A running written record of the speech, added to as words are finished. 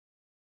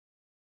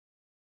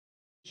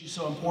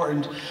So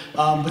important,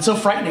 but so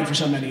frightening for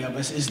so many of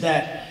us is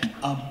that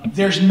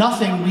there's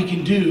nothing we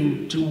can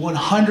do to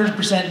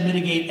 100%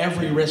 mitigate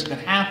every risk that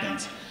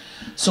happens.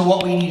 So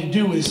what we need to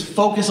do is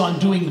focus on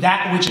doing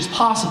that which is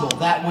possible,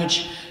 that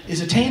which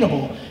is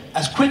attainable,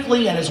 as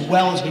quickly and as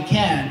well as we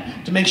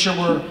can to make sure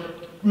we're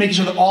making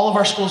sure that all of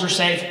our schools are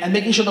safe and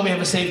making sure that we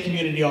have a safe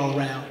community all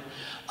around.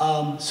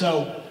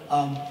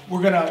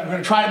 We're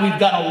gonna try. We've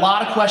got a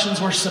lot of questions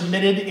were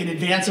submitted in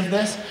advance of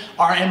this.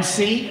 Our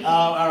MC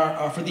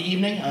for the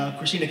evening,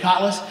 Kristina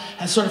Kotlus,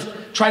 has sort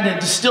of tried to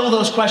distill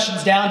those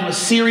questions down to a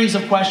series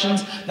of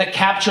questions that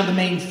capture the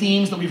main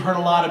themes that we've heard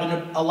a lot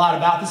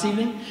about this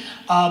evening.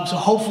 So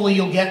hopefully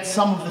you'll get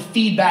some of the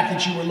feedback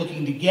that you were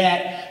looking to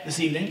get this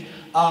evening.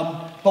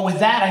 But with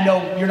that, I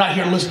know you're not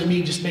here to listen to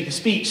me just make a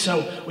speech.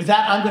 So with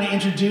that, I'm going to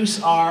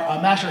introduce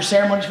our Master of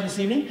Ceremonies for this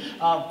evening.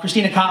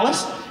 Kristina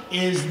Kotlus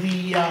is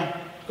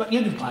the...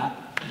 You can clap.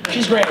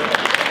 She's great.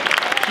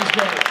 She's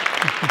great.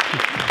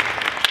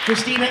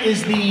 Kristina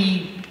is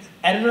the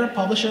editor,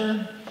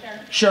 publisher?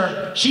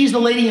 Sure. She's the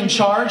lady in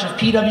charge of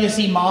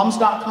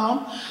PWCmoms.com,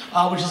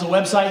 which is a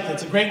website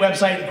that's a great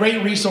website, a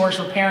great resource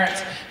for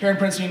parents here in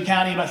Prince William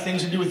County about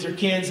things to do with your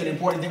kids and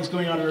important things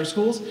going on in their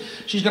schools.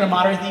 She's going to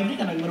moderate the evening,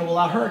 and I'm going to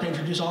allow her to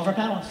introduce all of our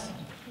panelists.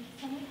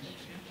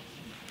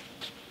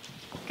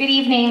 Good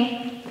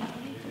evening.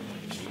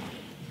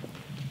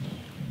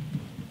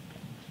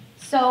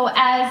 So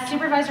as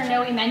Supervisor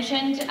Noe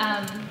mentioned,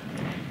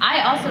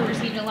 I also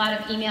received a lot of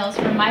emails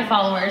from my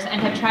followers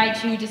and have tried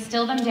to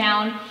distill them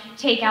down,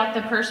 take out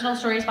the personal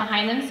stories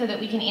behind them so that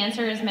we can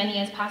answer as many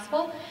as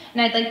possible.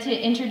 And I'd like to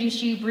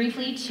introduce you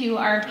briefly to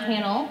our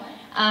panel.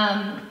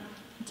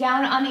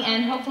 Down on the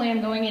end, hopefully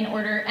I'm going in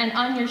order, and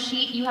on your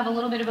sheet you have a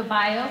little bit of a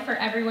bio for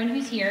everyone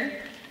who's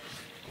here.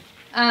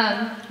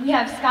 We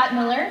have Scott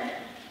Miller.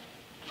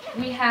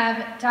 We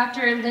have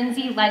Dr.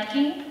 Lindsay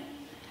Ledke.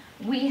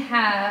 We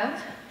have...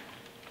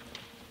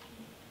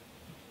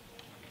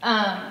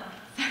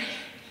 sorry.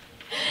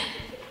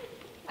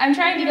 I'm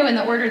trying to go in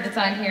the order that's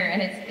on here,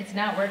 and it's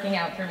not working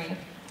out for me.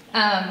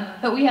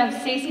 But we have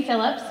Stacy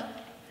Phillips.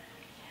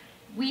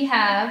 We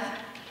have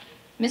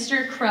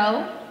Mr.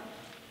 Crow.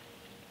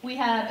 We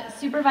have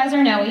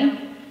Supervisor Noe.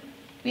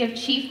 We have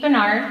Chief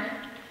Barnard.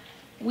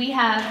 We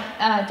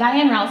have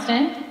Diane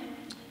Ralston.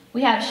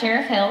 We have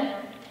Sheriff Hill.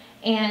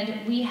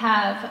 And we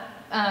have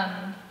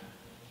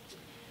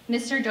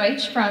Mr.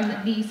 Deutsch from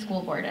the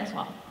school board as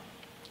well.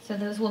 So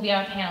those will be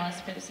our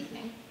panelists for this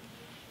evening.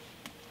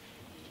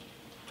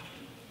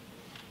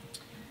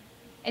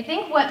 I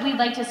think what we'd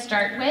like to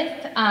start with,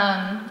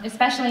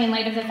 especially in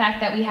light of the fact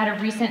that we had a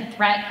recent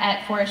threat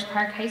at Forest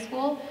Park High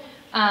School,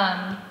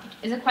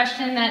 is a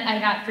question that I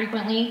got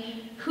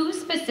frequently. Who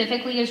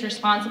specifically is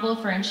responsible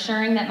for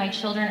ensuring that my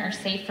children are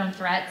safe from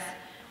threats?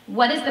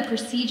 What is the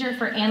procedure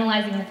for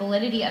analyzing the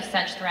validity of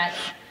such threats?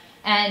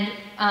 And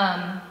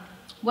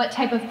what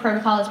type of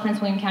protocol is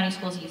Prince William County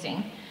Schools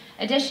using?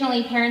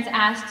 Additionally, parents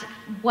asked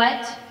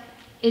what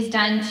is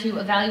done to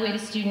evaluate a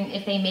student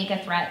if they make a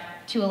threat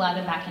to allow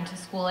them back into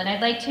school. And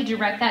I'd like to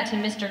direct that to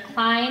Mr.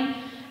 Klein,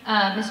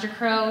 Mr.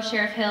 Crow,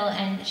 Sheriff Hill,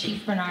 and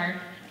Chief Barnard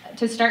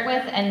to start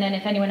with, and then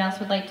if anyone else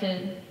would like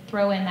to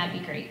throw in, that'd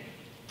be great.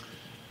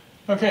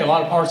 Okay, a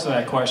lot of parts of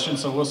that question,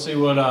 so we'll see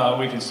what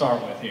we can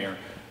start with here.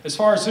 As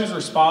far as who's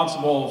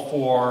responsible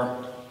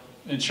for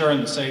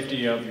ensuring the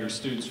safety of your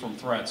students from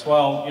threats,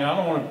 well, I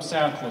don't want to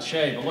sound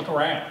cliche, but look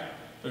around.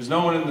 There's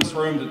no one in this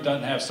room that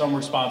doesn't have some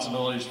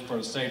responsibilities for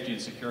the safety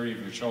and security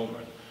of your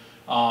children.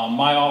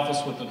 My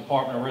office with the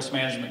Department of Risk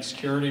Management and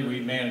Security,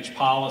 we manage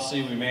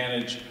policy, we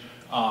manage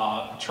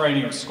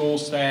training of school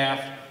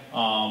staff.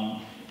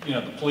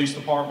 The police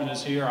department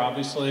is here,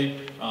 obviously.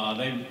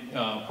 They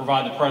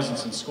provide the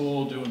presence in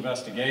school, do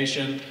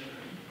investigation.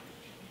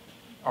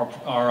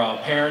 Our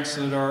parents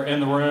that are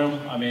in the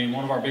room,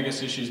 one of our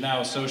biggest issues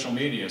now is social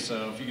media.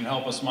 So if you can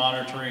help us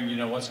monitoring,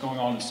 what's going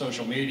on in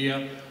social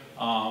media,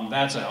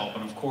 that's a help.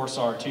 And of course,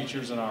 our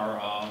teachers and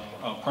our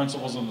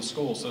principals in the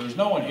school. So there's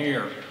no one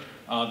here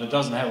that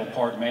doesn't have a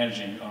part in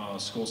managing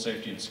school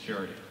safety and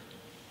security.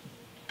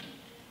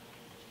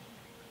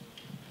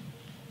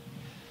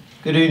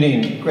 Good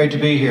evening. Great to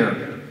be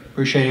here.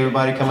 Appreciate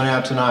everybody coming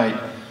out tonight.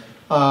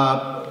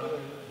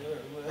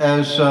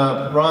 As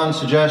Ron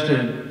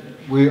suggested,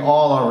 we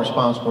all are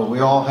responsible. We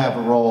all have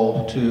a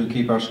role to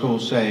keep our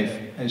schools safe,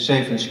 a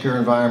safe and secure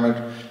environment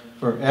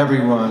for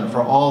everyone,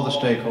 for all the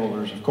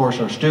stakeholders. Of course,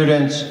 our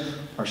students,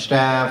 our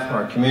staff,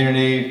 our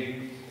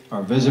community,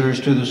 our visitors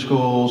to the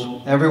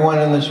schools, everyone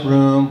in this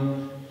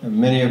room, and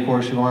many, of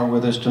course, who aren't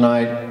with us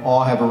tonight,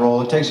 all have a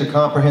role. It takes a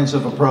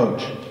comprehensive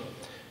approach.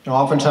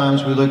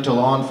 Oftentimes, we look to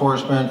law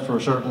enforcement for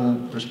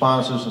certain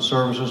responses and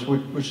services,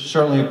 which is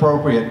certainly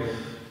appropriate,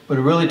 but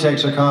it really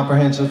takes a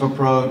comprehensive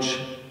approach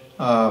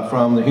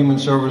from the human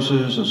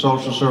services, the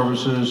social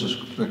services,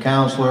 the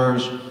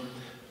counselors.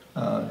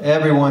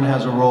 Everyone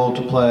has a role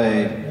to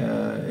play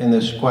in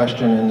this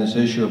question, in this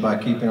issue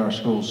about keeping our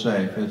schools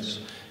safe.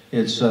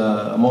 It's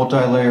a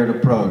multi-layered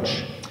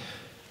approach.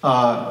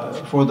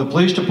 For the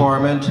police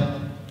department,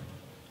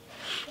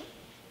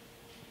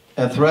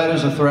 A threat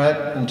is a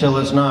threat until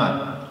it's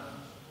not.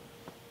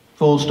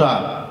 Full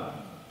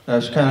stop.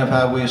 That's kind of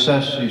how we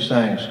assess these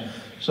things.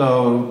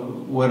 So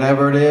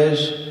whatever it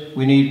is,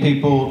 we need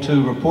people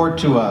to report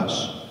to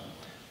us.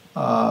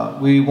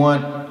 We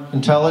want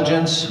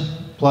intelligence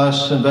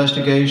plus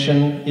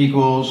investigation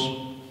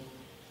equals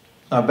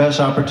our best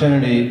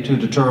opportunity to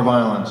deter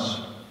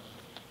violence.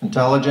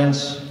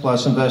 Intelligence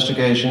plus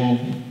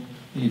investigation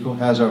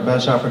has our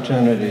best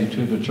opportunity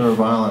to deter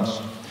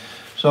violence.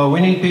 So we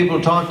need people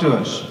to talk to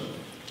us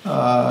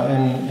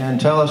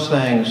and tell us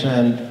things.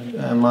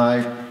 And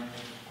my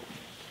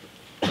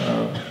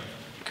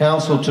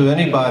counsel to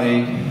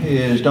anybody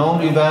is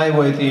don't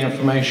evaluate the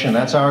information.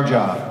 That's our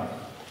job.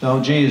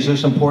 Don't, gee, is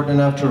this important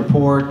enough to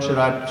report? Should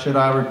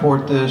I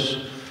report this?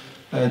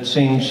 It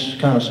seems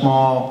kind of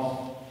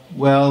small.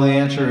 Well, the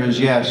answer is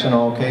yes in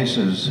all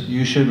cases.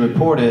 You should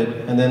report it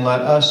and then let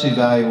us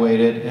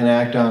evaluate it and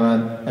act on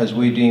it as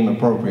we deem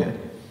appropriate.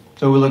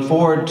 So we look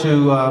forward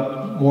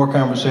to more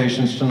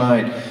conversations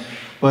tonight.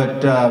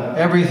 But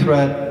every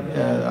threat,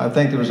 I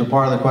think there was a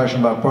part of the question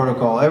about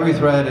protocol. Every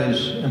threat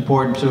is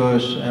important to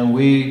us, and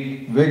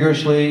we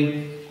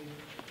vigorously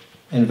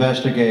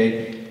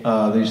investigate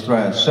these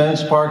threats.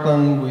 Since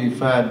Parkland, we've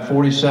had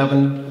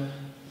 47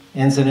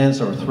 incidents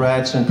or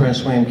threats in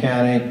Prince William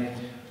County,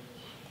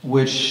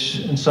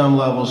 which in some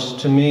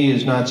levels to me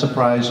is not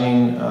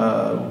surprising.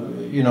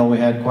 You know, we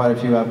had quite a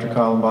few after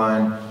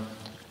Columbine.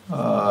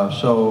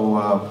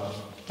 So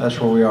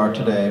that's where we are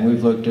today, and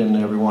we've looked into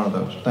every one of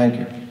those. Thank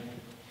you.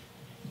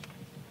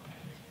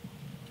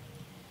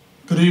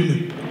 Good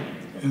evening,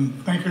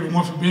 and thank you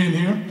everyone for being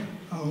here.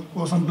 Of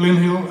course, I'm Glenn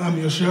Hill, I'm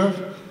your sheriff.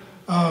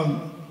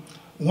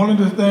 One of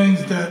the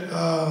things that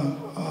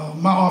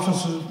my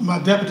officers, my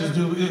deputies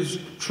do is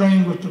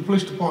train with the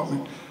police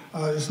department.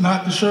 It's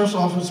not the sheriff's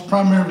office's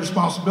primary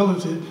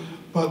responsibility,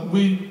 but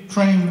we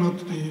train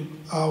with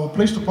our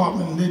police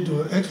department, and they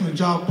do an excellent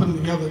job putting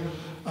together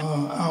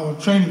our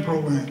training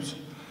programs.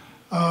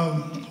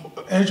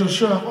 As your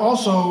sheriff,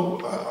 also,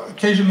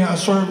 occasionally I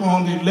serve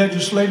on the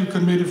legislative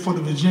committee for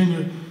the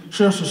Virginia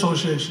Sheriff's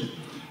Association.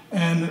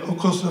 And of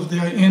course, if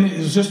there are any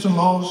existing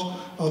laws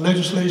or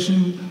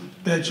legislation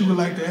that you would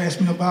like to ask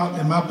me about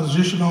and my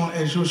position on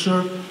as your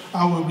sheriff,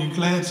 I will be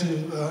glad to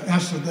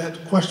answer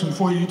that question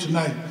for you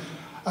tonight.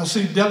 I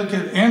see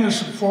Delegate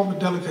Anderson, former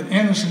Delegate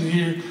Anderson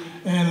here,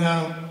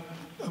 and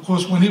of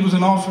course, when he was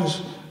in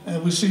office,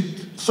 we see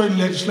certain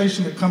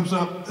legislation that comes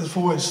up as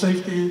far as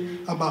safety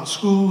about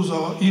schools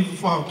or even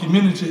for our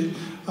community.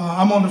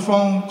 I'm on the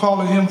phone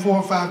calling him 4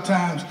 or 5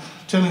 times,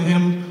 telling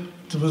him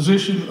the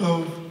position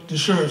of the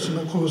sheriffs, and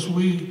of course,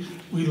 we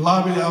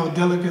lobby our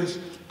delegates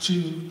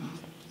to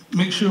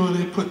make sure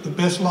they put the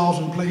best laws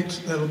in place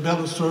that will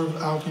better serve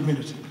our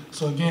community.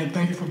 So again,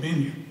 thank you for being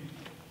here.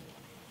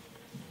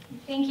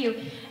 Thank you.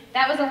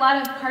 That was a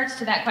lot of parts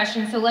to that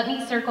question, so let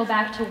me circle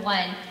back to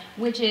one,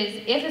 which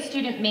is, if a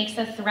student makes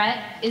a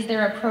threat, is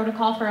there a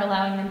protocol for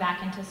allowing them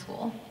back into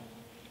school?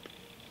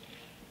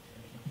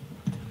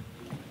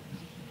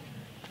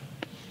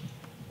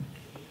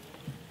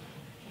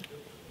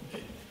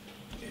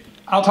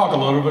 I'll talk a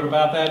little bit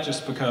about that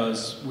just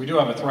because we do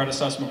have a threat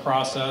assessment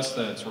process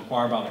that's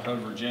required by the Code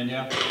of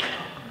Virginia.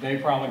 They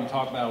probably can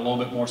talk about it a little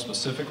bit more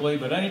specifically,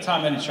 but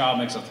anytime any child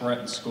makes a threat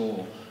in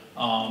school,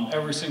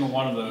 every single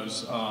one of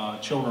those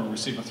children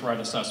receive a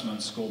threat assessment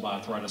in school by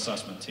a threat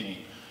assessment team.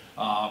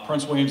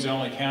 Prince William's the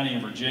only county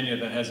in Virginia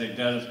that has a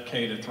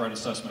dedicated threat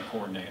assessment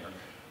coordinator.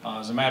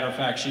 As a matter of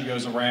fact, she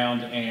goes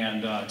around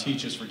and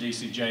teaches for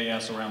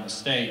DCJS around the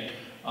state,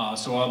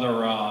 so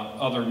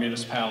other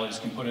municipalities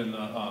can put in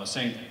the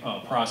same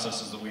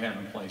processes that we have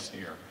in place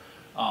here.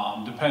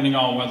 Depending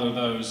on whether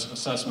those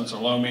assessments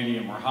are low,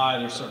 medium, or high,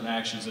 there's certain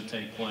actions that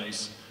take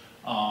place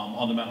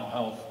on the mental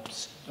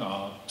health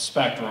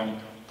spectrum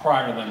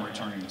prior to them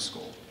returning to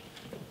school.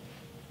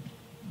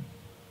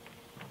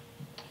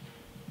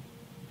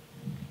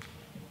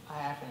 I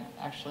haven't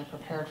actually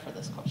prepared for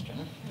this question.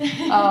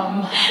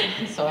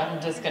 So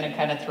I'm just going to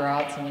kind of throw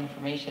out some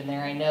information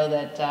there. I know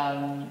that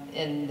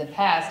in the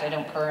past, I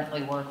don't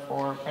currently work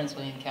for Prince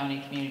William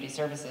County Community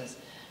Services,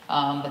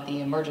 but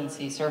the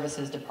Emergency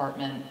Services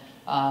Department,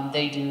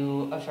 they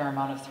do a fair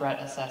amount of threat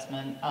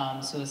assessment,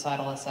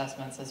 suicidal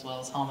assessments, as well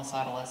as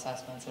homicidal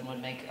assessments, and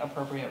would make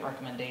appropriate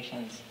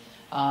recommendations.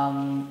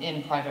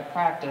 In private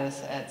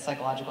practice at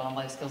Psychological and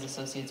Life Skills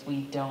Associates,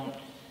 we don't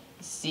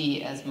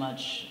see as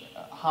much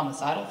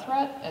homicidal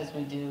threat as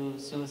we do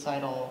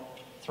suicidal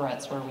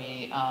threats, where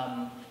we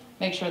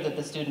make sure that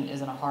the student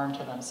isn't a harm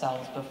to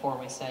themselves before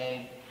we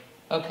say,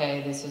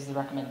 okay, this is the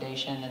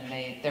recommendation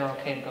and they're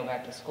okay to go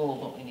back to school,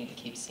 but we need to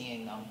keep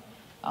seeing them.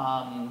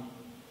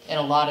 In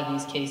a lot of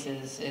these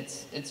cases,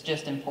 it's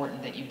just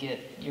important that you get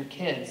your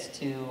kids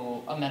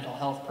to a mental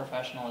health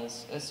professional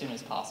as soon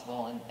as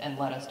possible and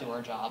let us do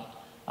our job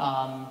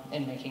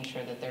in making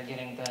sure that they're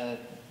getting the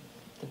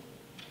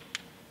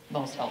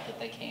most help that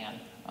they can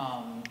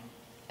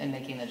and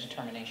making the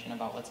determination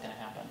about what's going to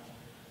happen.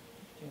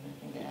 Do you have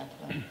anything to add to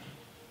that?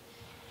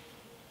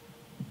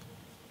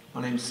 My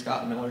name is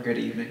Scott Miller. Good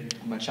evening.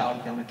 I'm a child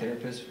and family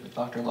therapist with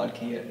Dr.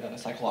 Ludke at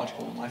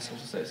Psychological and Life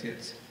Skills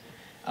Associates.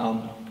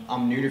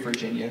 I'm new to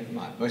Virginia.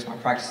 Most of my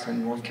practice is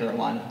in North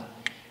Carolina.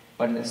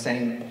 But in the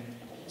same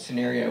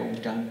scenario,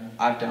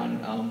 I've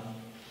done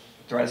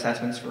threat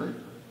assessments for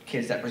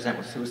kids that present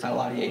with suicidal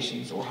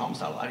ideations or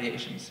homicidal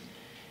ideations.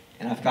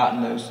 And I've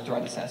gotten those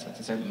threat assessments.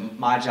 And so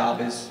my job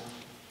is,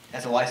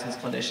 as a licensed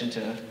clinician,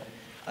 to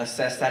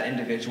assess that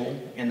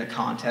individual in the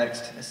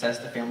context, assess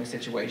the family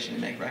situation,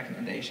 and make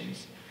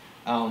recommendations.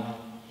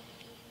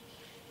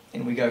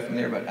 And we go from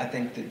there, but I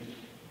think that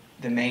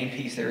the main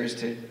piece there is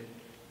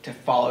to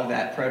follow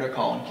that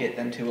protocol and get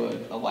them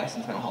to a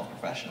licensed mental health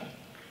professional.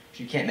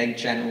 You can't make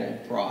general,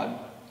 broad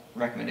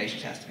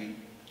recommendations. It has to be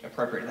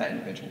appropriate to that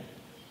individual.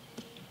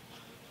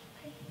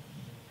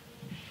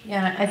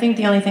 Yeah, I think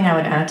the only thing I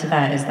would add to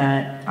that is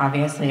that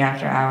obviously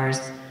after hours,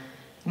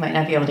 you might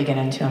not be able to get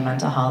into a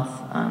mental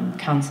health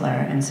counselor,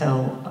 and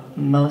so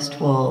most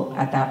will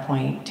at that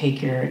point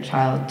take your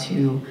child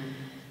to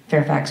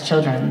Fairfax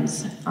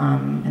Children's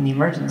in the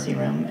emergency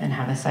room and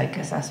have a psych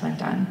assessment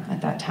done at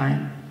that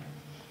time.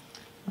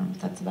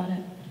 That's about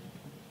it.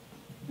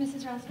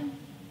 Mrs. Rosman?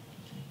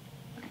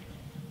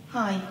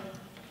 Hi,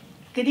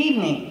 good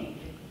evening.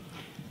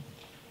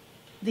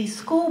 The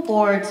school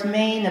board's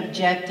main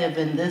objective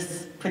in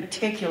this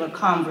particular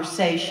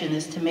conversation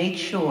is to make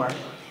sure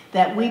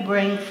that we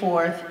bring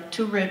forth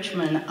to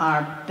Richmond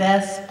our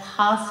best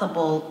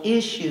possible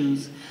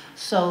issues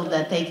so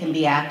that they can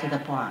be acted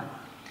upon.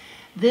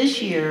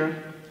 This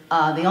year,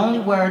 the only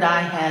word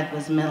I had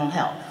was mental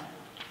health.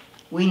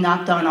 We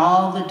knocked on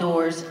all the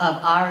doors of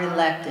our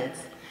electeds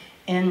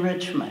in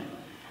Richmond,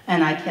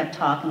 and I kept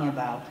talking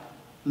about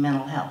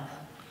mental health.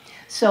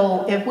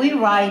 So if we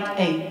write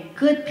a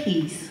good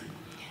piece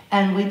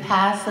and we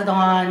pass it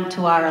on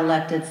to our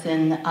electeds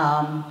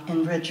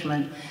in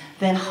Richmond,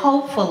 then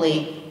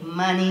hopefully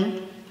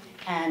money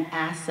and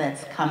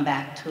assets come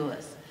back to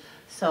us.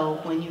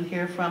 So when you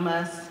hear from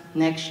us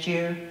next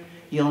year,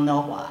 you'll know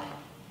why.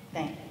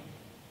 Thank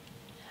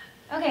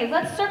you. Okay,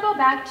 let's circle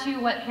back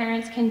to what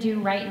parents can do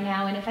right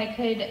now, and if I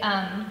could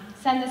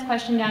send this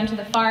question down to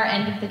the far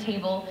end of the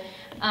table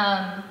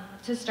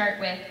to start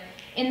with.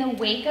 In the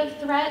wake of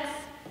threats,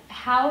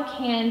 how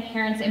can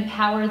parents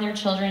empower their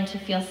children to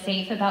feel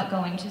safe about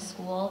going to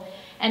school?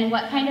 And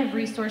what kind of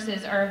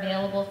resources are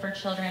available for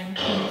children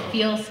who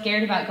feel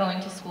scared about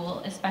going to school,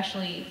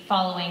 especially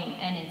following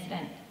an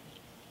incident?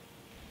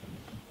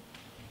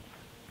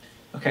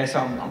 Okay, so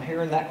I'm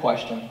hearing that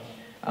question.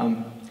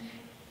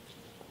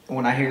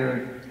 When I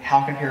hear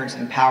how can parents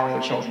empower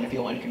their children to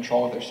feel in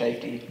control of their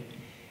safety,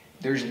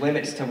 there's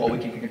limits to what we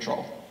can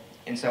control.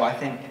 And so I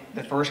think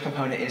the first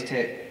component is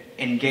to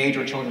engage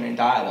our children in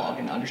dialogue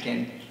and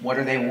understand what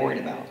are they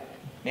worried about.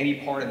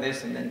 Maybe part of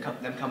this and then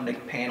them come to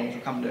panels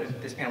or come to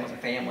this panel as a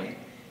family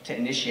to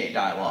initiate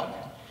dialogue.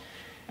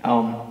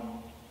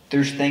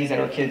 There's things that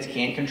our kids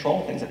can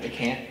control, things that they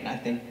can't, and I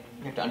think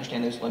we have to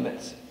understand those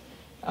limits.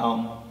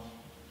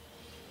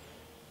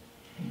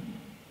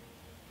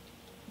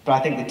 But I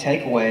think the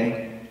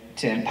takeaway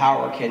to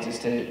empower our kids is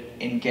to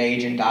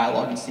engage in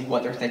dialogue and see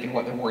what they're thinking,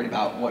 what they're worried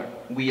about,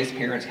 what we as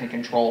parents can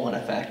control and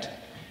affect.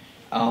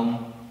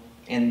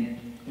 And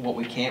what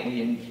we can't,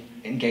 we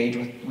engage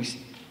with. We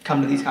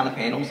come to these kind of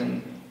panels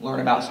and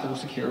learn about school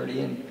security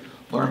and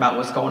learn about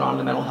what's going on in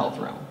the mental health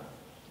realm.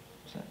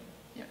 So,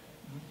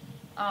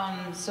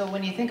 yeah. So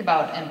when you think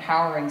about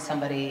empowering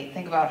somebody,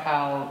 think about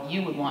how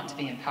you would want to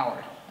be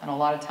empowered. And a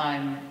lot of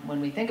time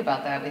when we think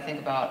about that, we think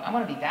about, I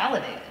want to be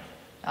validated.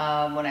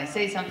 When I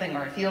say something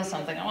or I feel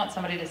something, I want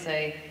somebody to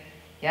say,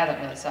 yeah, that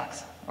really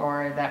sucks,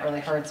 or that really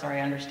hurts, or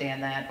I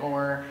understand that,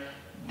 or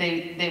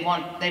they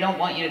don't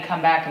want you to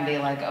come back and be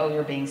like, oh,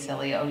 you're being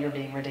silly, oh, you're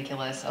being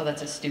ridiculous, oh,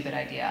 that's a stupid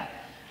idea.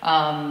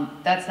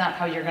 That's not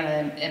how you're going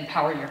to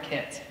empower your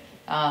kids.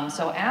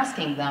 So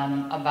asking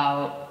them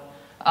about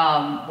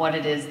what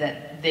it is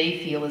that they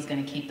feel is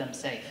going to keep them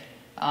safe.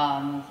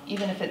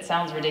 Even if it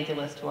sounds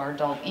ridiculous to our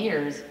adult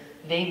ears,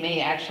 they may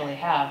actually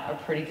have a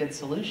pretty good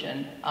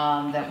solution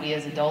that we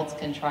as adults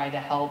can try to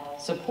help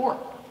support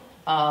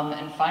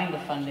and find the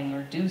funding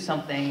or do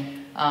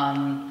something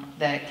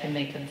that can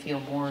make them feel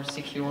more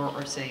secure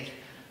or safe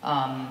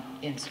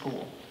in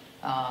school.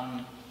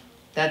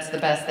 That's the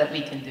best that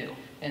we can do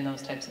in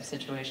those types of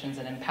situations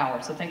and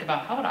empower. So think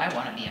about, how would I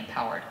want to be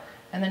empowered?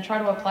 And then try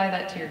to apply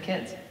that to your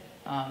kids.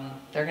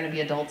 They're going to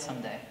be adults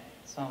someday.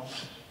 So.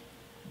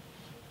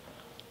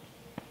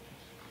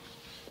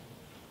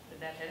 Did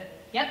that hit it?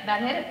 Yep,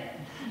 that hit it.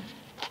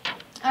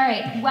 All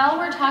right, while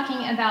we're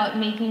talking about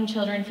making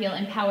children feel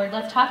empowered,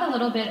 let's talk a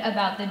little bit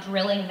about the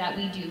drilling that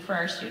we do for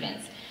our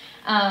students.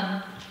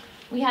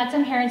 We had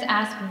some parents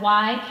ask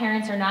why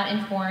parents are not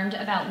informed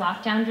about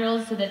lockdown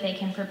drills so that they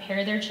can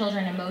prepare their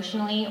children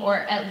emotionally, or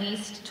at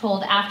least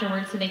told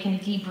afterwards so they can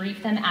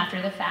debrief them after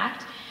the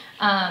fact.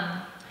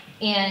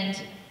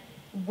 And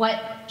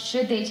what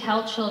should they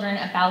tell children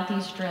about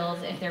these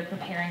drills if they're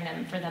preparing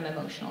them for them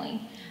emotionally?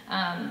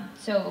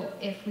 So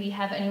if we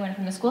have anyone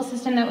from the school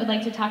system that would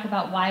like to talk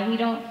about why we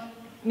don't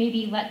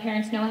maybe let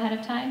parents know ahead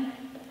of time.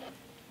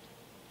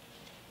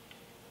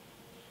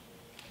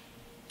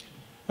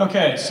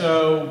 Okay,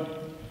 so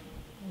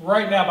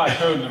right now by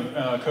code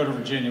of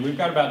Virginia, we've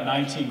got about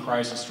 19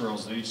 crisis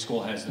drills that each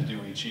school has to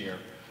do each year.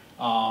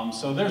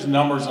 So there's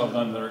numbers of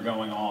them that are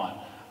going on.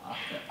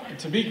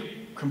 To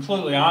be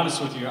completely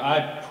honest with you,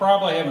 I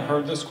probably haven't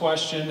heard this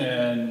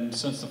question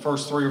since the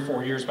first 3 or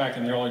 4 years back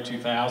in the early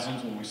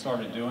 2000s when we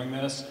started doing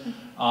this.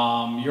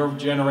 Your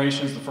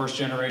generation is the first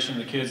generation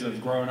of the kids that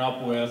have grown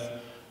up with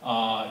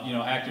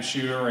active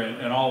shooter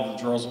and all of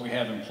the drills that we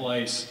have in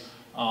place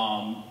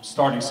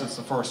starting since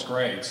the first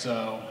grade.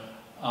 So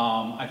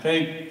I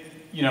think,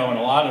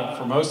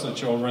 for most of the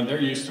children,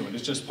 they're used to it.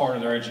 It's just part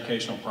of their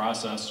educational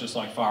process, just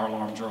like fire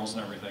alarm drills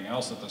and everything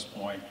else at this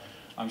point.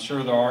 I'm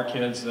sure there are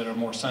kids that are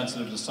more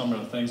sensitive to some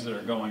of the things that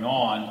are going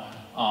on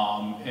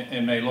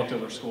and may look to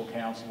their school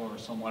counselor or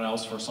someone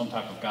else for some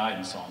type of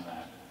guidance on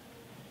that.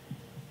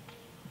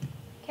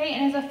 Okay,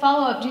 and as a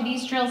follow-up, do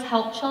these drills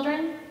help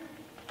children?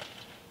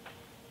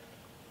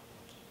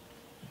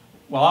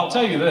 Well, I'll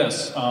tell you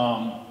this,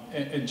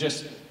 it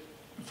just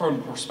from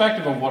the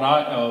perspective of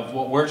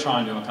what we're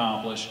trying to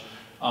accomplish,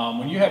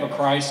 when you have a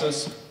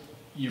crisis,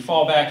 you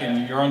fall back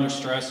and you're under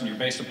stress and you're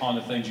based upon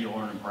the things you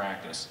learn in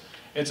practice.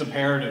 It's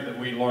imperative that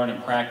we learn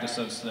and practice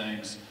those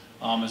things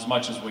as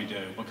much as we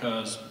do,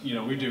 because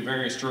we do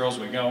various drills.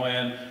 We go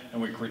in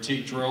and we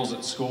critique drills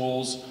at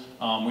schools.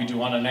 We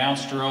do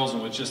unannounced drills,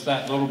 and with just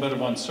that little bit of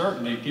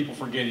uncertainty, people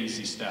forget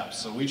easy steps.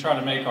 So we try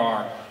to make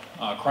our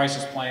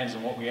crisis plans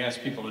and what we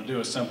ask people to do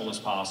as simple as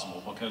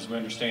possible, because we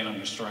understand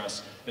under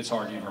stress, it's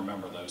hard to even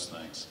remember those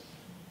things.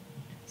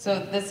 So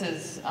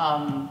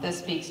this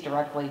speaks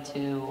directly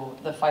to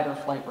the fight or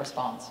flight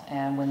response.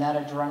 And when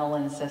that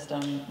adrenaline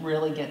system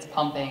really gets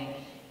pumping,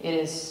 it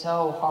is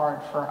so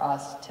hard for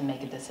us to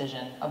make a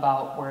decision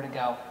about where to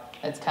go.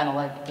 It's kind of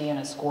like being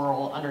a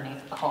squirrel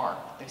underneath a car.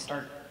 They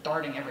start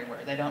darting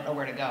everywhere. They don't know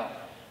where to go.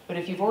 But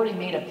if you've already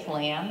made a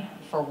plan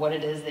for what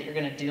it is that you're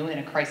going to do in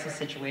a crisis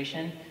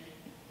situation,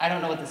 I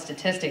don't know what the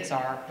statistics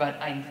are, but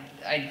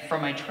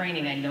from my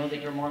training, I know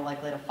that you're more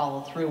likely to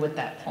follow through with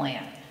that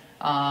plan.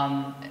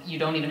 You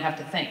don't even have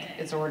to think.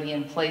 It's already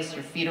in place.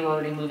 Your feet are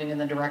already moving in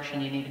the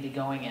direction you need to be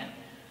going in.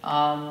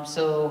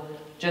 So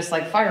just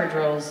like fire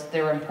drills,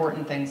 they're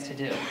important things to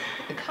do.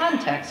 The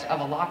context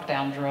of a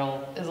lockdown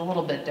drill is a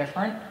little bit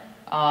different,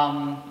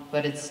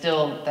 but it's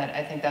still that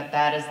I think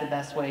that is the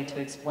best way to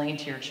explain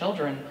to your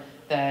children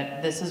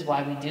that this is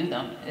why we do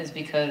them, is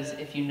because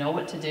if you know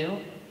what to do,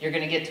 you're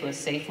going to get to a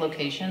safe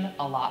location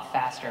a lot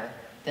faster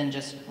than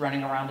just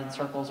running around in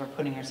circles or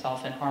putting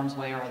yourself in harm's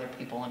way or other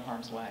people in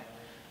harm's way.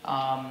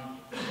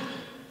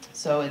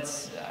 So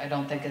I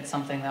don't think it's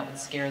something that would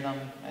scare them.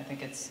 I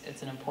think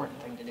it's an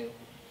important thing to do.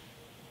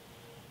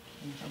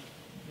 Does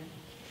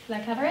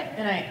that cover it?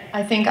 And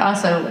I think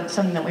also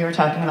something that we were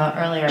talking about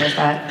earlier is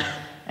that,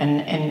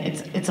 and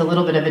it's a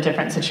little bit of a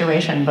different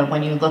situation, but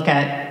when you look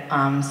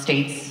at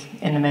states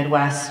in the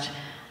Midwest,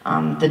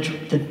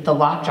 the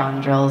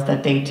lockdown drills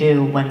that they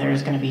do when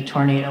there's going to be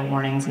tornado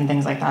warnings and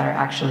things like that are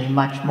actually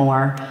much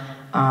more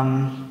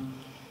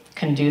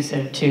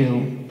conducive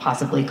to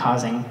possibly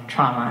causing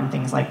trauma and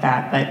things like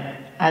that. But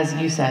as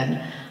you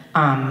said,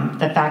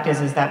 the fact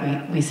is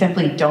that we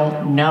simply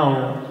don't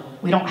know,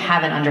 we don't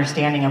have an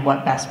understanding of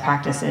what best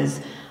practice is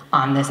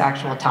on this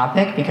actual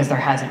topic because there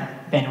hasn't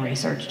been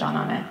research done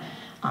on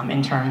it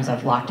in terms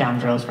of lockdown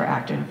drills for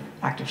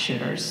active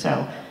shooters.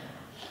 So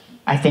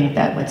I think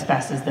that what's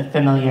best is the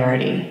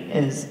familiarity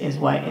is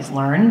what is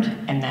learned,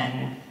 and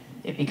then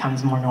it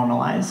becomes more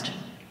normalized.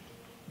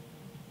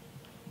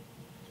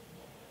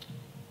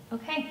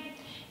 Okay,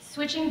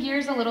 switching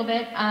gears a little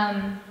bit,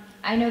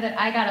 I know that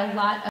I got a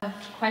lot of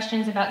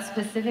questions about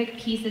specific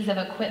pieces of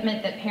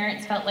equipment that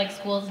parents felt like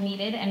schools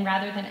needed, and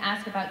rather than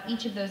ask about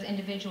each of those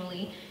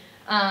individually,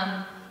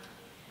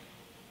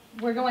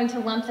 we're going to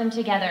lump them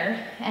together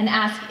and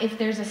ask if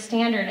there's a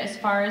standard as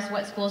far as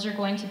what schools are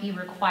going to be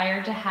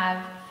required to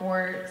have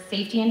for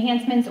safety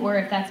enhancements, or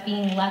if that's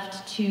being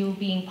left to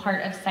being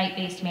part of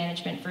site-based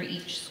management for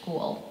each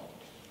school.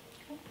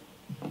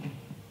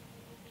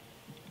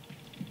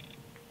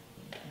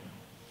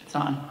 It's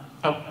on.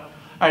 Oh, all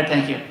right,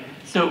 thank you.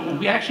 So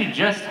we actually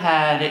just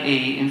had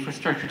a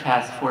infrastructure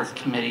task force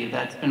committee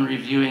that's been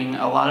reviewing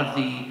a lot of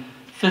the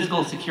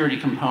physical security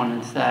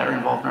components that are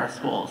involved in our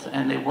schools,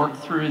 and they worked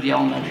through the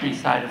elementary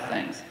side of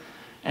things.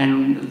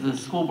 And the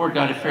school board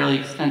got a fairly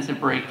extensive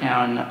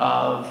breakdown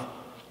of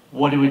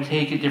what it would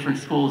take at different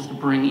schools to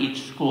bring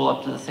each school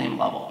up to the same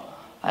level.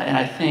 And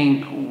I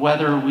think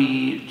whether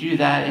we do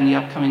that in the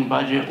upcoming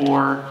budget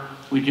or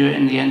we do it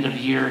in the end of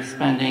year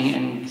spending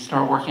and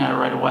start working on it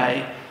right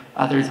away,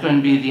 there's going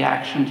to be the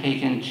action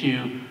taken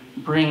to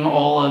bring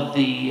all of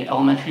the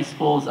elementary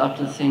schools up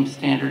to the same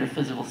standard of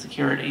physical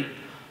security.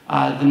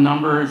 The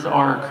numbers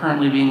are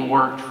currently being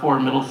worked for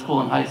middle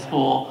school and high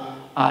school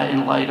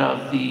in light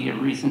of the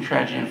recent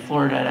tragedy in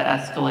Florida to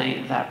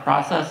escalate that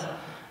process,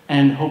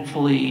 and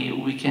hopefully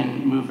we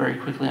can move very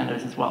quickly on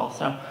those as well.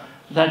 So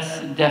that's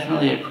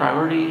definitely a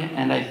priority,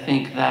 and I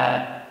think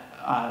that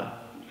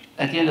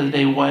at the end of the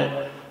day,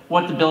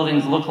 what the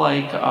buildings look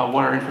like,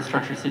 what our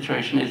infrastructure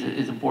situation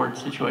is a board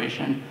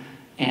situation.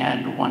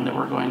 and one that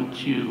we're going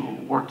to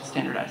work to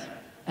standardize.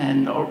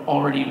 And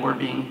already we're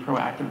being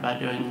proactive about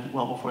doing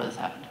well before this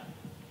happened.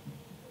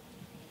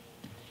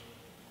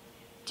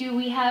 Do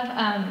we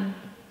have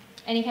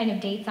any kind of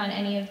dates on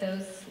any of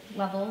those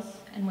levels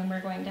and when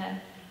we're going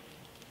to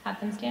have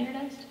them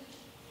standardized?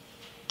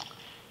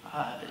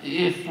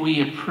 If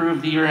we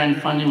approve the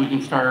year-end funding, we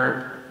can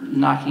start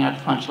knocking out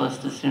the punch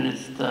list as soon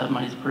as the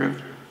money's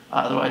approved.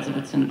 Otherwise, if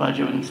it's in the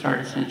budget, we can start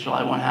as soon as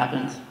July 1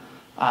 happens.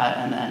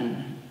 And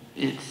then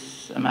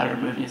it's a matter of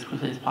moving as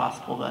quickly as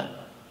possible, but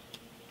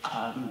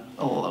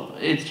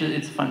it's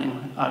a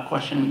funding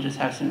question, just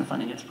how soon the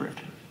funding gets approved.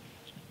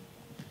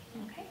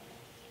 Okay.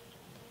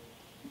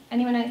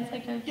 Anyone else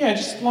like to? Yeah,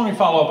 just let me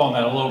follow up on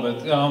that a little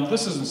bit.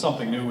 This isn't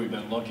something new we've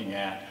been looking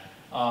at.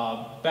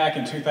 Back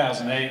in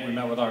 2008, we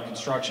met with our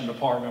construction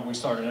department. We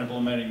started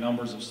implementing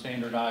numbers of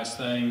standardized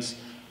things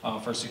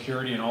for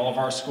security in all of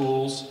our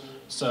schools.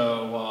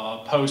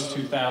 So post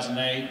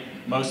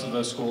 2008, most of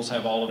those schools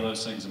have all of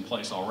those things in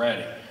place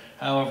already.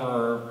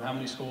 However, how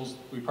many schools?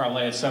 We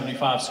probably had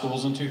 75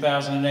 schools in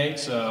 2008,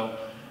 so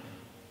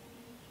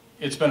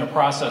it's been a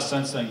process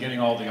since then getting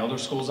all the other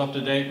schools up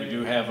to date. We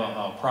do have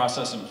a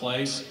process in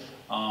place.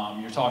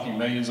 You're talking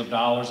millions of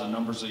dollars and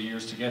numbers of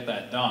years to get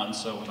that done.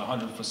 So with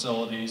 100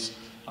 facilities,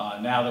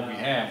 now that we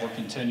have, we're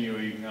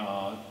continuing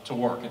to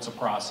work. It's a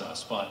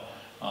process, but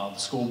the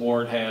school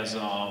board has,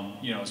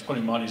 is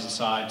putting monies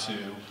aside to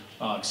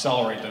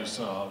accelerate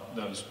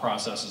those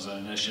processes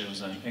and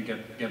initiatives and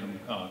get them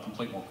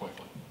complete more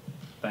quickly.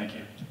 Thank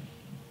you.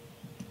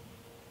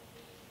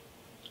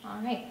 All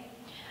right.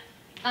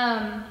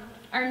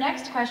 Our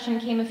next question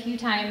came a few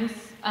times,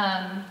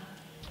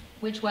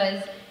 which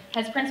was,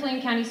 has Prince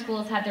William County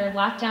Schools had their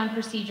lockdown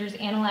procedures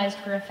analyzed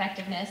for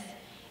effectiveness?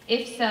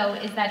 If so,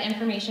 is that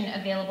information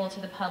available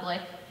to the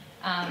public?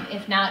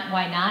 If not,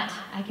 why not?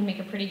 I can make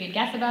a pretty good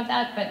guess about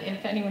that, but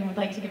if anyone would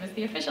like to give us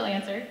the official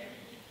answer,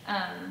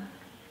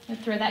 we'll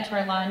throw that to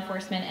our law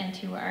enforcement and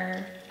to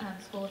our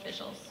school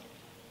officials.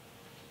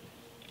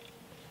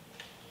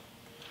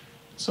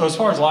 So as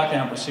far as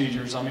lockdown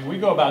procedures, I mean, we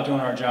go about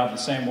doing our job the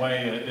same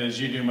way as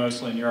you do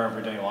mostly in your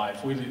everyday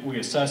life. We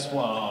assess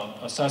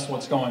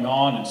what's going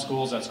on in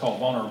schools. That's called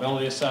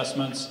vulnerability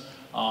assessments.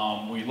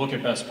 We look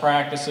at best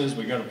practices.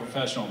 We go to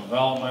professional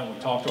development. We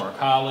talk to our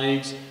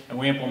colleagues, and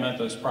we implement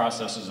those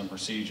processes and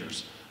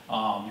procedures.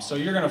 So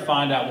you're going to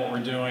find out what we're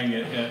doing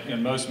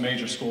in most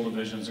major school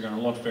divisions are going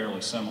to look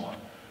fairly similar.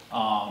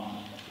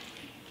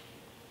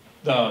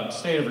 The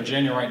state of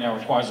Virginia right now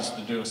requires us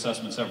to do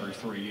assessments every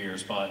 3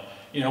 years, but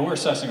we're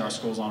assessing our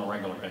schools on a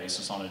regular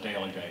basis, on a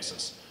daily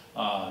basis,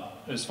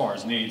 as far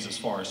as needs, as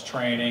far as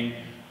training.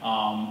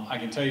 I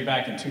can tell you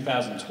back in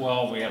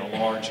 2012, we had a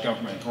large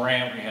government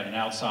grant. We had an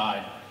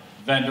outside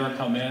vendor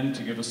come in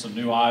to give us some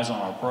new eyes on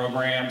our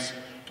programs,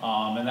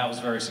 and that was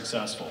very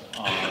successful.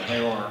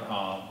 They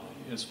were,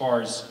 as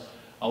far as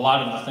a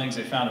lot of the things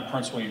they found at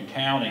Prince William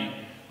County,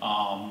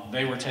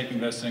 they were taking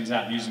those things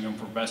out and using them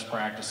for best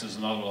practices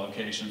in other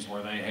locations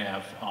where they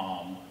have,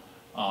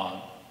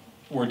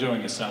 we're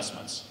doing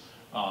assessments.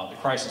 The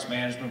crisis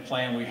management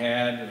plan we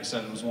had, they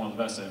said it was one of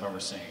the best they've ever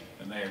seen,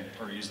 and they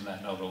are using that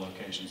in other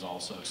locations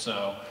also.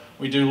 So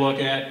we do look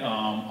at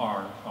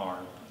our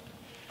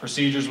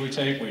procedures we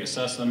take. We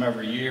assess them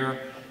every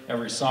year.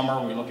 Every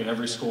summer, we look at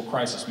every school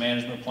crisis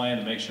management plan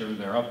to make sure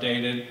they're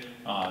updated,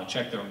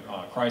 check their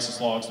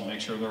crisis logs to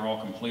make sure they're all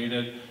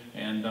completed,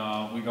 and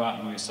we go out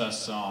and we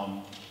assess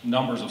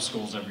numbers of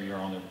schools every year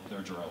on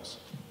their drills.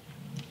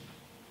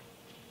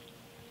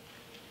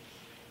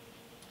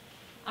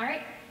 All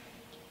right.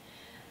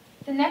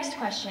 The next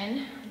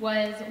question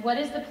was, what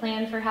is the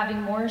plan for having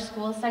more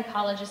school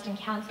psychologists and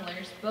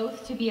counselors,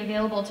 both to be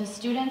available to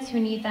students who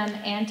need them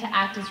and to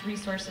act as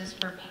resources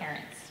for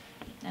parents?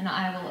 And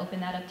I will open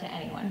that up to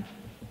anyone.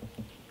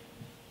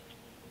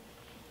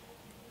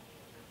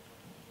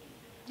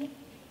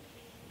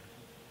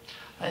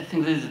 I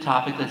think this is a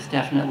topic that's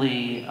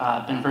definitely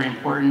been very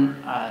important.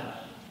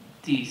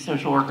 The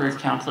social workers,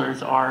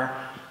 counselors are,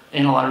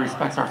 in a lot of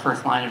respects, our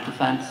first line of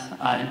defense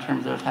in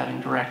terms of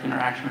having direct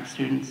interaction with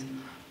students.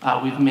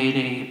 We've made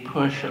a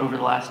push over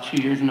the last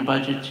 2 years in the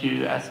budget to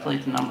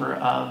escalate the number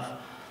of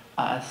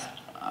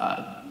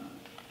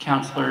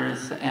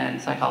counselors and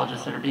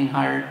psychologists that are being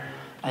hired.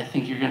 I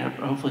think you're going to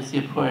hopefully see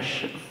a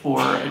push for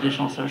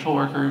additional social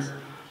workers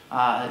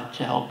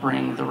to help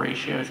bring the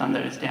ratios on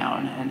those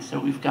down. And so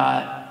we've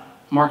got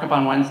markup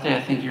on Wednesday.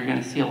 I think you're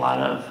going to see a lot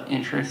of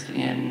interest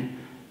in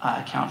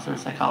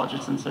counselors,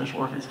 psychologists, and social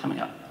workers coming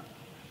up.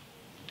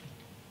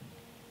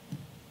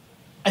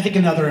 I think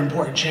another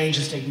important change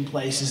that's taking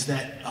place is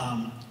that,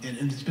 and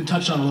it's been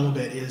touched on a little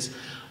bit, is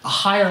a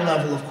higher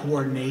level of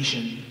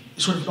coordination,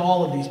 sort of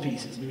all of these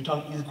pieces. I mean,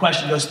 the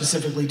question goes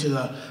specifically to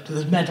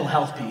the mental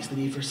health piece, the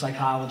need for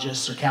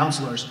psychologists or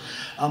counselors,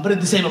 but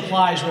the same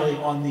applies really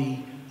on the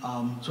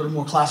sort of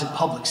more classic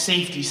public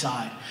safety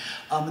side.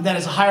 And that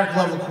is a higher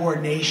level of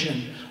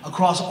coordination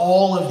across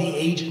all of the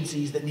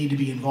agencies that need to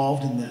be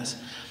involved in this.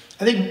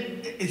 I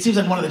think it seems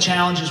like one of the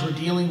challenges we're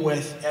dealing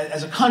with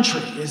as a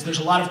country is there's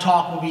a lot of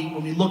talk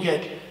when we look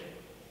at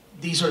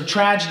these sort of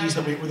tragedies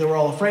that we're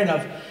all afraid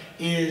of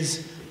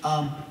is,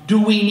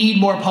 do we need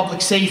more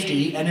public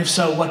safety? And if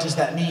so, what does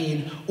that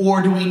mean?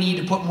 Or do we need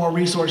to put more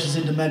resources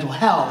into mental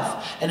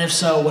health? And if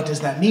so, what does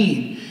that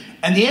mean?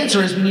 And the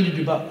answer is we need to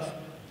do both.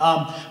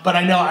 But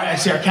I know, I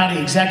see our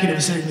county executive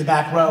is sitting in the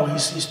back row.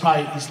 He's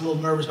a little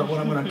nervous about what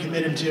I'm going to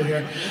commit him to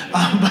here.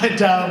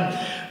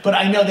 But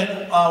I know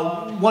that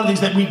one of the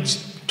things that we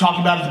talked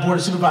about at the Board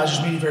of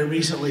Supervisors meeting very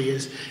recently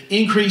is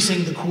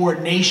increasing the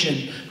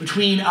coordination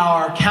between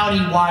our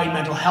county-wide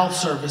mental health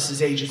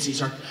services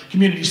agencies, our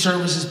Community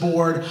Services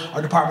Board,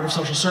 our Department of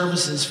Social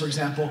Services, for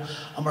example,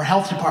 our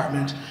health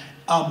department,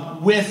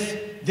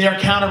 with their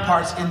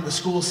counterparts in the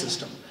school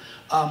system.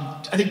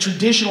 I think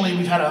traditionally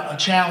we've had a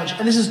challenge,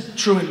 and this is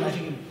true in, I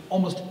think, in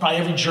almost probably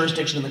every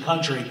jurisdiction in the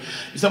country,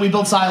 is that we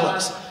build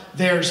silos.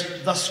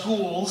 There's the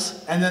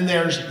schools, and then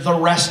there's the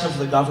rest of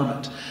the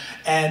government.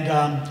 And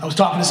I was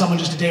talking to someone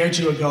just a day or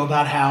two ago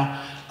about how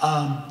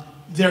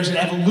there's an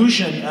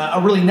evolution,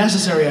 a really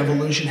necessary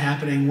evolution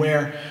happening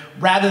where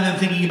rather than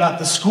thinking about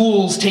the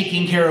schools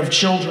taking care of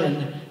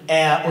children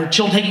or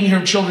taking care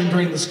of children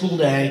during the school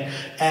day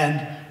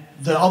and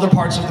the other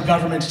parts of the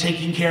government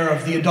taking care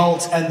of the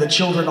adults and the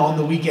children on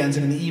the weekends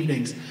and in the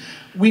evenings,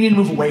 we need to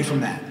move away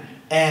from that.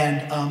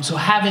 And so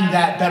having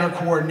that better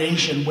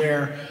coordination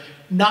where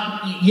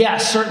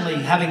yes, certainly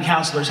having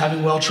counselors,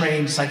 having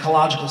well-trained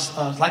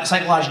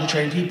psychologically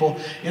trained people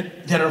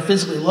that are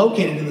physically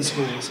located in the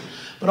schools,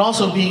 but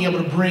also being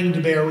able to bring to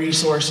bear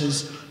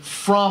resources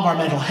from our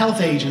mental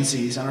health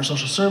agencies and our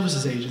social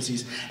services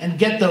agencies and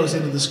get those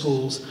into the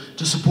schools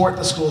to support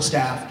the school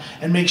staff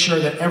and make sure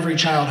that every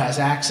child has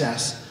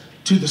access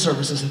to the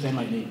services that they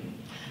might need.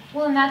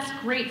 Well, and that's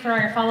great for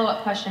our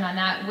follow-up question on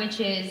that, which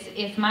is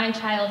if my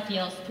child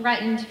feels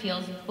threatened,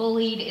 feels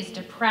bullied, is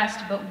depressed,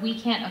 but we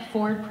can't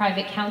afford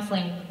private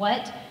counseling,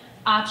 what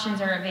options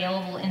are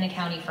available in the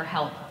county for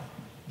help?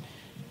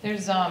 There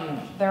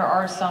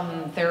are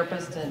some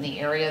therapists in the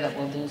area that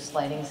will do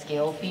sliding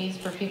scale fees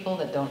for people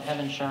that don't have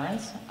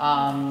insurance.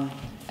 And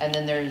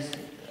then there's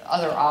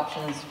other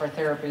options for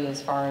therapy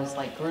as far as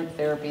like group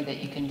therapy that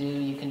you can do.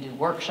 You can do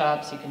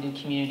workshops, you can do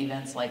community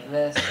events like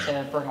this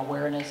to bring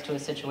awareness to a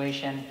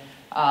situation.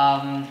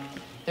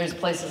 There's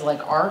places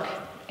like ARC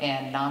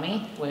and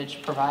NAMI,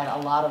 which provide a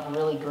lot of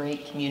really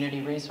great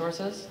community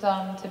resources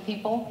to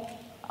people.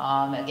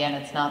 Again,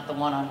 it's not the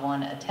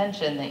one-on-one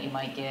attention that you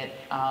might get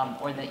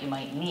or that you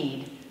might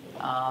need,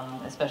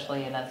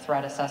 especially in a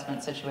threat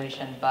assessment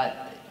situation,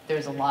 but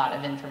there's a lot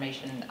of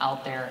information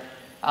out there.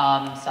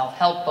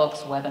 Self-help books,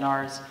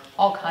 webinars,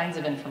 all kinds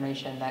of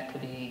information that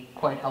could be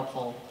quite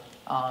helpful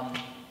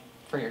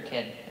for your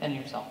kid and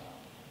yourself.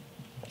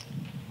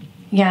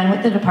 Yeah, and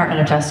with the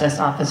Department of Justice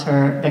Office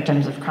for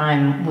Victims of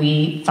Crime,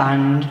 we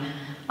fund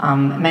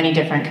many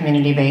different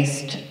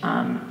community-based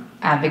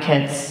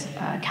advocates,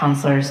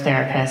 counselors,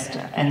 therapists,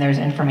 and there's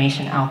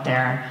information out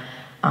there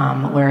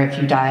where if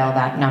you dial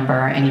that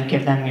number and you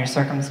give them your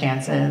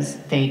circumstances,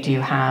 they do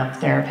have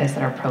therapists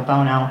that are pro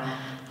bono.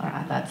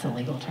 That's a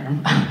legal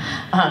term,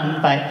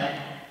 but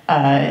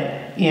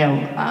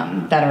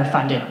that are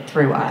funded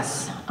through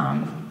us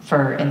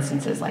for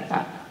instances like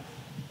that.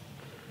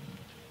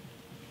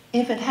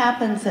 If it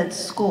happens at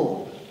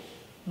school,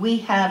 we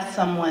have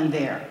someone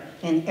there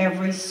in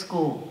every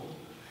school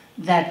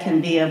that can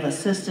be of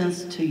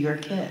assistance to your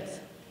kids.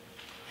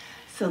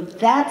 So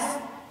that's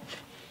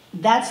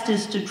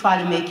just to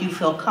try to make you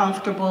feel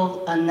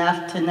comfortable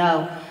enough to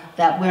know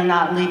that we're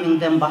not leaving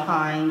them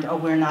behind or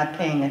we're not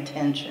paying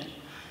attention.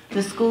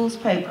 The schools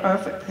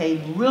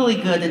pay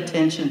really good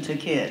attention to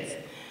kids.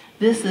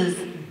 This is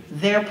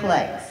their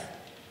place.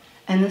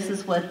 And this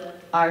is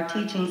what our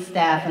teaching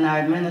staff and our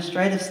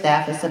administrative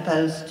staff is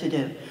supposed to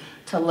do,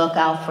 to look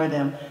out for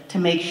them, to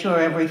make sure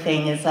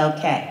everything is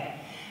okay.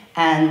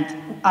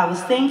 And I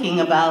was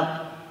thinking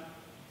about,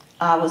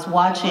 I was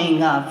watching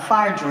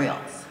fire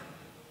drills.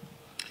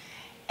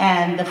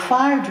 And the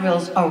fire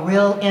drills are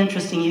real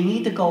interesting. You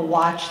need to go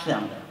watch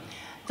them.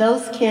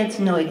 Those kids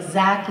know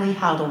exactly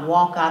how to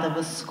walk out of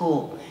a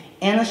school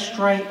in a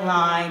straight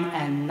line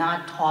and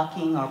not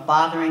talking or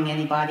bothering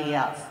anybody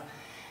else.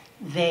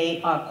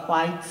 They are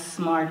quite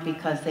smart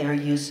because they are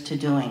used to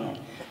doing it.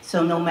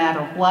 So no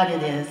matter what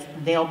it is,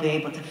 they'll be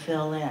able to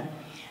fill in.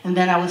 And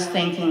then I was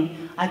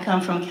thinking, I come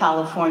from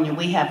California,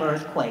 we have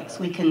earthquakes.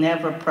 We can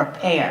never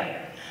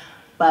prepare.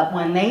 But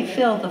when they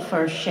feel the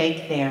first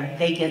shake there,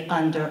 they get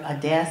under a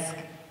desk.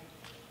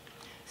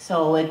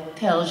 So it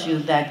tells you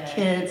that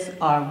kids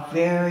are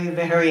very,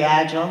 very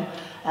agile.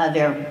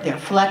 They're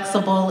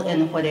flexible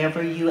in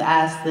whatever you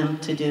ask them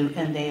to do,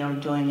 and they are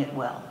doing it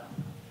well.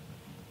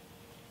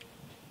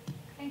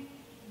 Okay.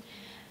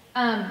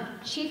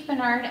 Chief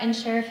Barnard and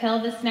Sheriff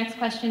Hill, this next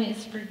question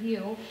is for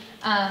you.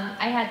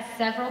 I had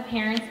several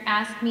parents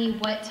ask me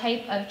what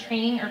type of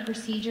training or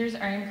procedures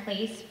are in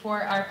place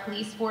for our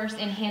police force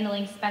in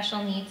handling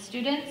special needs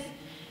students.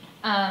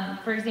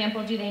 For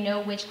example, do they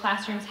know which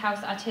classrooms house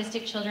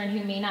autistic children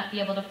who may not be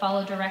able to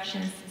follow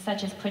directions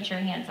such as put your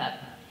hands up?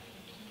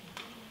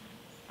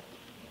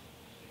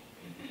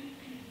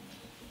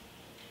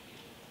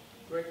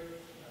 Great.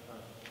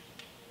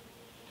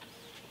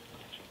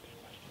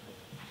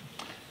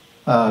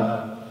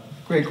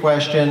 Great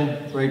question.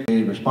 Great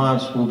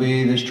response will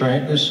be this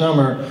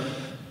summer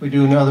we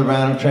do another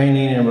round of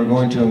training and we're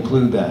going to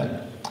include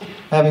that.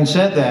 Having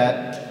said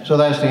that, so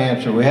that's the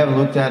answer. We haven't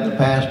looked at it in the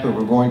past, but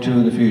we're going to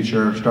in the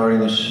future, we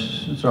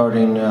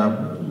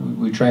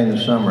train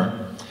this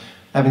summer.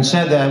 Having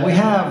said that, we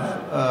have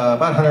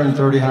about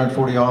 130,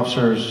 140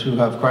 officers who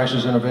have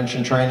crisis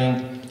intervention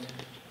training,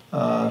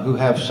 who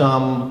have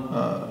some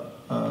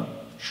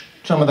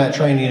of that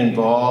training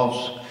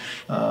involves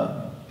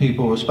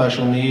people with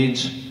special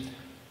needs.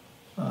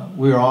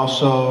 We are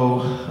also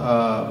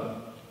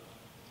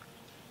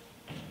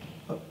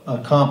a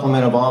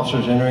complement of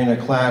officers entering a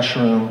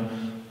classroom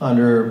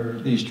under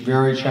these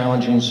very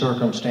challenging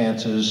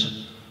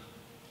circumstances.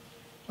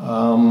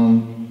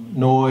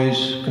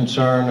 Noise,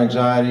 concern,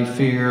 anxiety,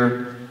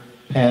 fear,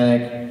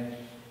 panic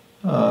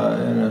in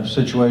a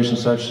situation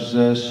such as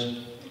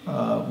this.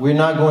 We're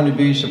not going to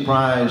be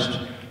surprised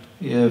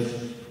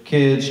if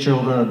kids,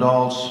 children,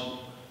 adults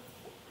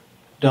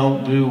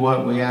don't do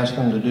what we ask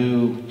them to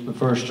do the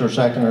first or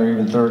second or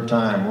even third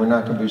time. We're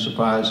not going to be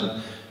surprised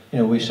if,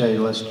 we say,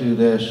 let's do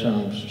this,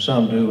 and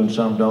some do and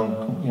some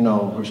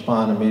don't,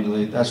 respond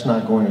immediately. That's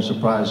not going to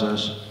surprise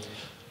us.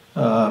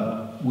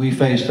 We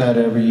face that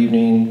every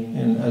evening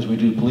as we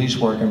do police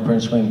work in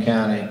Prince William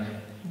County.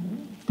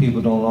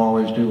 People don't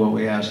always do what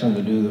we ask them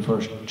to do the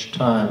first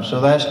time. So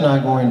that's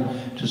not going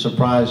to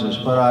surprise us.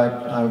 But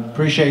I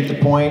appreciate the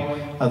point.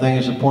 I think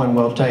it's a point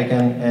well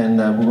taken, and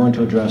we're going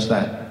to address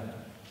that.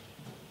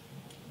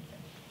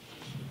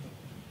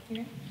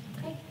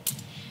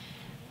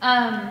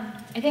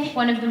 I think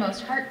one of the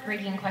most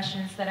heartbreaking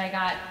questions that I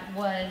got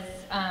was,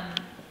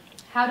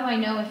 how do I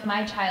know if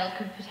my child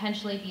could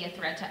potentially be a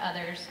threat to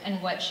others,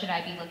 and what should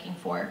I be looking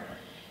for?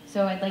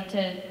 So I'd like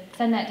to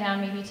send that down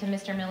maybe to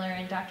Mr. Miller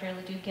and Dr.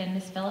 LeDuc and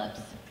Ms.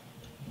 Phillips.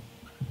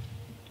 I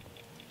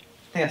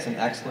think that's an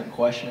excellent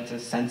question. It's a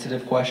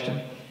sensitive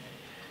question.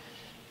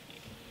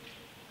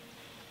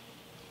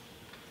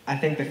 I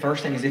think the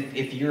first thing is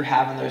if you're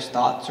having those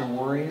thoughts or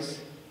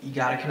worries, you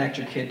got to connect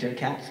your kid to a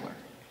counselor.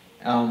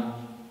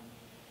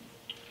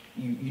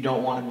 You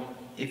don't want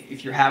to,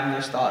 if you're having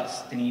those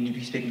thoughts, then you need to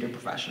be speaking to a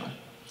professional.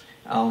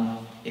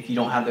 If you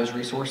don't have those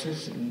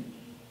resources and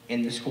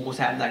the school's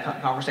having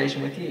that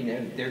conversation with you,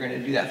 they're going to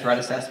do that threat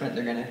assessment,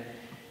 they're going to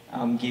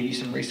give you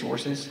some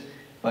resources.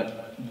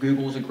 But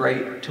Google's a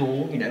great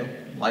tool,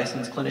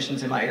 licensed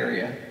clinicians in my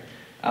area.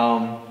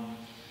 And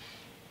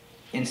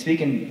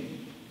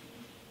speaking,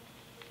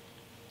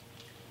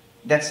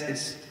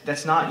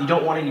 that's not, you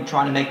don't want to be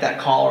trying to make that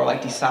call or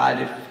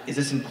decide is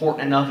this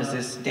important enough, is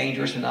this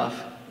dangerous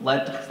enough?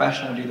 Let the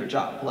professional do their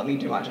job. Let me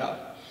do my job.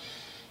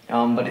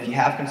 But if you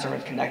have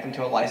concerns, connect them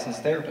to a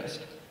licensed therapist.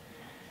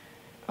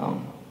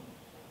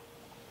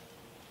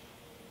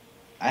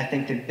 I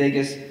think the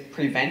biggest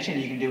prevention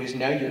you can do is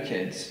know your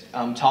kids.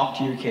 Talk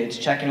to your kids,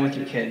 check in with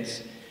your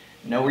kids.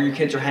 Know where your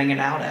kids are hanging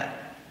out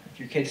at. If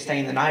your kid's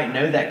staying the night,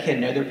 know that kid,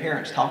 know their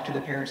parents. Talk to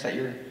the parents that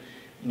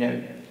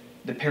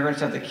the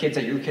parents of the kids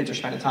that your kids are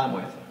spending time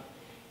with.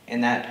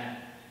 And that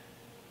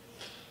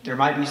there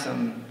might be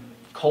some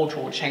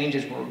cultural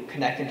changes where we're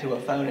connecting to a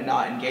phone and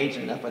not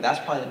engaging enough, but that's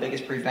probably the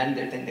biggest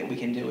preventative thing that we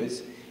can do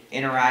is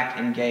interact,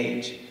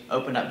 engage,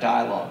 open up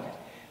dialogue.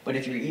 But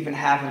if you're even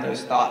having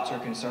those thoughts or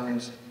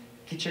concerns,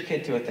 get your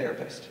kid to a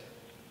therapist.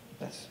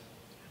 That's,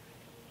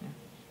 yeah.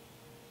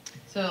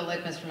 So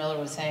like Mr. Miller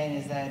was saying,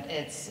 is that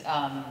it's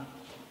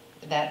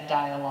that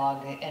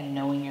dialogue and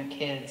knowing your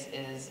kids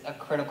is a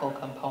critical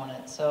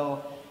component.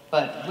 So,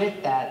 but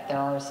with that, there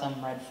are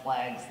some red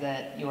flags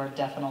that you are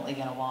definitely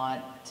going to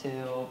want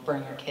to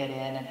bring your kid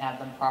in and have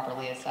them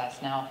properly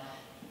assessed. Now,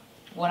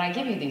 when I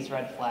give you these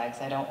red flags,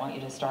 I don't want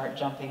you to start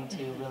jumping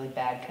to really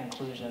bad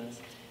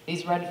conclusions.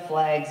 These red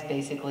flags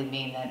basically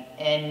mean that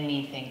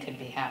anything could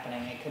be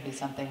happening. It could be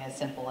something as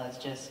simple as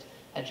just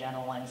a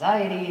general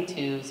anxiety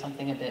to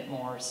something a bit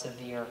more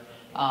severe.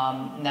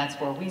 And that's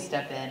where we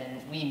step in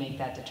and we make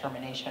that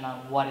determination on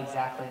what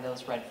exactly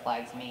those red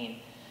flags mean.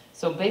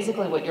 So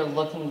basically what you're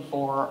looking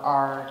for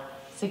are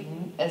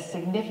a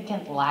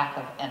significant lack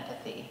of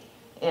empathy.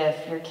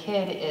 If your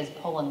kid is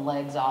pulling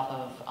legs off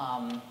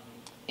of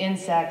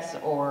insects,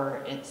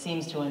 or it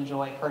seems to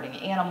enjoy hurting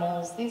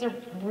animals, these are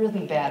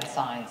really bad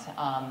signs,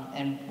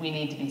 and we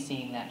need to be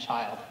seeing that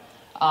child,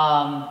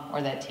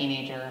 or that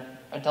teenager,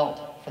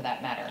 adult for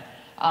that matter.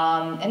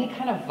 Any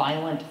kind of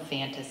violent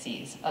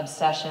fantasies,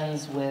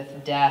 obsessions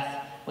with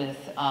death, with,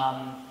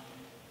 I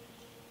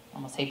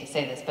almost hate to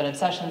say this, but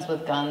obsessions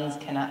with guns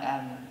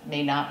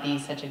may not be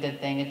such a good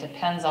thing. It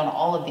depends on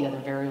all of the other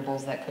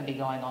variables that could be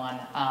going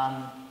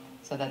on,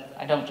 so that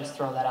I don't just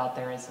throw that out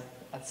there as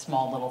a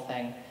small little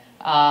thing.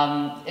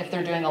 If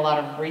they're doing a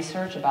lot of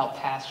research about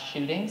past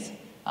shootings,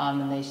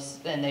 and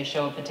they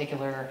show a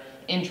particular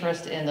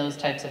interest in those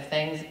types of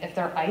things, if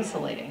they're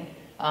isolating,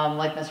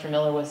 like Mr.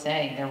 Miller was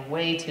saying, they're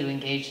way too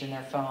engaged in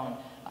their phone.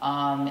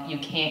 You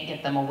can't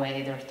get them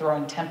away. They're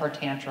throwing temper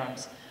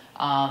tantrums.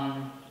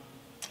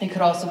 It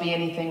could also be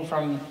anything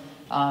from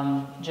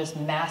just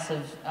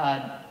massive,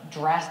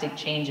 drastic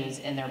changes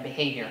in their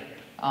behavior.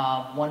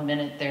 1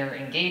 minute they're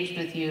engaged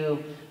with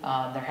you,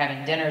 they're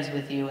having dinners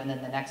with you, and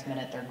then the next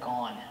minute they're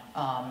gone.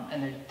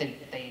 And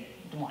they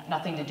want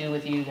nothing to do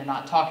with you, they're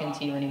not talking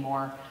to you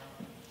anymore.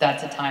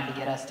 That's a time to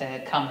get us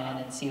to come in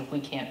and see if we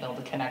can't build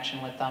a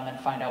connection with them and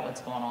find out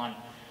what's going on.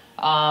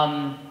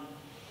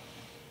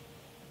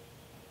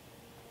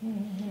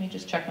 Let me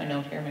just check my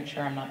note here, make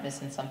sure I'm not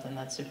missing something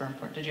that's super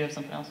important. Did you have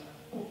something else?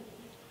 You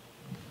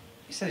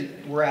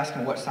said we're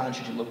asking what signs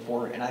should you look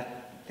for, and I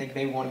think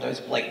maybe one of those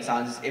blatant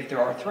signs is if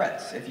there are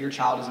threats. If your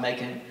child is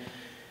making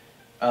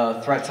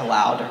threats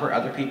aloud to hurt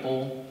other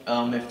people,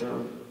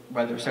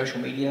 whether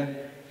social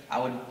media,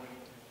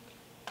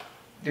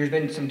 there's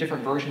been some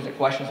different versions of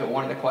questions, but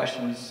one of the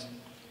questions,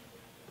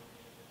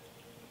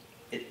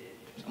 let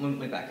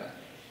me back up.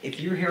 If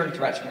you're hearing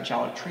threats from a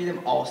child, treat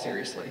them all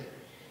seriously.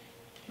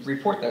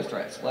 Report those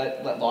threats.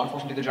 Let law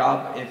enforcement do the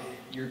job. If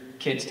your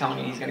kid's telling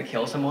you he's going to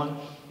kill someone,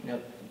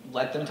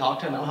 let them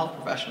talk to a mental health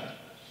professional.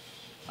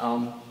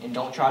 And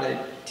don't try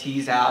to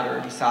tease out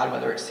or decide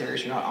whether it's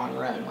serious or not on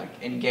your own. Like,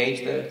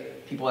 engage the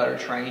people that are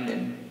trained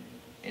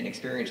and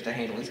experienced to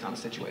handle these kind of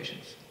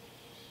situations.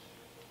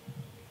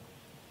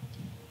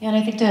 Yeah, and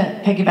I think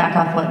to piggyback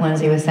off what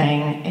Lindsay was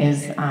saying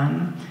is,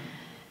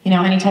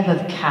 any type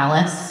of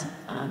callous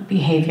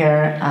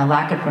behavior,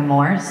 lack of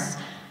remorse,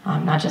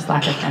 not just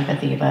lack of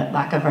empathy, but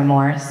lack of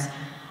remorse.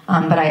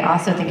 But I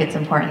also think it's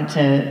important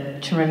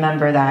to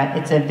remember that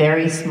it's a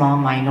very small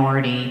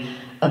minority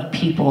of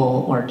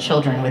people or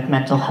children with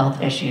mental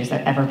health issues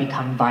that ever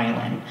become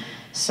violent.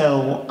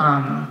 So,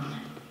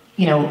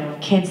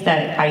 kids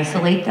that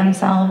isolate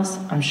themselves,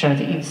 I'm sure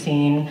that you've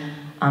seen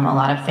a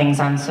lot of things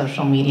on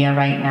social media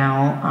right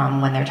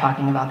now when they're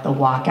talking about the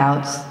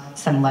walkouts.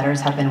 Some letters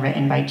have been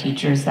written by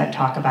teachers that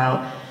talk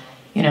about,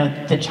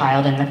 the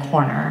child in the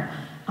corner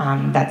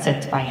that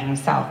sits by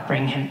himself,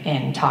 bring him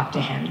in, talk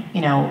to him.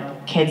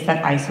 Kids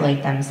that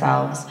isolate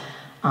themselves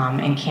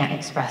and can't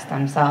express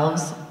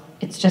themselves,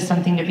 it's just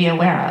something to be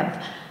aware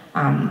of.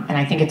 And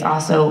I think it's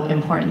also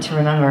important to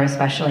remember,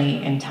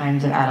 especially in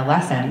times of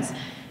adolescence,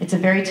 it's a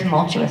very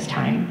tumultuous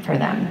time for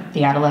them.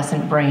 The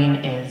adolescent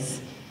brain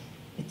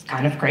it's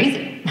kind of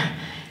crazy.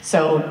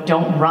 So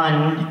don't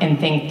run and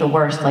think the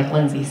worst, like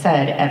Lindsay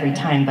said, every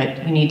time,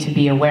 but we need to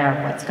be aware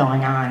of what's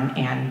going on,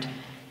 and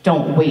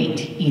don't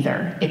wait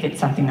either if it's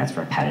something that's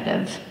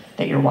repetitive,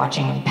 that you're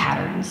watching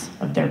patterns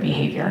of their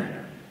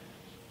behavior.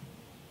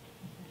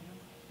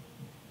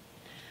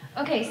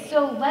 Okay,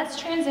 so let's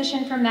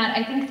transition from that.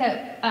 I think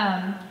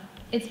that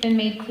it's been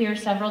made clear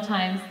several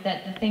times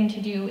that the thing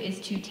to do is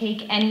to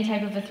take any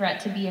type of a threat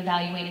to be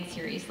evaluated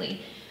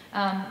seriously.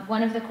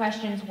 One of the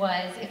questions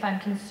was, if I'm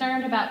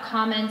concerned about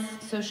comments,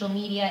 social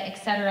media,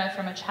 etc.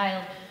 from a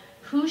child,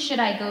 who should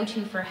I go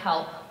to for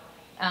help?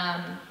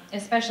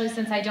 Especially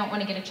since I don't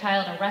want to get a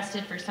child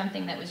arrested for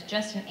something that was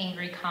just an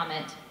angry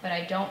comment, but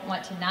I don't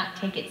want to not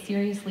take it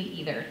seriously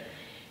either.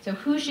 So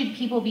who should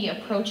people be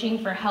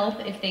approaching for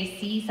help if they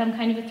see some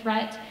kind of a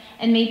threat?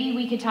 And maybe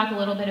we could talk a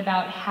little bit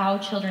about how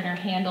children are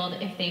handled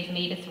if they've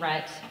made a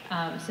threat,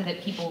 so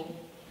that people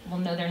will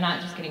know they're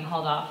not just getting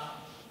hauled off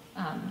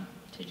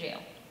to jail.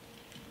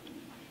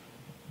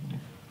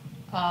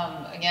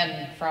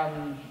 Again,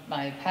 from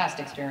my past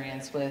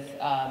experience with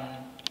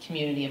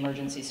community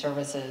emergency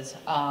services,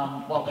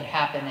 what would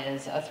happen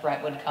is a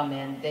threat would come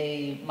in.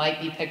 They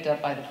might be picked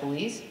up by the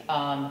police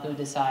who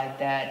decide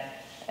that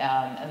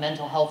a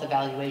mental health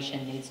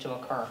evaluation needs to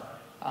occur.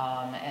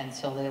 And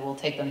so they will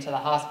take them to the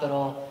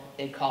hospital,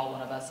 they'd call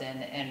one of us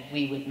in, and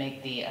we would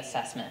make the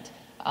assessment.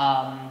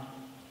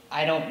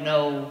 I don't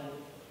know,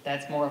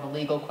 that's more of a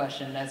legal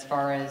question as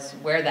far as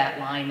where that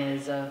line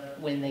is of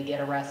when they get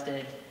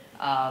arrested.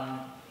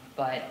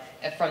 But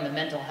from the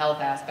mental health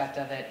aspect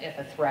of it, if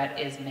a threat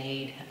is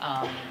made,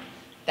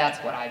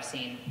 that's what I've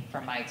seen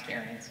from my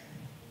experience.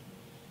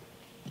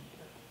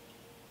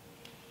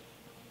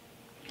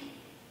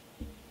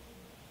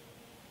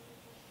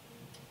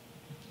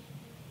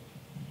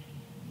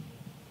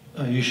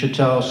 You should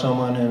tell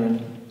someone,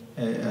 and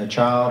a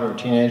child or a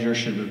teenager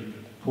should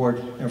report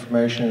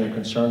information they're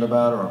concerned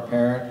about, or a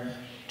parent,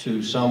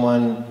 to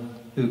someone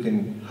who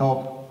can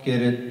help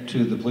get it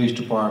to the police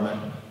department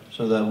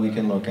so that we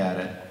can look at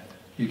it.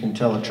 You can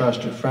tell a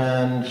trusted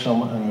friend,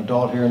 an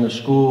adult here in the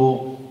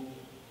school,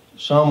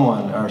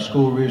 someone, our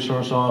school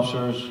resource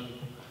officers,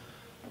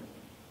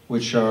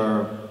 which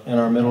are in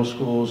our middle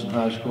schools and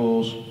high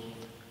schools.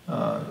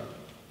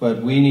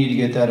 But we need to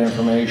get that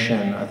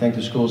information. I think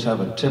the schools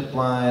have a tip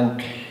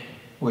line,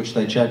 which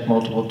they check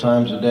multiple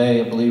times a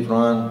day, I believe,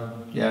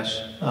 Ron?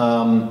 Yes.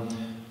 And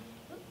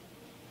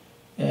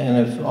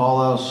if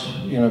all else,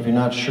 if you're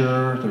not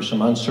sure, there's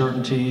some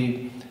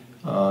uncertainty,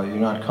 you're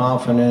not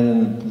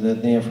confident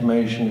that the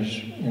information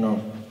is,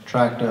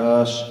 tracked to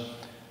us,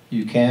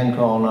 you can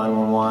call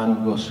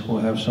 911. We'll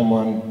have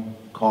someone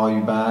call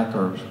you back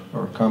or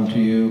come to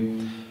you.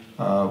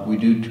 We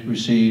do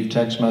receive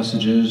text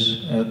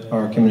messages at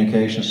our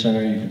communication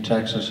center. You can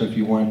text us if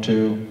you want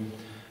to.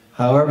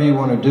 However you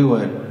want to do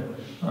it,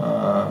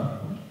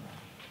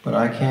 but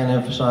I can't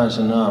emphasize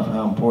enough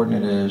how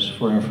important it is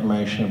for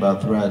information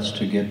about threats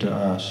to get to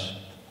us.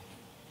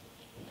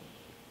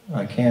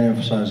 I can't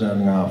emphasize that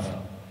enough.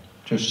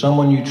 Just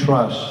someone you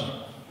trust,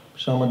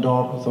 some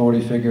adult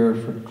authority figure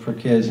for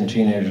kids and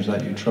teenagers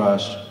that you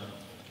trust.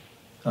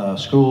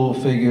 School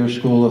figures,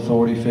 school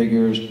authority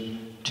figures,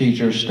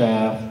 teachers,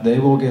 staff, they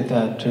will get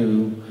that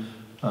to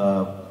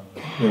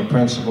their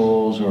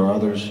principals or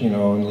others, you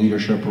know, in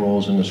leadership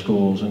roles in the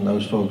schools, and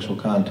those folks will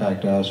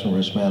contact us in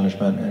risk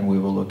management, and we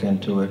will look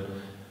into it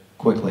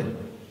quickly.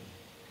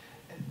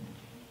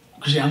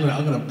 Kristina,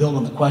 I'm going to build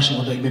on the question a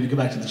little bit, maybe go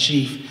back to the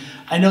chief.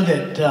 I know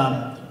that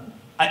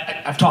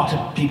I've talked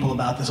to people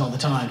about this all the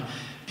time.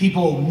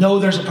 People know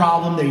there's a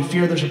problem, they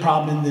fear there's a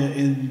problem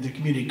in the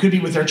community. It could be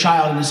with their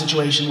child in a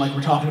situation like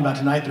we're talking about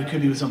tonight, but it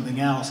could be with something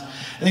else.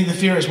 I think the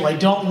fear is, well, I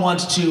don't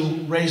want to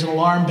raise an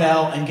alarm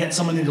bell and get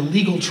someone into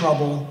legal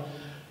trouble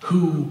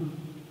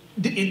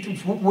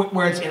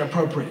where it's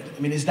inappropriate. I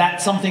mean, is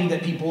that something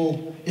that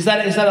people, is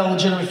that a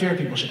legitimate fear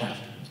people should have?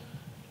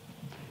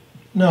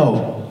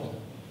 No,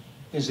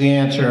 is the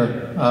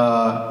answer.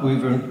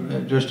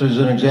 Just as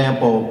an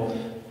example,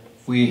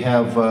 we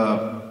have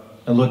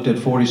looked at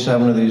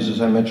 47 of these,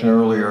 as I mentioned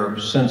earlier,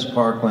 since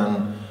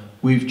Parkland.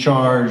 We've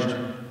charged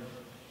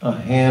a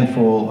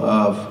handful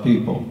of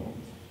people.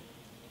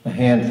 A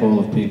handful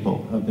of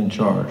people have been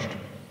charged.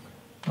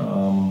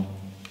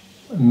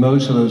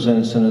 Most of those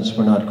incidents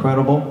were not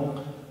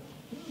credible.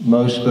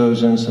 Most of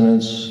those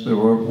incidents, there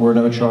were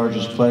no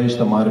charges placed.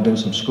 There might have been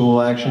some school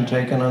action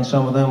taken on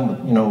some of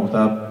them, you know,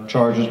 without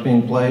charges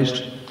being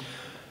placed.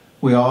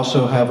 We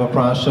also have a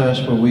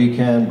process where we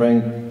can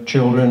bring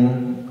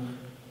children,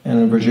 and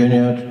in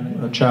Virginia,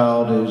 a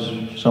child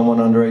is someone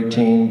under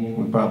 18.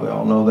 We probably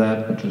all know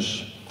that, but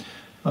just,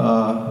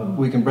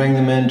 we can bring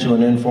them into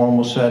an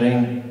informal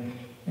setting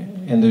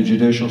in the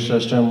judicial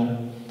system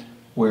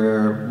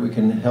where we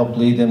can help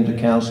lead them to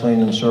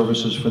counseling and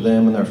services for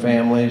them and their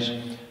families.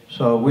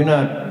 So we're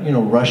not, you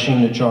know,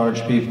 rushing to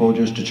charge people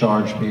just to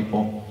charge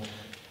people.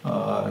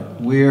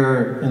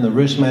 We're in the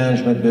risk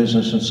management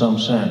business in some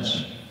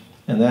sense,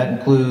 and that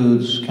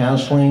includes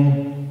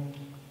counseling,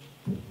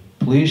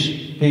 police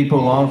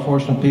people, law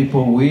enforcement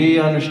people. We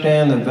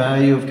understand the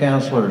value of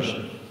counselors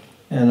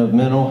and of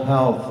mental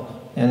health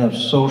and of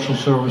social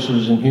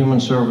services and human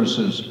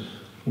services.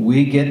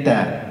 We get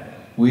that.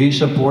 We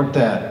support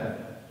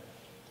that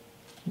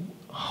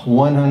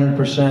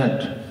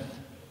 100%.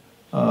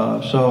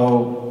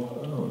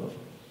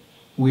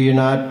 We are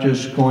not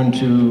just going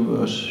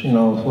to, you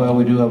know, well,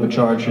 we do have a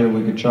charge here,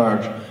 we could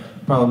charge.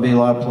 Probably be a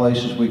lot of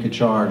places we could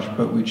charge,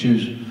 but we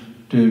choose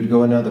to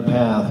go another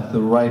path, the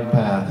right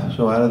path.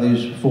 So out of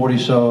these 40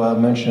 so I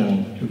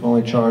mentioned, we've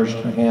only charged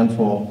a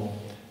handful,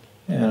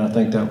 and I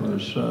think that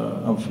was,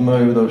 I'm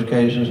familiar with those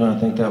cases, and I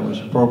think that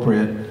was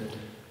appropriate.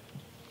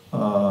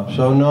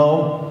 So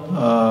no,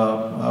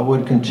 I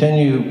would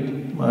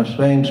continue my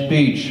same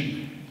speech.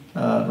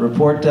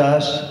 Report to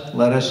us,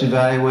 let us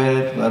evaluate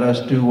it, let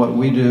us do what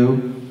we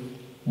do.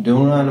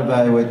 Do not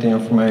evaluate the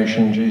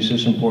information, geez,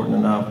 it's important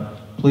enough.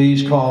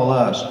 Please call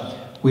us.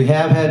 We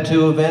have had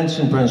 2 events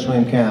in Prince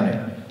William County.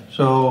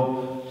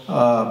 So,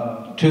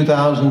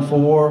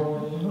 2004,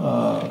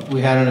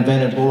 we had an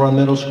event at Bull Run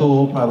Middle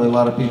School, probably a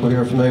lot of people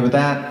here are familiar with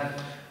that.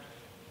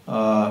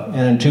 And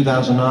in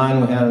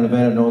 2009, we had an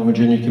event at Northern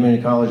Virginia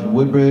Community College in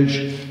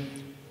Woodbridge.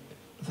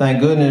 Thank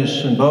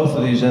goodness, in both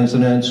of these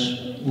incidents,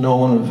 no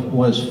one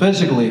was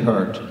physically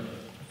hurt.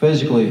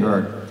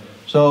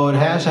 So it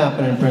has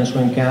happened in Prince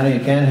William County.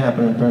 It can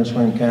happen in Prince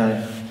William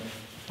County.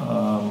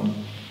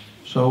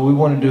 So we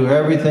want to do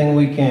everything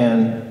we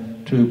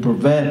can to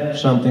prevent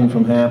something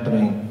from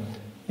happening.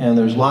 And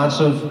there's lots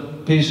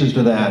of pieces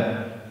to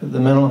that. The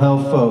mental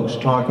health folks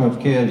talking with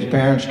kids,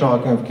 parents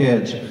talking with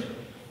kids,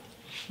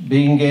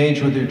 be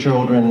engaged with your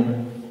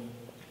children,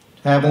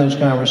 having those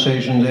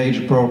conversations age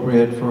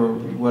appropriate for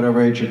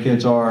whatever age your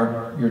kids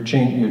are, your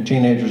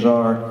teenagers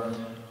are.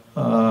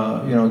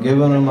 You know,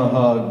 giving them a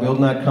hug,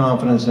 building that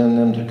confidence in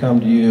them to come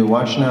to you,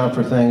 watching out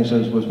for things,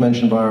 as was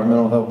mentioned by our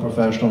mental health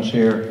professionals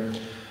here,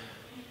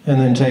 and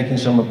then taking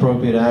some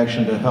appropriate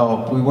action to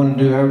help. We want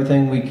to do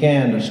everything we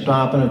can to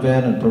stop an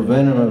event and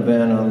prevent an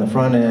event on the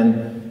front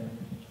end.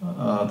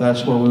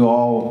 That's what we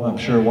all, I'm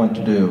sure, want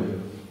to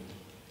do.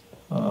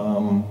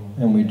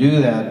 And we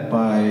do that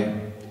by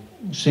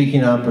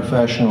seeking out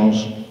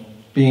professionals,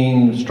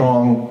 being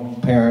strong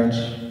parents,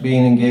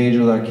 being engaged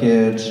with our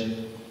kids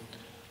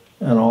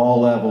at all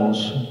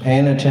levels,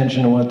 paying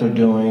attention to what they're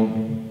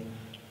doing.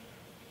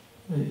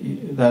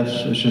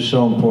 It's just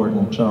so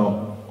important.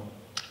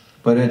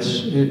 But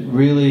it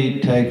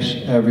really takes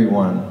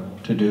everyone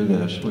to do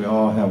this. We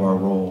all have our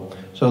role.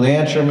 So the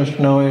answer, Mr.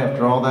 Noe,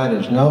 after all that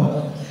is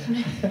no.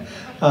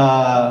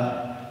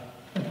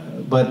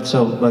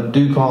 But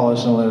do call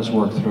us and let us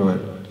work through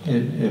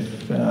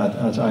it.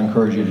 I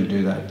encourage you to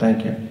do that.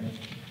 Thank you.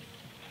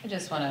 I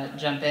just want to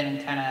jump in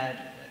and kind of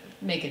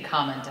make a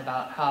comment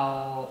about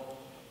how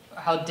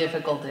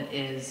difficult it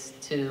is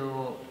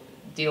to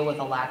deal with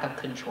a lack of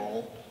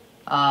control.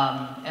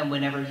 And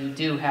whenever you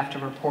do have to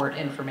report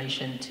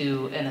information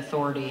to an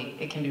authority,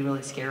 it can be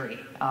really scary.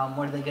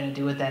 What are they going to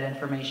do with that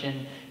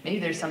information? Maybe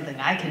there's something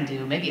I can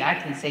do. Maybe I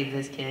can save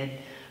this kid.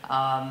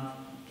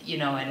 you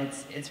know, and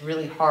it's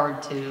really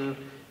hard to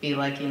be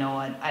like, you know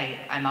what,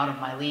 I'm out of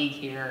my league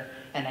here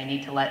and I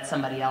need to let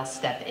somebody else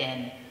step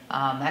in.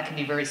 That can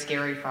be very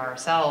scary for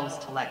ourselves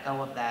to let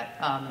go of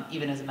that.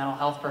 Even as a mental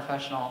health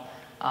professional,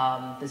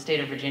 the state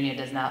of Virginia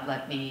does not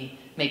let me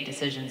make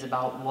decisions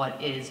about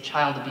what is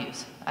child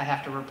abuse. I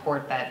have to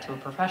report that to a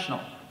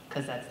professional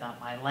because that's not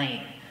my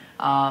lane.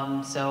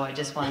 So I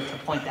just wanted to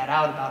point that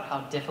out about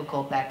how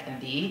difficult that can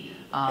be,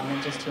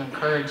 and just to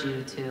encourage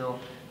you to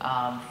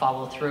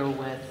follow through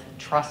with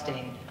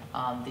trusting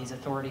these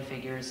authority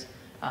figures.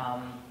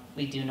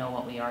 We do know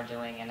what we are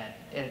doing, and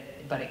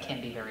but it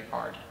can be very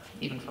hard,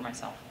 even for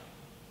myself.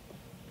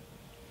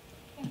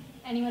 Okay.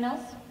 Anyone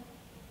else?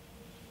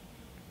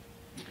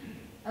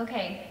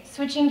 Okay,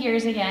 switching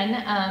gears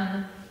again.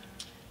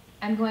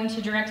 I'm going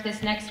to direct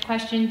this next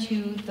question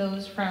to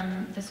those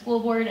from the school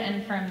board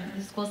and from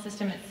the school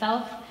system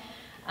itself.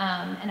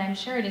 And I'm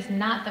sure it is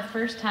not the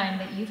first time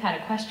that you've had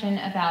a question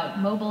about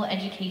mobile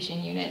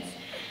education units.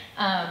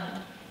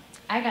 I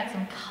got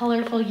some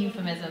colorful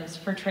euphemisms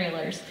for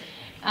trailers.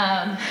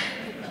 I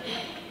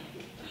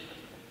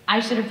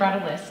should have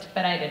brought a list,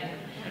 but I didn't.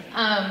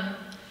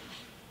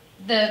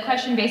 The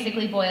question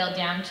basically boiled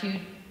down to,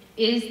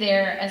 is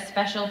there a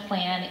special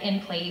plan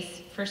in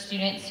place for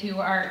students who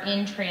are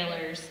in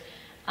trailers,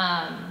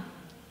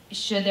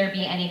 should there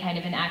be any kind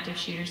of an active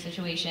shooter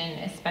situation,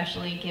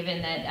 especially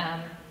given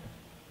that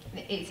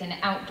it's an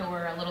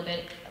outdoor, a little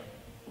bit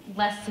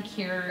less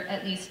secure,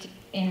 at least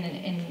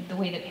in the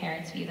way that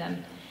parents view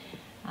them.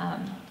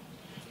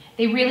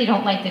 They really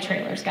don't like the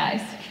trailers,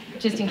 guys,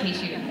 just in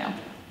case you didn't know.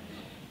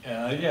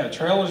 Yeah,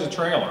 trailer's a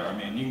trailer. I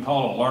mean, you can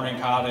call it a learning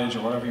cottage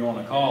or whatever you want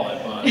to call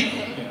it, but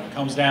you know, it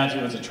comes down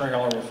to it's a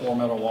trailer with 4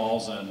 metal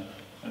walls and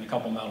a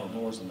couple metal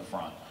doors in the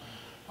front.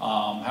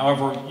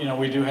 However, you know,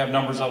 we do have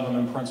numbers of them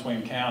in Prince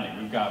William County.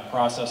 We've got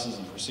processes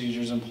and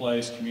procedures in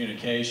place,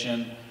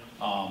 communication,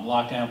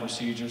 lockdown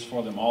procedures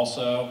for them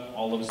also.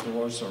 All those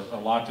doors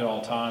are locked at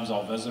all times.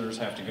 All visitors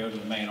have to go to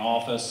the main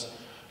office.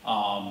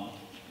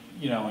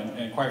 You know,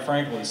 and quite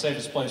frankly, the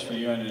safest place for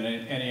you in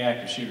any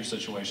active shooter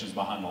situation is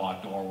behind the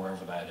locked door,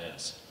 wherever that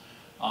is.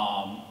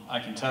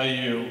 I can tell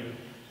you,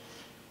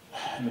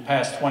 in the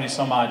past 20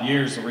 some odd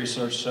years, the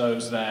research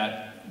shows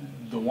that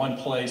the one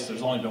place,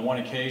 there's only been one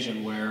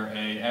occasion where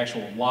an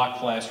actual locked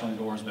classroom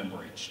door has been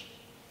breached.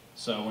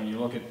 So when you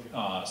look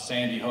at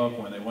Sandy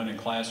Hook, when they went in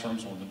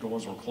classrooms where the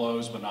doors were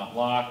closed but not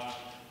locked,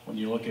 when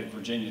you look at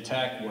Virginia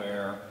Tech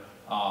where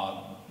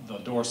the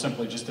door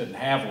simply just didn't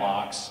have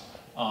locks,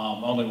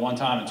 only one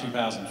time in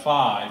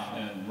 2005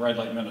 in Red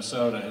Lake,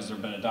 Minnesota, has there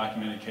been a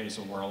documented case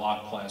of where a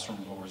locked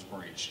classroom door was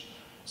breached.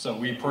 So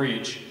we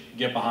preach,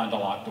 get behind a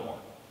locked door.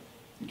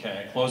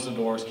 Okay, close the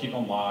doors, keep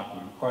them locked.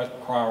 We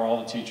require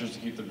all the teachers to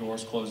keep their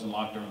doors closed and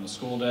locked during the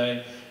school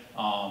day.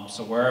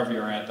 So wherever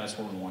you're at, that's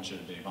where we want you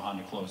to be,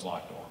 behind a closed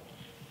locked door.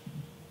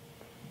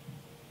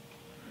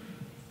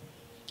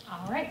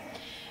 All right.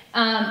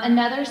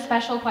 Another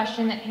special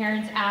question that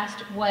parents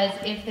asked was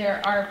if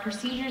there are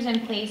procedures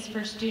in place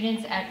for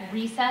students at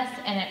recess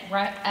and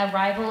at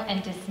arrival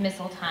and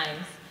dismissal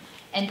times,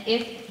 and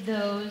if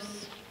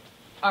those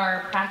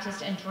are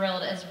practiced and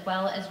drilled as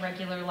well as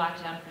regular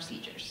lockdown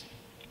procedures.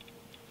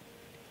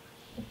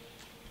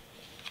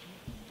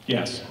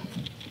 Yes.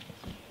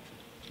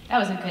 That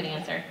was a good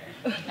answer.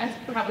 That's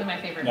probably my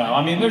favorite No, one.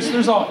 I mean,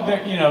 there's all,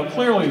 you know,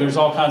 clearly there's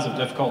all kinds of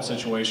difficult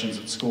situations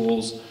at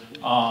schools.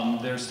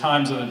 There's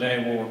times of the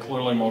day where we're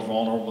clearly more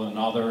vulnerable than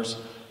others.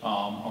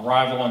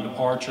 Arrival and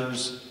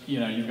departures, you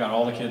know, you've got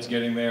all the kids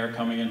getting there,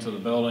 coming into the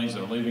buildings,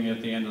 they're leaving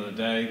at the end of the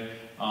day.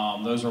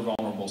 Those are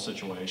vulnerable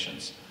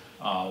situations.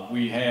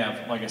 We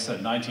have, like I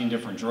said, 19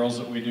 different drills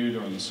that we do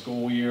during the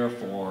school year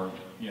for,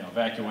 you know,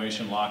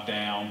 evacuation,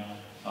 lockdown,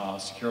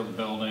 secure the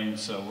building.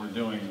 So we're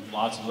doing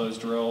lots of those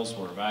drills,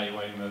 we're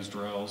evaluating those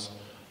drills.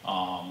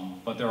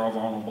 But there are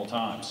vulnerable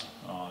times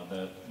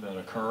that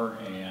occur,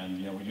 and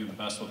you know, we do the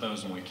best with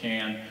those when we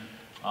can.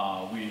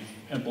 We've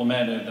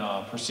implemented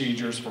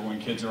procedures for when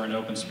kids are in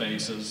open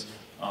spaces.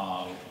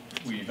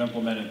 We've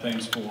implemented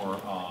things for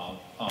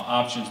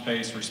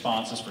options-based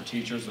responses for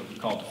teachers that we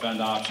call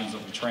defend options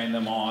that we train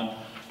them on.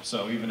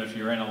 So even if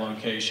you're in a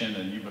location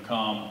and you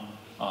become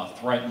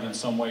threatened in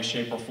some way,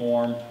 shape, or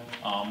form,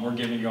 we're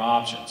giving you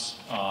options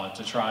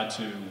to try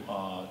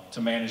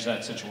to manage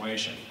that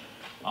situation.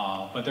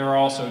 But there are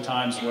also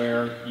times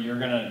where you're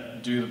going to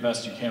do the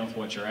best you can with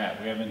what you're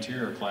at. We have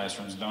interior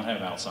classrooms that don't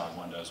have outside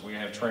windows. We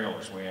have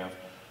trailers. We have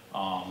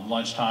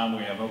lunchtime.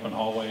 We have open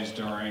hallways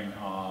during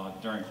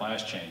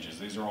class changes.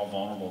 These are all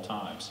vulnerable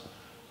times.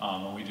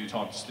 And we do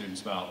talk to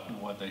students about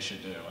what they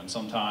should do. And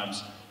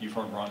sometimes you've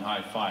heard run,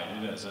 hide, fight.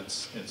 It is.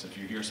 It's if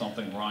you hear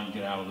something, run,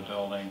 get out of the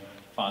building,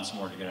 find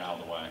somewhere to get out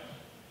of the way.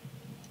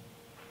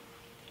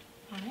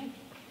 All right.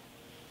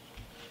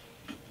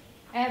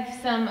 I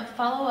have some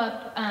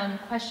follow-up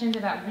questions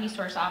about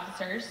resource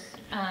officers.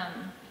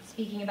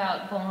 Speaking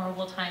about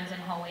vulnerable times in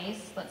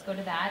hallways, let's go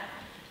to that.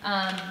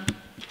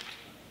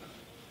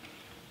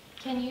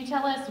 Can you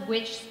tell us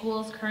which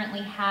schools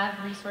currently have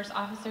resource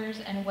officers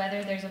and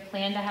whether there's a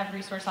plan to have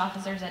resource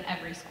officers at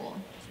every school?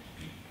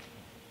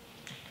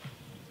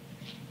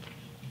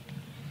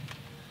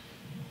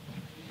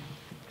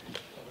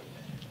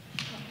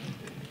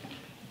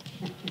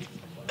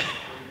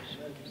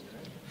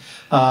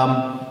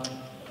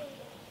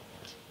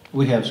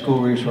 We have school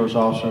resource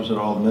officers at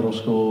all the middle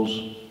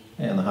schools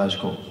and the high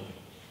schools.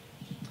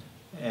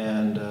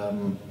 And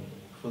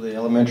for the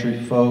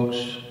elementary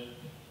folks,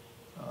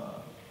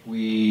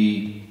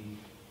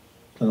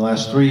 in the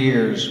last 3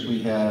 years,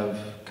 we have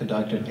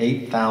conducted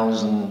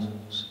 8,000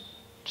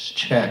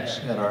 checks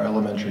at our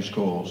elementary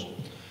schools.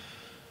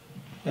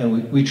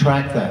 And we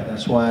track that.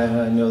 That's why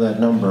I know that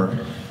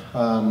number.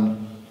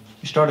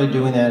 We started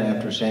doing that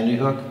after Sandy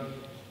Hook.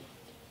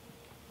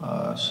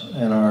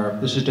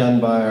 This is done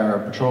by our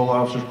patrol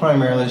officers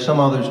primarily. Some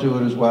others do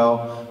it as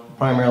well,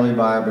 primarily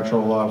by our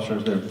patrol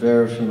officers. They're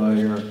very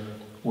familiar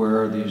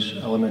where these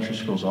elementary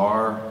schools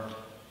are.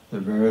 They're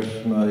very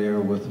familiar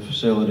with the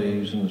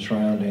facilities and the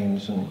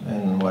surroundings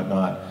and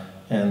whatnot,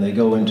 and they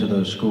go into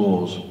those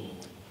schools.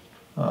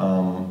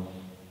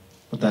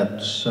 But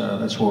that's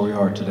where we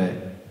are today.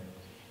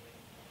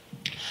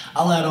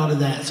 I'll add on to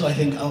that. So I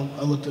think I'll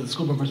look at the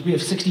school board first. We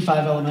have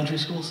 65 elementary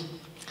schools.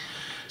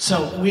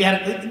 So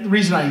the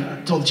reason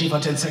I told the chief I'll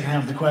take the second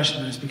half of the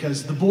question is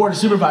because the board of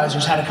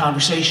supervisors had a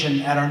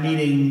conversation at our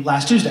meeting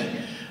last Tuesday.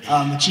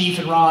 The chief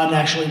and Ron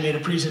actually made a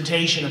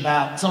presentation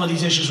about some of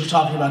these issues we're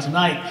talking about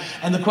tonight,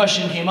 and the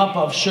question came up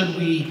of should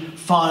we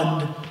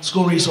fund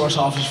school resource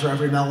officers for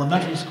every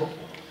elementary school?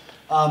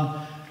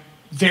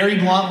 Very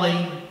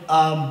bluntly,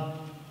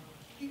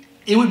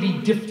 it would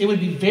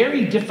be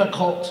very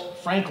difficult,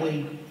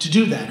 frankly, to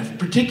do that,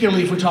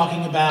 particularly if we're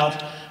talking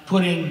about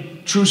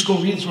putting true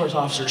school resource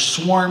officers,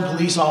 sworn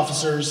police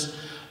officers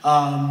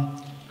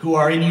who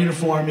are in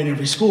uniform in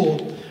every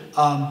school.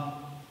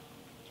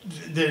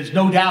 There's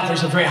no doubt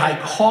there's a very high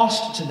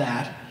cost to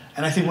that,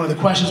 and I think one of the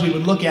questions we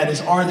would look at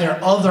is, are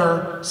there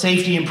other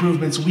safety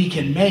improvements we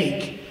can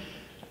make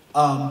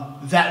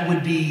that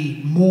would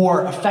be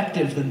more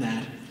effective than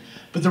that?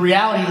 But the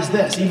reality is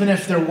this: even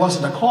if there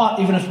wasn't a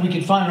cost, even if we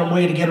could find a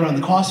way to get around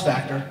the cost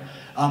factor,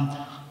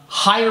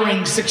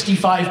 hiring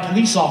 65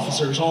 police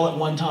officers all at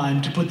one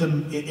time to put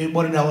them in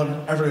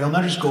every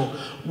elementary school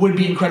would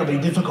be incredibly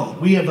difficult.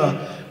 We've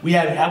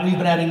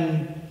been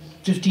adding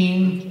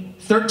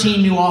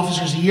 13 new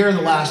officers a year in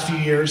the last few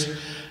years.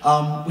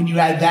 When you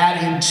add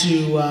that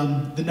into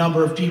the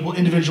number of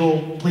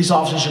individual police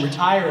officers who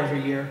retire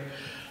every year,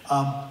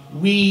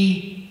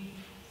 we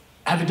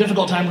have a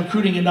difficult time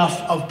recruiting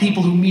enough of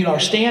people who meet our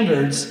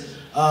standards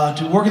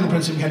to work in the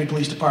Prince William County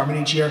Police Department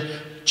each year,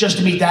 just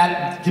to meet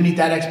that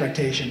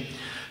expectation.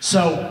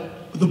 So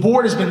the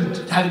board has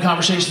been having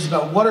conversations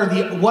about what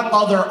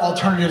other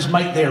alternatives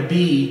might there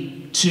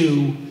be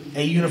to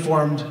a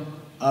uniformed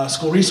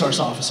school resource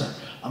officer.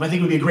 I think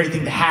it would be a great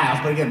thing to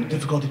have, but again,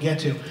 difficult to get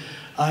to.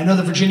 I know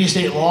the Virginia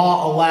state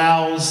law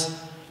allows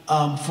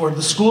for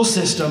the school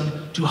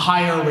system to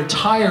hire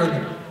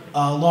retired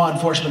law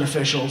enforcement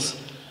officials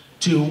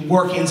to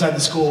work inside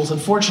the schools.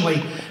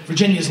 Unfortunately,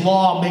 Virginia's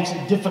law makes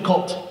it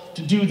difficult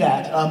to do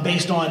that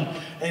based on,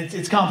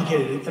 it's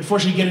complicated.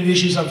 Unfortunately, you get into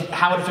issues of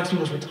how it affects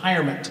people's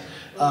retirement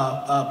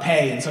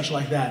pay and such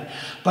like that.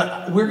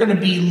 But we're gonna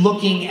be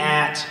looking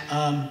at,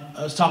 I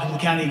was talking to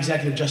the county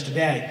executive just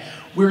today,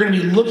 we're gonna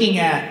be looking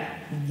at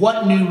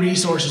what new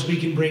resources we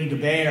can bring to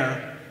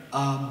bear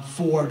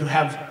to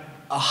have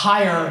a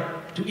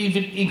higher, to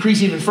even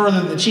increase even further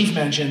than the chief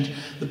mentioned,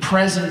 the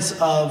presence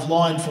of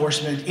law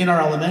enforcement in our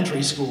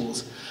elementary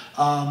schools.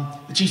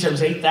 The chief said it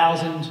was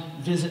 8,000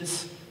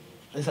 visits,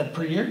 is that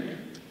per year?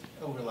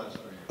 Over the last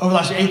 3 years. Over the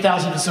last year,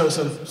 8,000,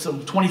 so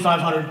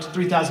 2,500 to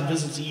 3,000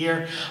 visits a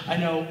year. I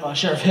know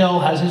Sheriff Hill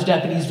has his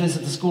deputies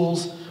visit the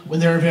schools when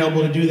they're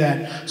available to do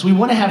that. So we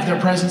want to have their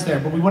presence there,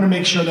 but we want to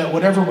make sure that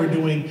whatever we're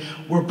doing,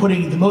 we're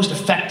putting the most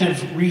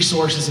effective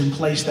resources in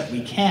place that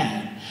we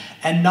can,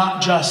 and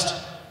not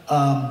just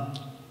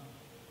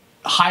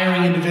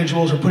hiring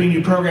individuals or putting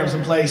new programs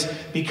in place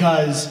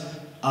because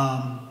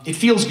it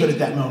feels good at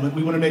that moment.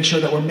 We want to make sure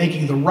that we're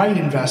making the right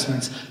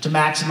investments to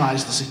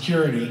maximize the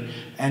security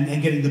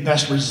and getting the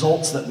best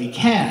results that we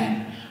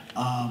can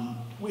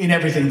in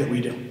everything that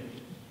we do.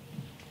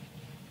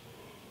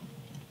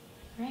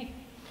 Right.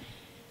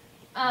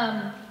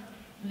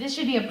 This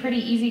should be a pretty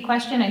easy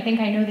question. I think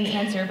I know the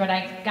answer, but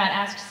I got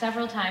asked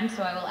several times,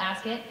 so I will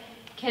ask it.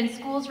 Can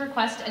schools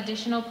request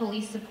additional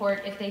police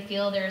support if they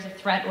feel there is a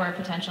threat or a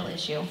potential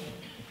issue?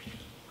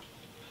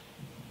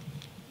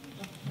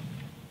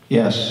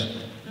 Yes.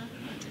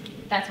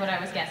 That's what I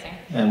was guessing.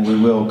 And we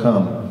will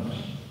come.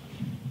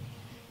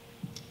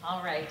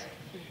 All right.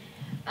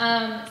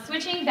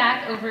 Switching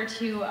back over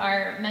to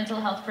our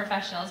mental health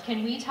professionals,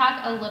 can we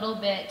talk a little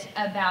bit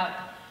about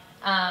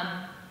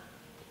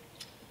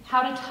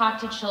how to talk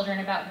to children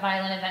about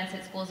violent events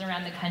at schools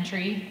around the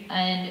country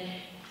and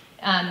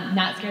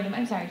not scare them?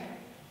 I'm sorry.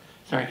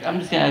 Sorry, I'm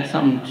just going to add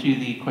something to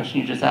the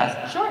question you just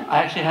asked. Sure.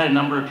 I actually had a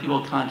number of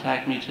people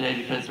contact me today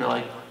because they're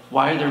like,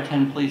 why are there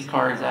 10 police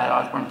cars at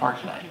Osborne Park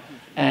today?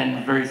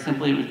 And very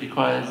simply, it was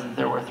because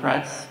there were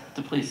threats,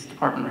 the police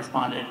department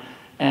responded,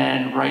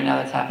 and right now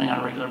that's happening on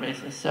a regular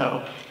basis.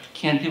 So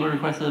can people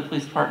request to the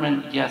police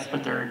department? Yes,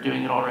 but they're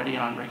doing it already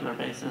on a regular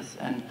basis,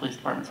 and the police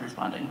department's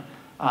responding.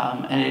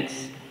 And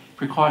it's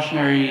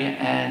precautionary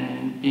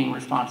and being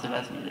responsive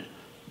as needed.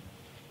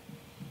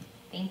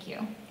 Thank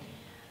you.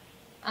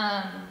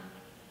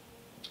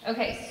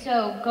 Okay,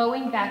 so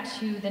going back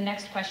to the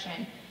next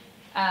question,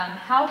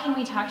 how can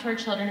we talk to our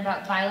children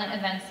about violent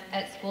events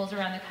at schools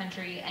around the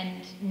country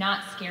and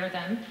not scare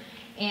them?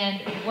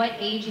 And what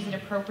age is it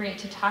appropriate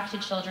to talk to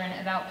children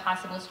about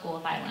possible school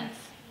violence?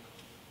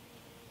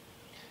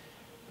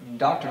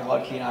 Dr.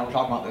 Ludke and I were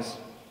talking about this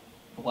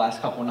the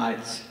last couple of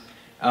nights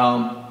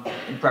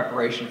in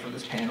preparation for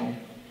this panel.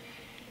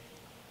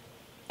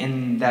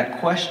 And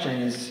that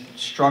question is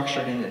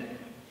structured in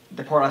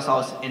the part I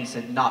saw and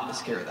said not to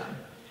scare them.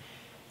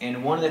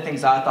 And one of the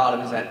things I thought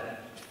of is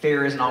that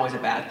fear isn't always a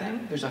bad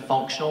thing. There's a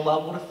functional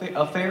level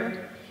of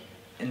fear,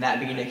 and that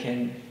being it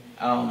can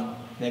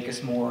make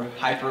us more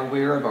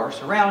hyper-aware of our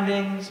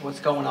surroundings,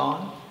 what's going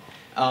on.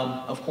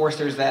 Of course,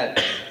 there's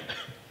that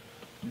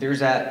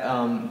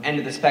end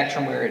of the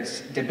spectrum where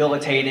it's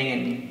debilitating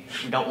and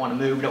we don't want to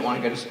move, we don't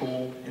want to go to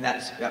school, and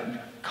that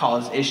would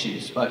cause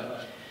issues.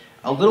 But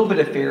a little bit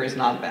of fear is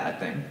not a bad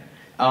thing.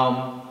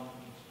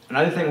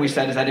 Another thing we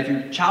said is that if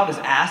your child is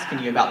asking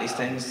you about these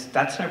things,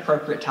 that's an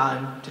appropriate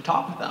time to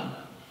talk with them.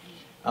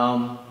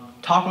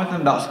 Talking with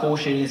them about school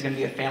shooting is going to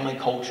be a family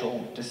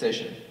cultural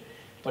decision.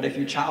 But if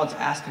your child's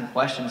asking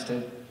questions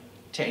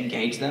to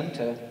engage them,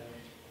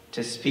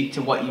 to speak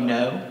to what you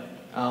know,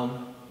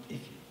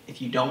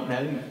 if you don't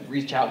know, you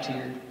reach out to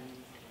your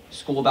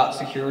school about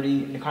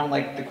security, and kind of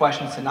like the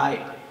questions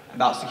tonight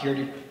about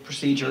security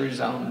procedures,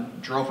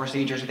 drill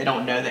procedures. If they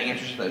don't know the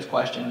answers to those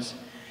questions,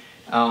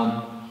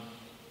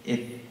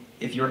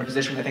 if you're in a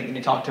position where they think you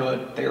need to talk to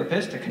a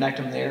therapist, to connect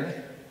them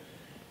there.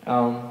 But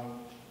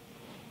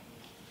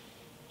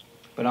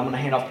I'm going to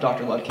hand off to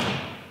Dr. Ludke.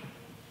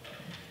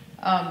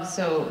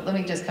 So let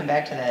me just come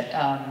back to that.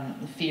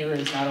 Fear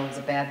is not always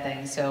a bad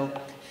thing. So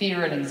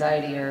fear and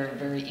anxiety are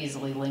very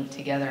easily linked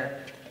together.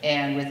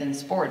 And within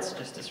sports,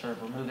 just to sort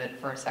of remove it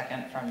for a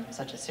second from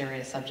such a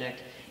serious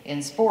subject,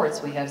 in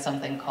sports we have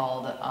something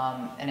called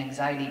an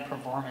anxiety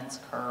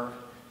performance curve.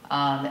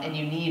 And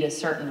you need a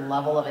certain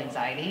level of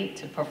anxiety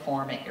to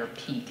perform at your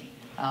peak.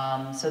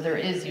 So there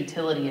is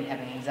utility in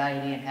having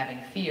anxiety and having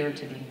fear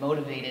to be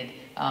motivated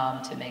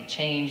to make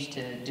change,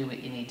 to do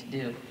what you need to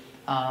do.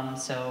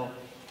 So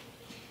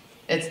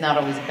it's not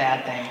always a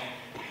bad thing.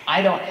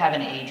 I don't have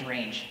an age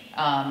range.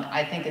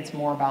 I think it's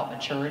more about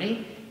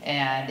maturity,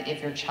 and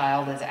if your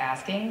child is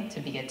asking, to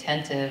be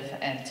attentive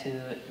and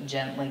to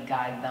gently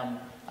guide them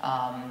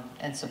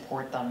and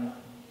support them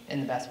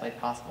in the best way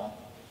possible.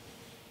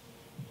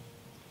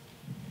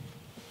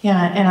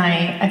 Yeah, and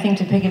I think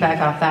to piggyback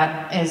off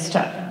that is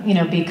to,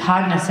 be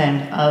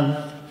cognizant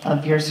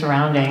of your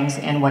surroundings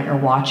and what you're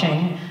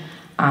watching.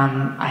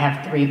 I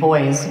have 3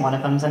 boys. One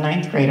of them's a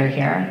 9th grader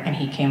here, and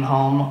he came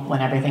home when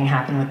everything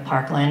happened with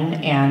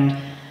Parkland and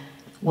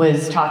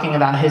was talking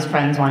about his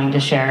friends wanting to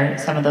share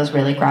some of those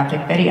really graphic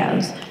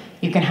videos.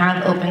 You can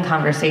have open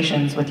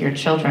conversations with your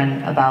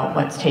children about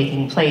what's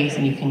taking place,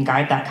 and you can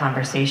guide that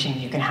conversation.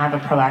 You can have a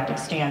proactive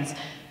stance,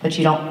 but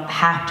you don't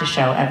have to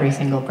show every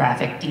single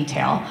graphic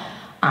detail.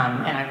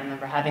 And I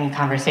remember having a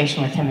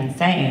conversation with him and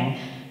saying,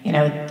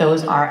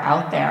 those are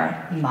out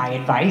there. My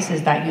advice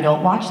is that you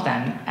don't watch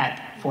them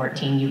at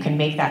 14. You can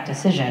make that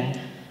decision,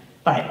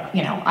 but,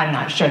 I'm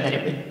not sure that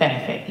it would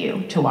benefit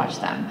you to watch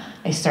them.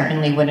 I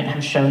certainly wouldn't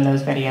have shown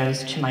those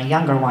videos to my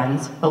younger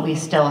ones, but we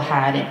still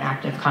had an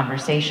active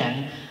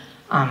conversation,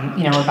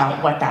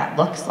 about what that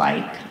looks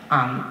like.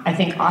 I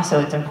think also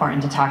it's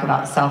important to talk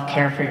about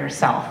self-care for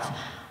yourself,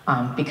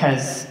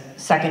 because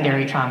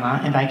secondary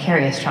trauma and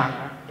vicarious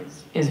trauma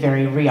is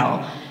very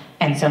real.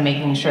 And so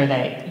making sure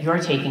that you're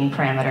taking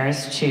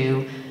parameters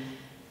to,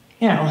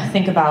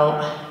 think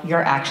about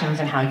your actions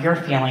and how you're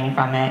feeling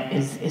from it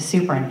is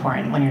super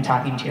important when you're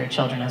talking to your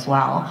children as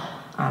well.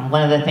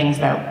 One of the things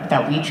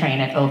that we train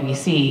at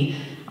OVC,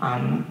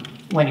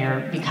 when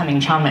you're becoming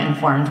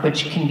trauma-informed,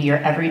 which can be your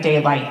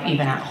everyday life,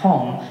 even at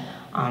home,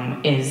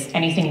 is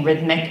anything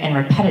rhythmic and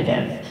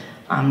repetitive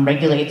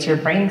regulates your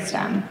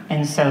brainstem.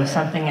 And so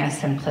something as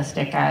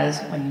simplistic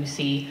as when you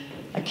see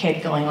a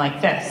kid going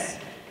like this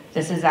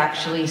is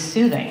actually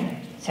soothing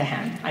to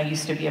him. I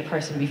used to be a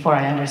person before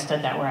I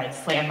understood that, where I'd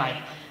slam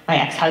my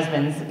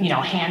ex-husband's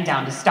hand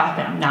down to stop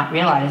him, not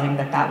realizing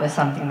that that was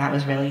something that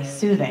was really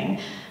soothing.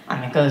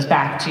 It goes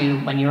back to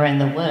when you were in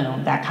the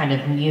womb, that kind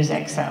of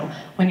music. So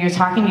when you're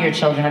talking to your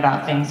children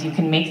about things, you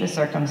can make the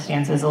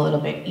circumstances a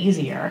little bit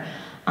easier.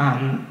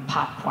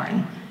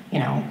 Popcorn,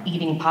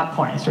 eating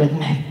popcorn is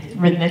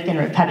rhythmic and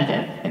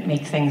repetitive. It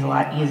makes things a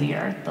lot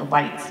easier. The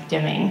lights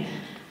dimming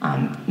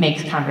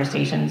makes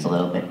conversations a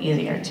little bit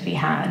easier to be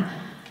had.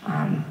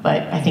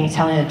 But I think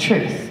telling the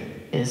truth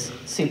is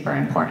super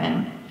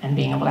important, and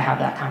being able to have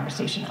that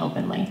conversation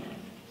openly.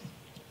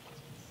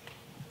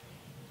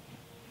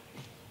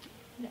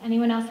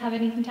 Anyone else have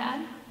anything to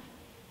add?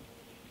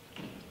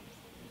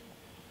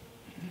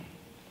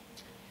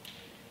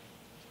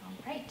 All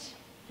right.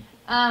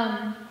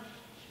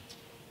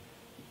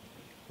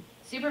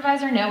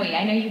 Supervisor Noe,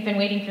 I know you've been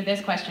waiting for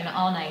this question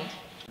all night.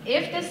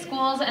 If the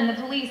schools and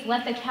the police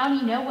let the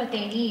county know what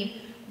they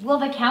need, will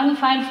the county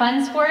find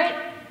funds for it?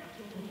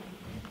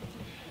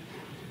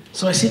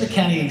 So I see the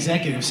county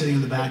executive sitting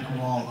in the back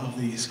wall of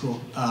the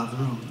school, the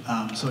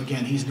room. So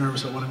again, he's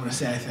nervous about what I'm going to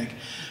say, I think.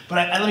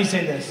 But let me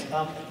say this.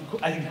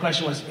 I think the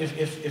question was,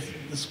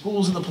 if the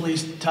schools and the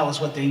police tell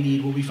us what they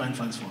need, will we find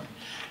funds for it?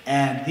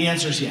 And the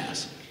answer is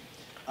yes.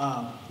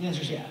 The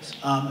answer is yes.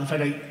 In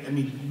fact, I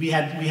mean, we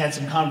had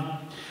some,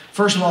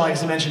 first of all,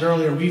 as I mentioned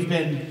earlier, we've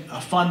been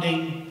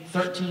funding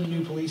 13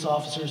 new police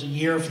officers a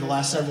year for the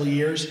last several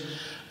years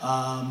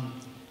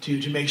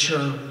to make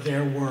sure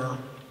there were,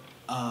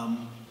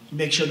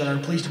 make sure that our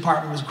police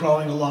department was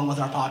growing along with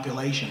our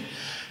population.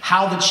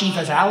 How the chief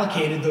has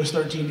allocated those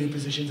 13 new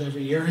positions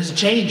every year has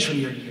changed from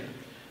year to year.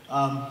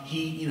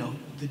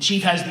 The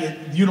chief has the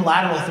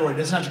unilateral authority.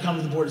 It doesn't have to come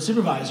to the Board of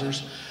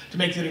Supervisors to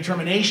make the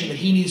determination that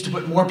he needs to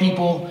put more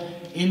people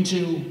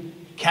into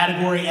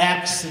category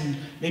X and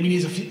maybe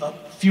needs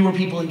fewer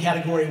people in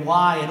category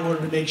Y in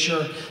order to make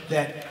sure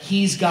that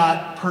he's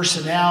got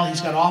personnel,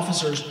 he's got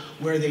officers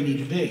where they need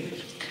to be.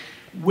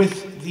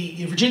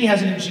 Virginia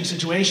has an interesting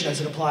situation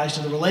as it applies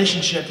to the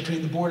relationship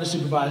between the Board of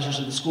Supervisors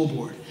and the school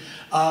board.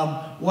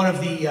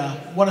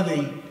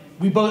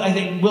 We both, I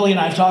think Willie and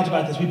I have talked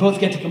about this, we both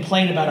get to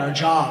complain about our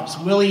jobs.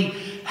 Willie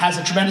has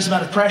a tremendous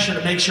amount of pressure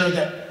to make sure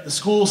that the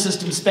school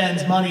system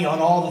spends money on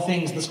all the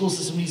things the school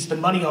system needs to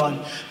spend money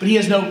on, but he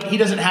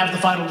doesn't have the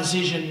final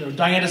decision, or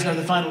Diane doesn't have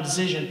the final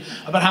decision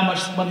about how much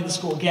money the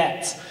school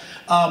gets.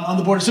 On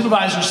the Board of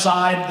Supervisors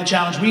side, the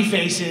challenge we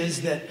face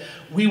is that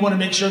we want to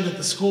make sure that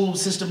the school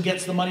system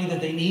gets the money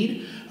that they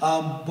need,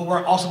 but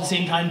we're also at the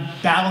same time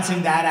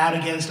balancing that out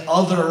against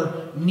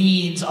other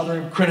needs,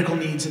 other critical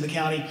needs in the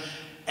county.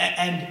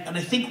 And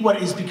I think what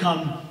has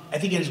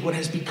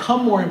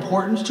become more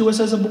important to us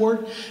as a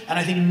board, and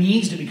I think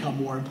needs to become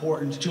more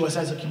important to us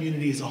as a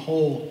community as a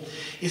whole,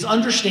 is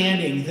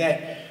understanding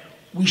that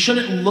we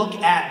shouldn't look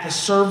at the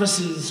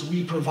services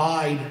we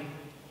provide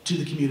to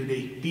the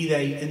community, be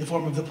they in the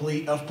form of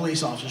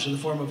police officers, in the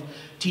form of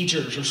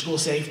teachers or school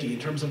safety, in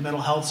terms of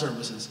mental health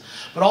services,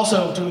 but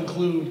also to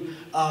include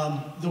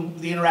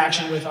the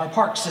interaction with our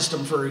park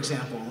system, for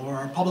example, or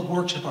our public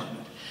works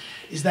department,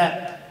 is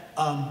that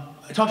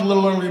I talked a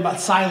little earlier about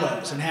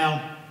silos and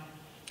how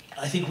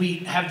I think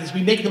we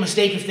make the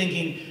mistake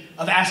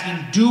of asking,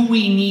 do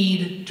we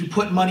need to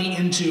put money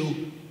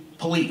into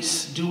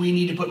police? Do we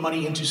need to put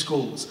money into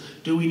schools?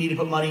 Do we need to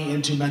put money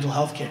into mental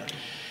health care?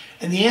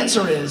 And the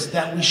answer is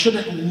that we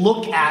shouldn't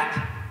look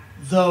at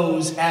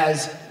those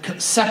as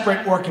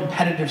separate or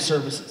competitive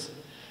services.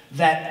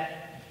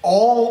 That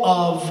all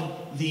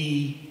of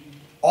the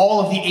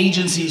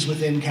agencies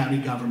within county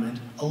government,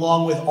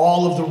 along with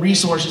all of the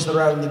resources that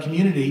are out in the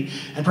community,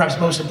 and perhaps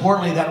most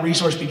importantly, that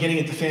resource beginning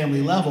at the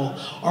family level,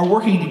 are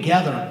working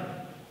together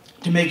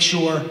to make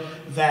sure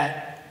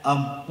that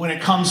when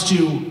it comes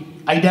to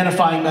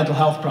identifying mental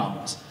health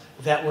problems,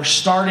 that we're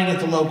starting at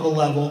the local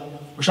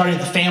level, we're starting at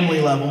the family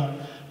level,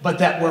 but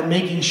that we're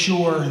making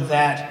sure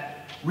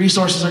that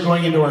resources are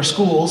going into our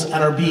schools and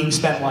are being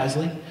spent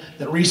wisely,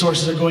 that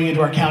resources are going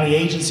into our county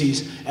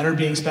agencies and are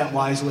being spent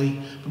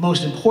wisely, but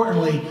most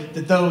importantly,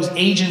 that those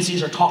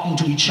agencies are talking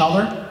to each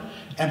other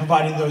and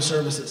providing those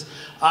services.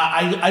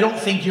 I don't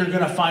think you're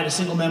going to find a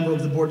single member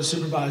of the Board of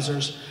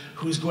Supervisors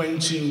who's going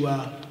to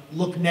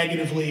look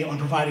negatively on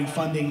providing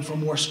funding for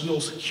more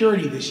school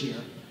security this year,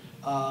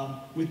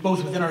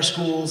 both within our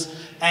schools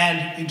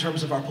and in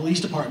terms of our police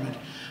department.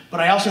 But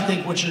I also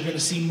think what you're going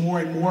to see more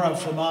and more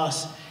of from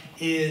us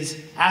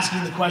is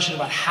asking the question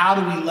about how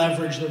do we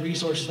leverage the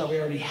resources that we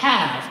already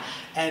have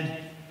and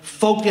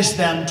focus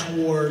them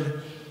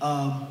toward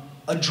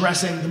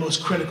addressing the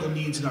most critical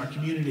needs in our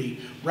community,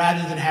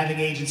 rather than having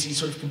agencies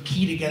sort of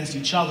compete against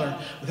each other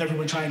with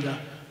everyone trying to,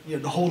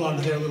 to hold on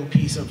to their little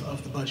piece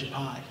of the budget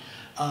pie.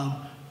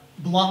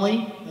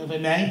 Bluntly, if I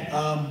may,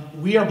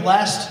 we are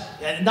blessed,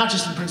 not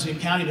just in Prince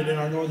William County, but in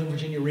our Northern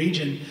Virginia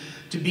region,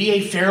 to be a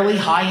fairly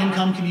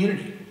high-income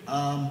community.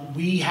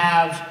 We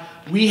have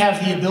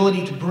the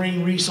ability to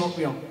bring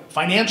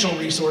financial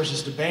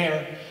resources to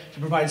bear to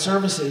provide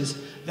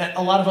services that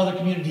a lot of other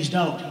communities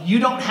don't. You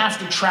don't have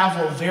to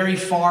travel very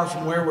far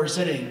from where we're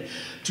sitting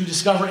to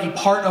discover a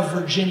part of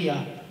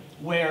Virginia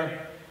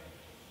where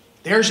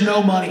there's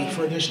no money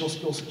for additional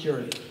school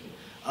security.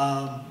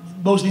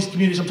 Most of these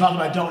communities I'm talking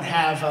about don't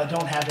have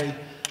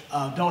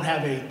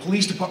a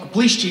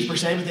police chief per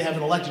se, but they have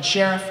an elected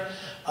sheriff.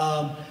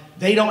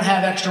 They don't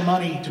have extra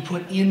money to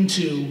put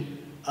into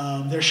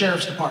their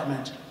sheriff's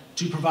department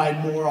to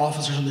provide more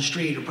officers on the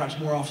street or perhaps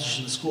more officers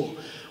in the school.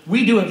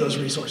 We do have those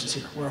resources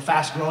here. We're a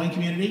fast-growing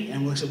community,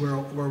 and we're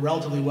a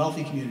relatively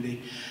wealthy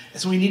community.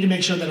 And so we need to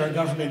make sure that our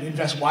government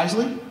invests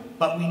wisely,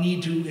 but we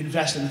need to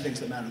invest in the things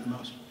that matter the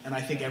most. And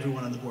I think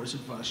everyone on the Board of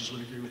Supervisors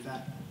would agree with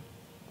that.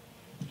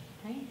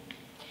 Right.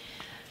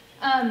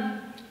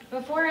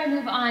 Before I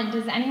move on,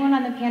 does anyone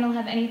on the panel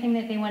have anything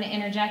that they want to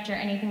interject or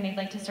anything they'd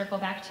like to circle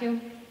back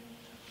to?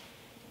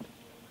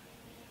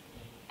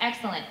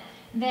 Excellent.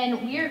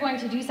 Then we are going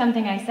to do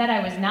something I said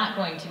I was not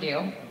going to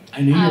do.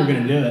 I knew you were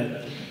going to do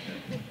it.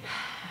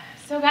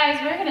 So guys,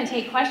 we're going to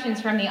take questions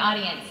from the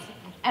audience.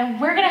 And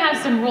we're going to have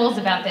some rules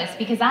about this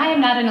because I am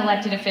not an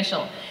elected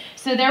official.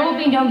 So there will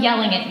be no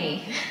yelling at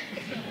me.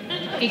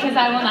 because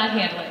I will not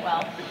handle it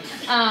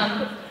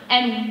well.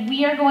 And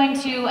we are going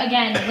to,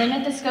 again,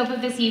 limit the scope of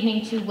this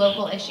evening to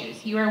local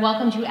issues. You are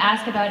welcome to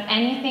ask about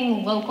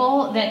anything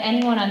local that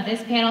anyone on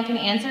this panel can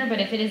answer, but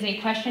if it is a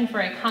question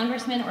for a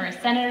congressman or a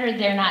senator,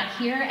 they're not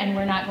here and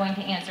we're not going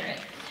to answer it.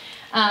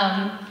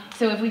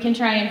 So if we can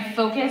try and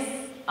focus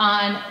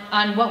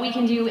on what we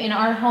can do in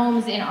our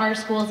homes, in our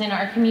schools, in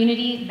our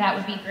community, that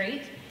would be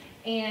great.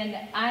 And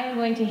I am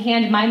going to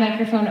hand my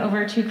microphone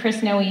over to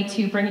Chris Noe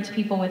to bring it to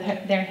people with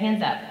their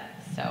hands up.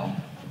 So,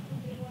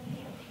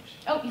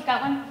 oh, you've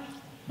got one?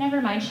 Never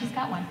mind, she's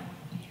got one.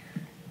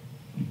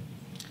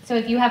 So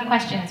if you have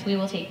questions, we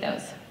will take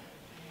those.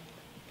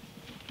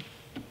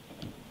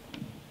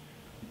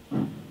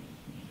 I'm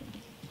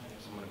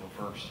going to go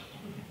first.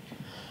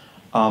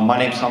 My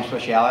name's Tom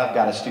Speciale. I've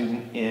got a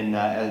student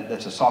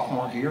that's a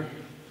sophomore here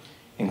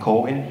in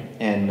Colgan,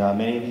 and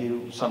many of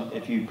you,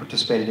 if you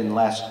participated in the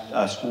last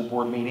school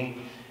board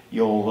meeting,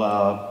 you'll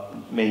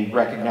may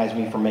recognize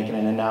me for making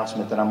an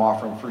announcement that I'm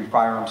offering free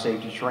firearm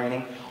safety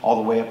training all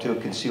the way up to a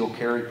concealed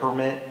carry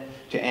permit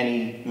to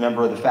any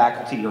member of the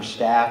faculty or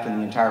staff in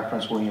the entire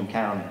Prince William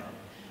County.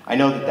 I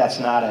know that that's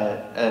not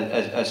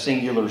a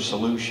singular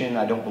solution.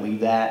 I don't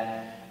believe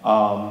that.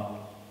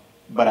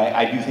 But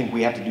I do think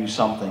we have to do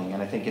something,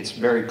 and I think it's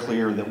very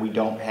clear that we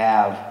don't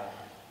have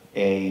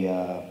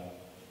an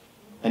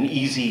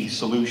easy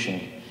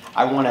solution.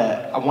 I want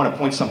to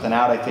point something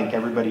out. I think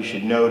everybody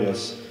should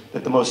notice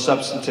that the most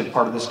substantive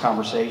part of this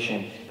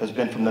conversation has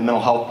been from the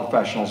mental health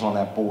professionals on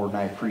that board, and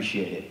I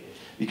appreciate it,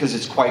 because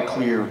it's quite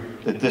clear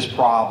that this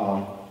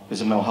problem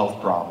is a mental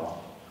health problem.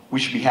 We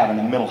should be having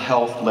a mental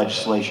health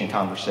legislation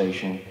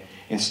conversation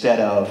instead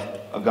of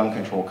a gun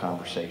control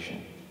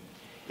conversation.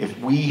 If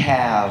we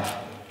have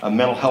a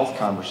mental health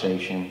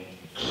conversation,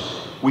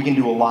 we can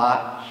do a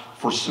lot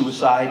for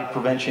suicide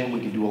prevention,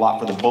 we can do a lot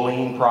for the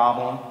bullying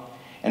problem,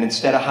 and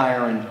instead of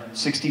hiring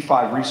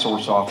 65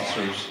 resource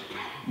officers,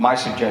 my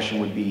suggestion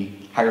would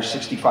be hire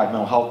 65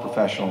 mental health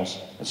professionals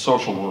and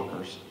social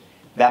workers.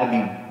 That'll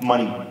be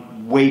money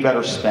way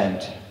better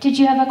spent. Did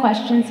you have a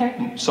question,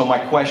 sir? So my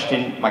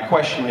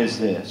question is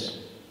this.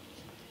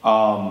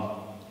 At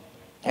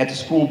the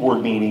school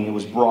board meeting, it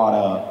was brought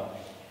up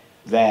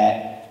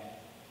that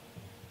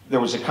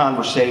there was a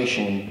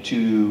conversation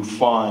to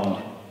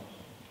fund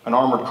an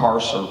armored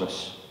car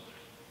service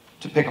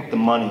to pick up the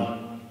money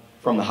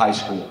from the high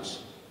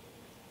schools.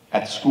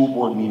 At the school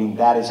board meeting,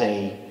 that is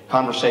a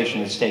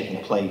conversation that's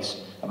taking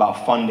place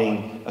about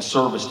funding a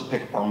service to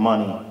pick up our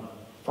money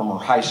from our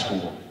high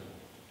school.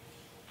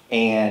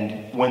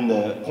 And when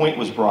the point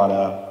was brought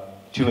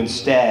up to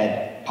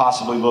instead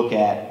possibly look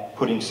at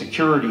putting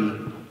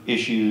security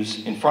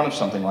issues in front of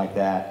something like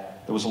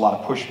that, there was a lot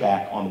of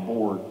pushback on the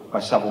board by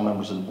several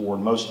members of the board,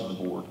 most of the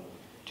board,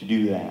 to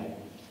do that.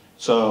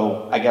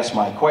 So I guess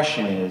my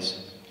question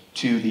is,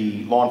 to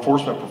the law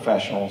enforcement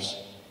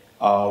professionals,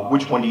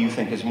 which one do you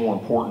think is more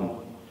important?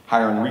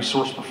 Hiring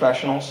resource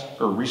professionals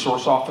or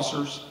resource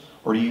officers?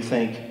 Or do you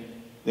think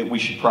that we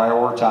should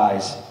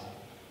prioritize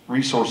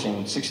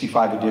resourcing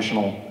 65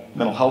 additional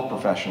mental health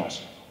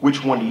professionals?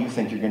 Which one do you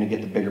think you're going to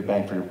get the bigger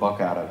bang for your buck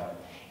out of?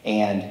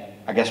 And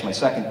I guess my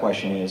second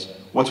question is,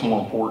 what's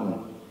more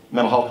important,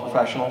 mental health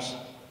professionals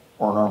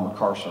or an armored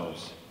car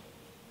service?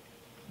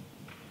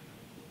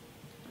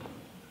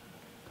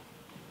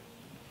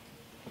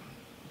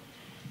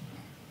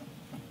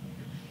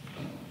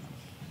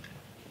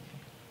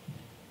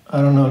 I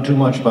don't know too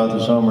much about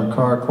this armored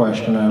car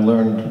question. I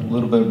learned a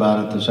little bit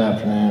about it this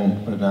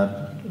afternoon, but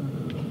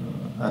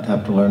I'd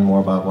have to learn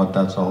more about what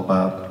that's all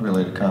about,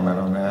 really, to comment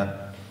on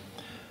that.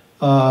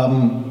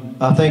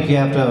 I think you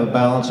have to have a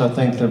balance. I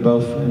think they're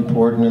both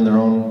important in their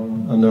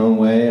own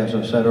way. As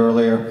I said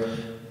earlier,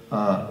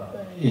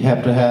 you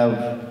have to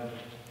have,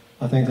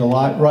 I think, the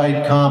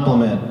right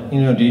complement. You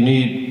know, do you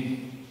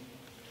need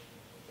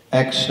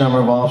X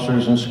number of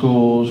officers in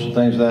schools,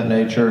 things of that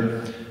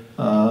nature?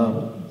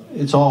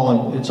 It's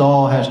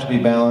all has to be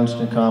balanced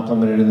and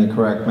complemented in the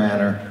correct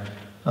manner.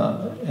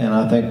 And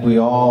I think we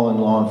all in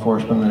law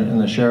enforcement, and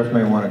the sheriff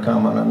may want to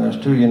comment on this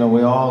too, you know,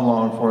 we all in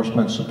law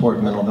enforcement support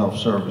mental health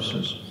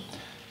services.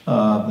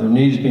 There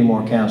needs to be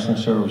more counseling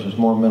services,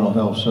 more mental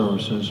health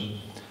services.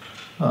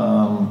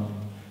 But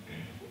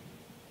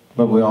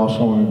we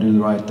also want to do the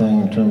right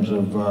thing in terms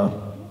of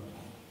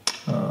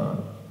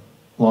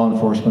law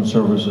enforcement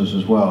services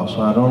as well.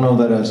 So I don't know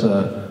that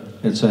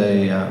it's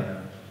a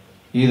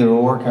either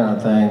or kind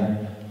of thing,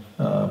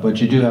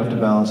 but you do have to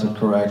balance it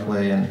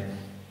correctly. And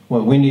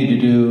what we need to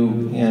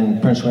do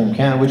in Prince William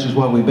County, which is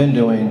what we've been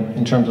doing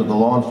in terms of the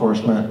law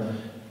enforcement,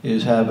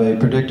 is have a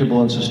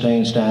predictable and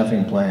sustained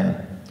staffing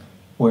plan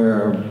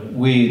where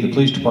we, the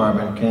police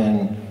department,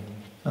 can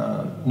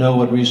know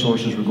what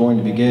resources we're going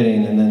to be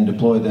getting and then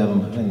deploy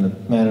them in the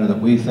manner that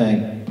we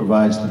think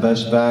provides the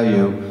best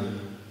value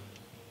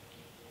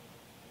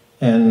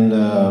and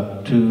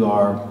to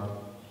our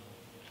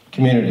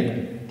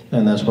community.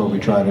 And that's what we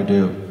try to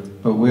do.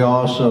 But we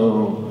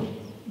also,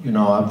 you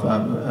know, I've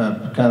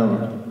kind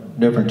of a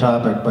different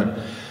topic, but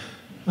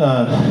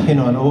You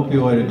know, an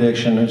opioid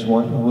addiction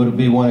would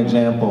be one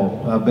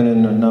example. I've been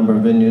in a number of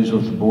venues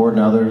with the board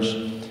and others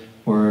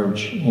where,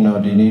 you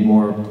know, do you need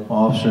more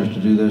officers to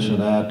do this or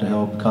that to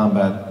help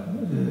combat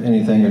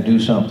anything or do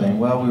something?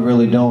 Well, we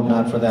really don't,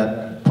 not for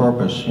that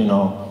purpose, you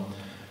know.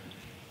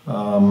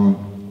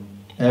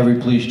 Every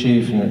police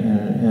chief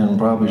and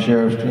probably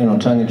sheriff, you know,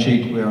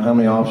 tongue-in-cheek, you know, how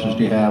many officers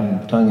do you have?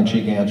 And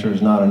tongue-in-cheek answer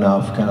is not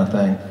enough, kind of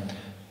thing.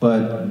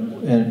 But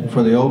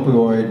for the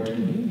opioid,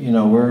 you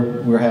know,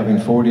 we're having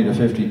 40 to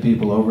 50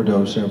 people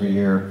overdose every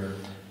year,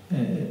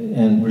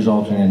 and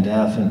resulting in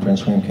death in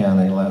Prince William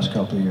County the last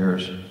couple of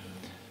years.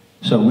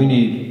 So we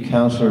need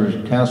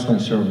counseling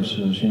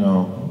services, you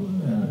know,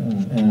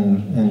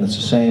 and it's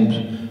the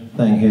same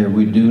thing here.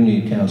 We do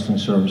need counseling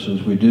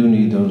services. We do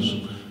need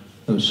those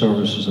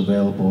services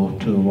available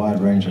to a wide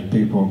range of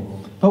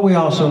people. But we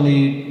also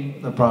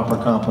need the proper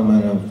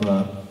complement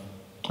of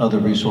other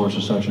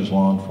resources such as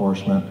law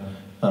enforcement.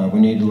 We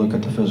need to look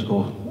at the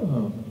physical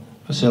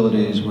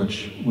facilities,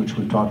 which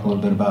we've talked a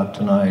little bit about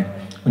tonight.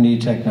 We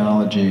need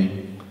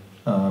technology.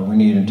 We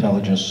need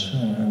intelligence,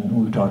 and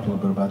we've talked a little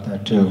bit about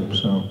that too.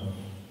 So,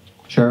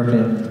 Sheriff?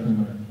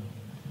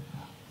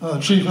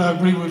 Chief, I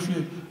agree with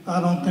you. I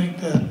don't think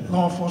that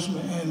law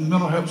enforcement and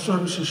mental health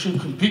services should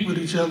compete with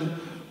each other,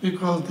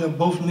 because they're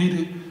both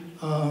needed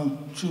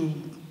to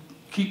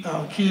keep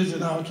our kids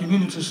and our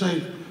community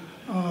safe.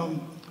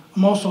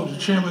 I'm also the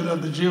chairman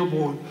of the jail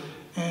board,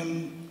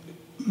 and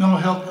mental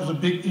health is a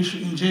big issue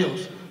in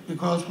jails,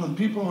 because when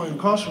people are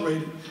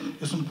incarcerated,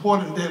 it's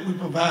important that we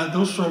provide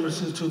those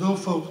services to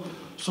those folks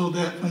so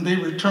that when they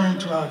return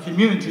to our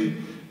community,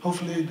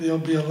 hopefully they'll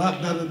be a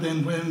lot better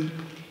than when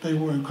they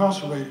were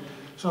incarcerated.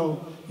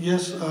 So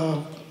yes,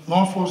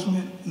 law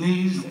enforcement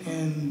needs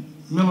and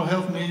mental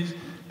health needs,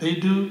 they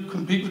do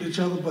compete with each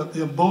other, but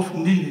they're both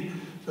needed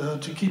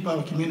to keep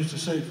our community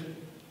safe.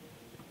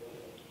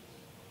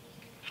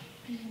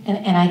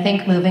 And I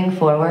think moving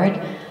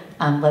forward,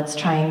 let's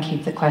try and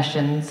keep the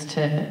questions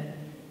to,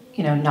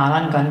 you know, not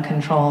on gun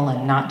control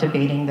and not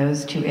debating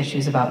those two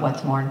issues about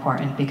what's more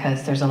important,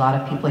 because there's a lot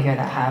of people here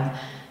that have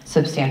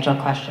substantial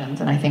questions.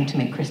 And I think to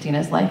make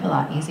Kristina's life a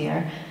lot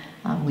easier,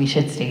 we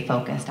should stay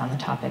focused on the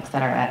topics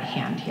that are at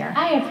hand here.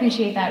 I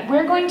appreciate that.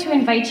 We're going to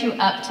invite you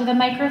up to the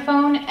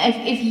microphone.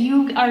 If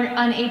you are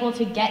unable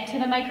to get to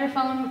the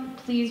microphone,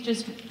 please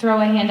just throw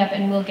a hand up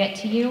and we'll get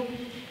to you.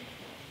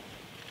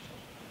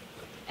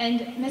 And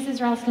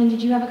Mrs. Ralston,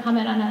 did you have a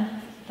comment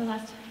on the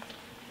last?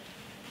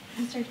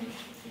 Mr.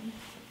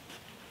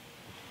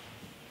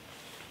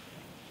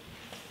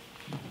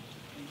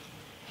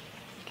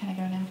 Can I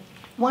go now?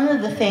 One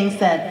of the things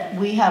that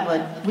we have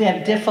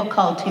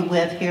difficulty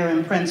with here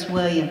in Prince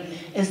William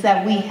is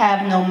that we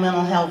have no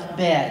mental health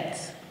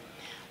beds.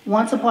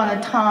 Once upon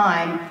a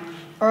time,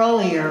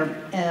 earlier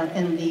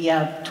in the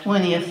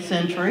 20th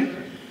century,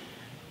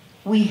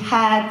 we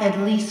had at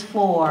least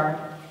 4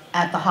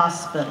 at the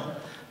hospital.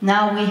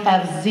 Now we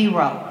have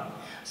 0.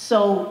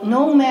 So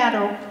no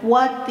matter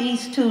what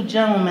these two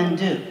gentlemen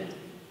do,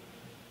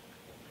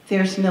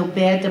 there's no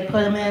bed to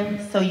put them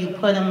in, so you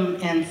put them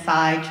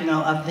inside, you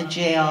know, of the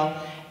jail,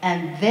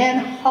 and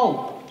then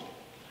hope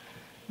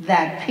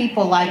that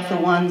people like the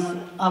ones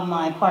of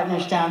my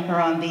partners down here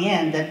on the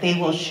end, that they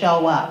will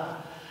show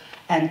up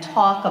and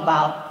talk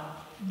about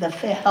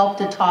help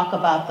to talk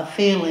about the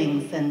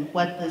feelings and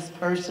what this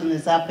person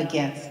is up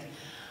against.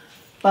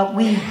 But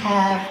we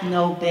have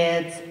no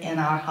beds in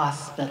our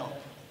hospital,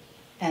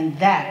 and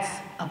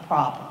that's a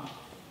problem.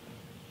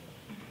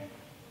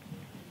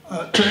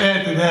 To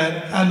add to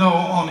that, I know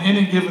on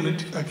any given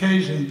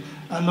occasion,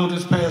 I know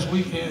this past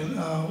weekend,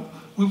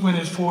 we went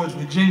as far as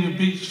Virginia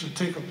Beach to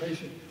take a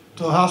patient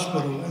to a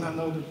hospital, and I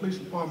know the police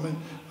department,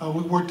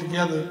 we work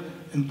together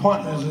in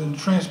partners in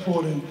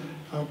transporting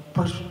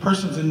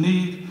persons in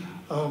need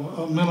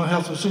of mental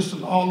health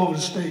assistance all over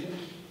the state,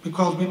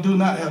 because we do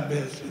not have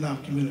beds in our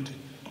community.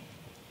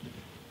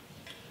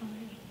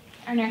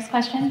 Our next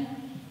question.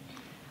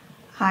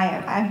 Hi,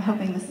 I'm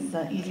hoping this is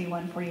an easy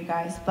one for you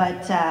guys,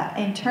 but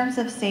in terms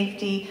of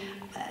safety,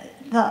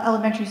 the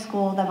elementary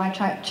school that my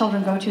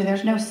children go to,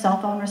 there's no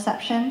cell phone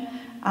reception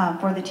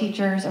for the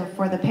teachers or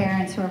for the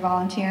parents who are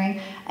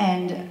volunteering,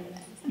 and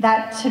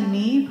that to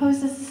me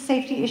poses a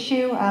safety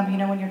issue. You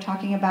know, when you're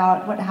talking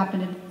about what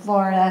happened in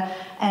Florida,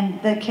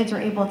 and the kids were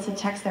able to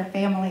text their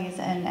families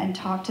and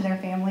talk to their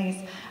families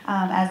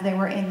as they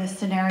were in this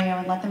scenario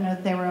and let them know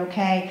that they were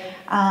okay.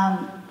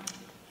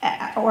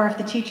 Or if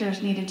the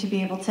teachers needed to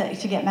be able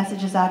to get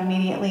messages out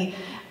immediately.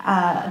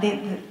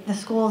 The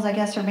schools, I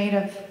guess, are made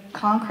of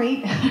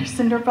concrete or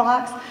cinder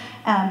blocks,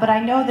 but I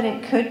know that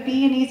it could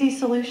be an easy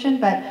solution,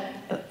 but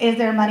is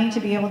there money to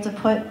be able to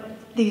put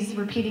these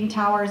repeating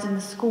towers in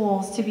the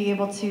schools to be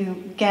able to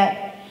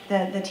get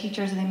the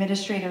teachers and the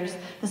administrators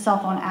the cell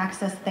phone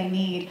access they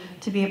need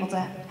to be able to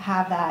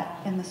have that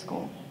in the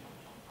school?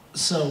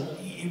 So,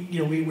 you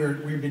know, we've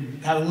been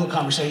having a little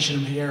conversation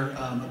here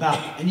about,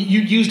 and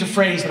you used a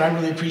phrase that I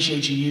really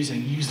appreciate you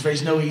using. You used the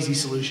phrase, no easy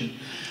solution.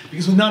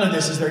 Because with none of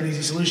this is there an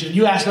easy solution.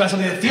 You asked about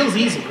something that feels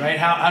easy, right?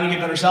 How to get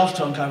better cell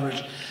phone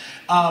coverage.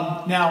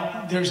 Now,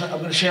 I'm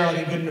going to share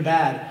like a good and a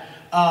bad.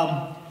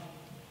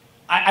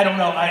 I don't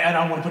know, I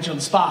don't want to put you on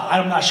the spot.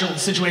 I'm not sure what the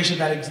situation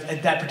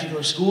at that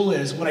particular school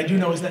is. What I do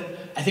know is that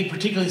I think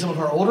particularly some of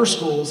our older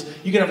schools,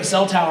 you can have a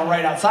cell tower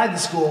right outside the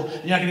school,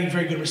 and you're not going to get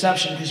very good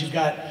reception because you've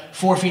got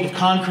 4 feet of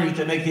concrete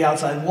that make the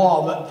outside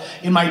wall. But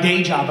in my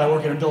day job, I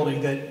work in a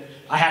building that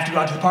I have to go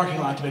out to the parking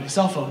lot to make a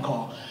cell phone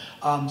call.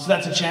 So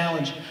that's a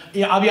challenge.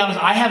 Yeah, I'll be honest,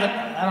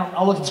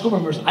 I'll look at the school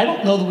board members. I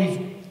don't know that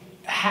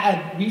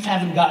we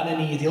haven't gotten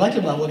any, at the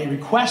elected level, any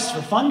requests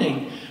for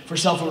funding for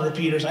cell phone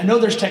repeaters. I know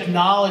there's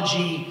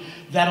technology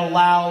that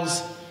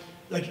allows,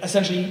 like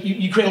essentially,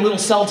 you create a little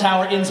cell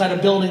tower inside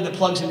a building that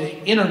plugs into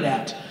the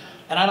internet.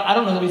 And I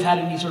don't know that we've had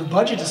any sort of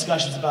budget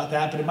discussions about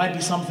that, but it might be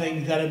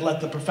something that I'd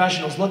let the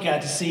professionals look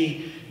at to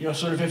see,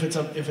 sort of if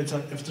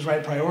it's the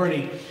right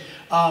priority.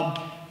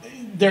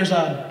 There's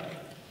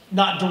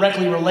not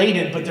directly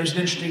related, but there's an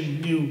interesting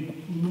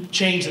new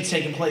change that's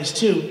taken place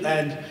too.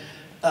 And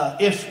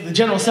if the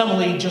General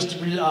Assembly just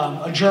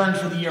adjourned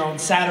for the year on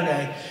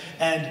Saturday,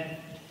 and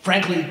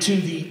frankly,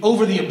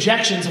 over the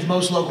objections of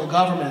most local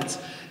governments,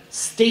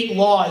 state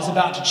law is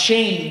about to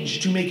change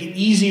to make it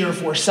easier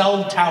for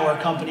cell tower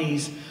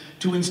companies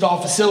to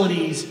install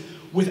facilities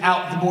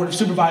without the Board of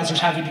Supervisors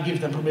having to give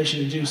them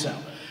permission to do so.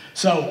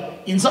 So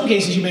in some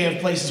cases, you may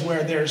have places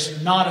where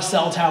there's not a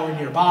cell tower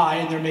nearby,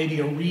 and there may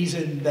be a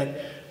reason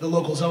that the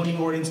local zoning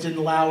ordinance didn't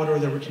allow it, or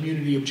there were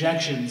community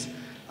objections.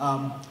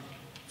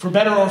 For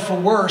better or for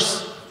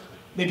worse,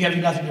 maybe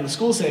having nothing to do with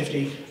school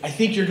safety, I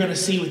think you're going to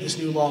see with this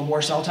new law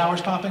more cell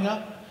towers popping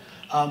up.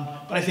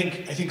 But I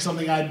think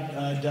something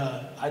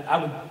I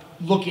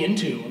would look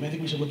into. I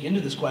think we should look into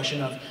this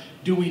question of,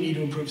 do we need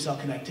to improve cell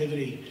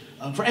connectivity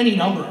for any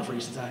number of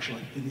reasons,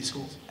 actually, in these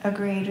schools?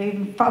 Agreed.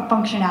 Even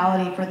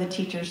functionality for the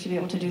teachers to be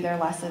able to do their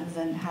lessons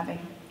and having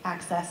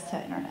access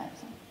to internet.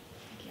 So,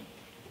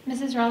 thank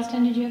you. Mrs.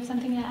 Ralston, did you have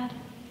something to add?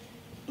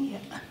 Yeah.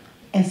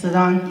 Is it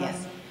on?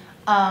 Yes.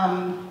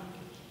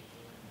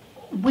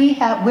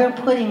 We're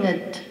putting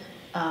it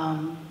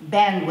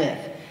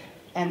bandwidth,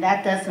 and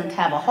that doesn't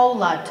have a whole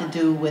lot to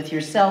do with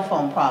your cell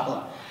phone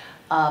problem.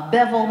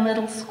 Bevel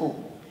Middle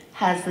School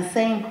has the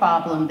same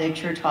problem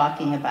that you're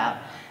talking about.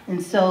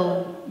 And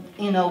so,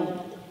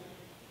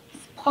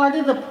 part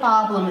of the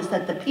problem is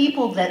that the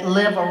people that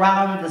live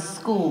around the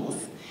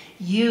schools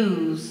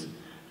use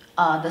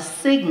the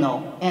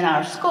signal in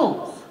our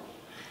schools.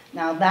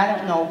 Now, I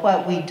don't know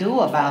what we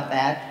do about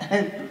that.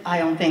 I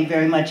don't think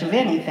very much of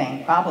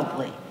anything,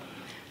 probably.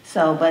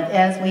 So, but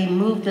as we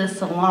move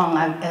this along,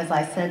 as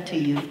I said to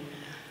you,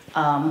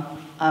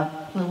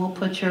 we'll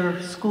put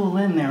your school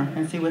in there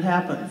and see what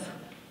happens.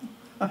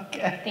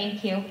 Okay.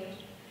 Thank you.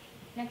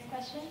 Next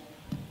question.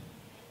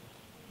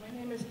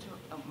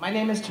 My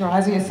name is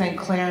Terazia St.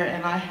 Clair,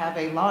 and I have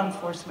a law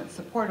enforcement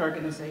support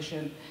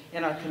organization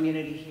in our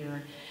community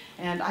here.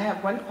 And I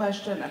have one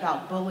question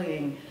about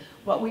bullying.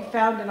 What we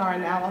found in our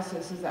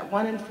analysis is that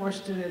 1 in 4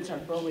 students are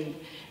bullied,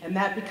 and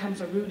that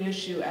becomes a root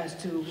issue as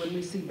to when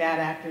we see bad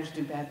actors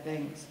do bad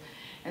things.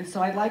 And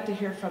so I'd like to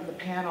hear from the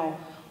panel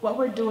what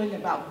we're doing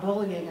about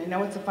bullying. I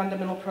know it's a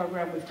fundamental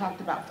program we've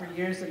talked about for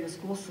years in the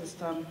school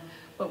system,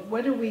 but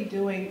what are we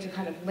doing to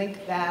kind of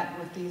link that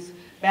with these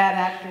bad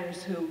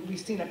actors who we've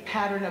seen a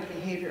pattern of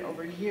behavior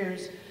over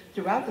years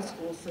throughout the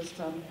school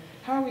system?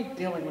 How are we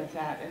dealing with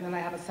that? And then I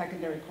have a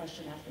secondary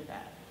question after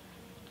that.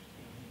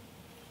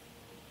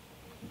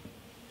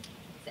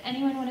 Does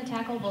anyone want to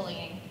tackle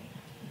bullying?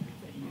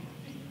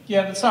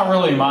 Yeah, that's not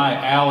really my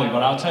alley,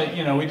 but I'll tell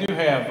you, we do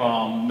have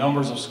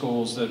numbers of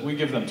schools that we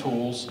give them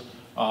tools.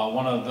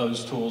 One of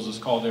those tools is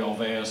called the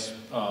Olveus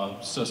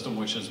system,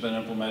 which has been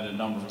implemented in a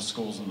number of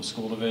schools in the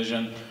school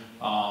division.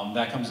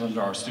 That comes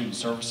under our student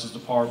services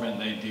department.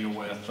 They deal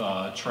with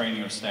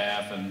training of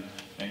staff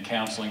and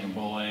counseling and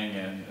bullying,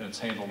 and it's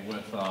handled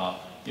with,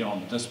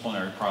 the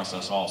disciplinary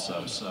process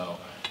also. So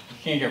you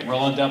can't get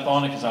real in depth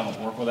on it because I don't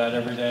work with that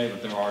every day,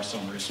 but there are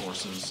some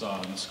resources,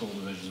 and the school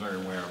division is very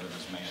aware of it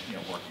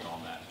as working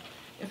on that.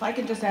 If I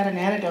could just add an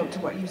anecdote to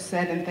what you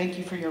said, and thank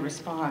you for your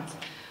response.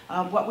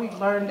 What we've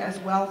learned as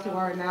well through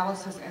our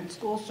analysis and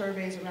school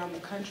surveys around the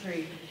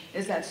country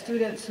is that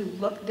students who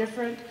look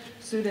different,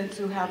 students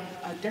who have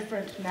a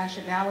different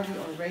nationality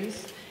or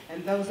race,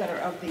 and those that are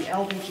of the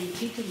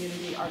LGBT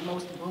community are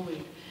most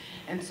bullied.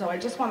 And so I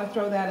just want to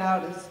throw that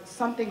out as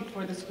something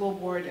for the school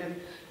board and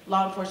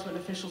law enforcement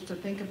officials to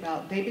think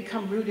about. They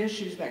become root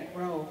issues that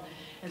grow.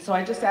 And so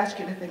I just ask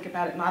you to think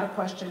about it, not a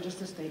question,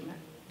 just a statement.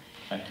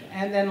 Thank you.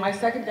 And then my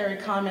secondary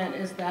comment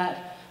is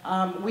that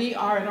we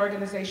are an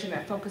organization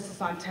that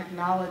focuses on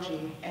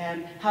technology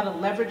and how to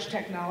leverage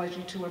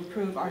technology to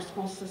improve our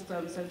school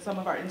systems and some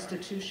of our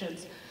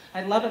institutions.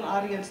 I'd love an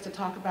audience to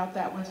talk about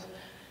that with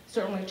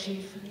certainly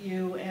Chief,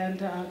 you, and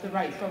the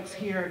right folks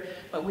here,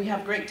 but we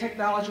have great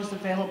technologies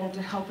available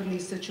to help in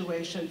these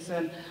situations,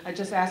 and I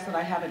just ask that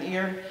I have an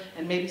ear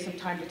and maybe some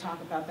time to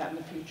talk about that in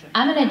the future.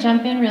 I'm going to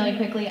jump in really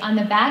quickly. On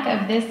the back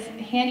of this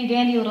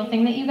handy-dandy little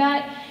thing that you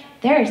got,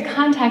 there is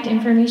contact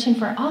information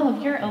for all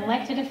of your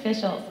elected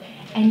officials,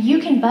 and you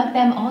can bug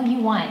them all you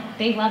want.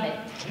 They love it.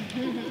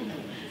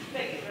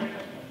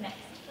 Next.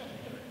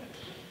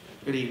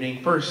 Good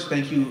evening. First,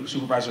 thank you,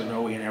 Supervisor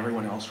Noe and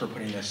everyone else for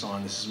putting this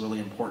on. This is really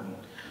important.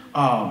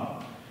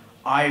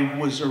 I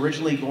was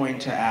originally going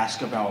to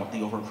ask about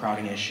the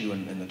overcrowding issue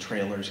and the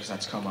trailers, because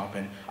that's come up,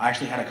 and I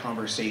actually had a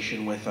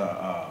conversation with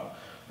a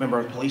member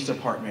of the police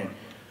department,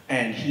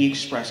 and he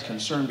expressed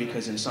concern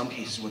because in some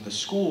cases with the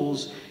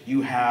schools,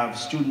 you have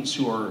students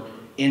who are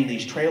in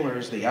these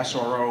trailers, the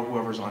SRO,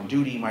 whoever's on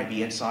duty might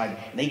be inside,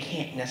 and they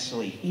can't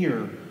necessarily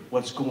hear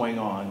what's going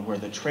on where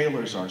the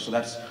trailers are, so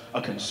that's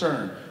a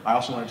concern. I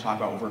also want to talk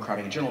about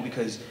overcrowding in general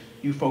because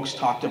you folks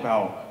talked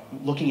about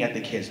looking at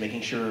the kids, making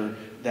sure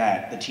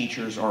that the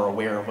teachers are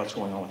aware of what's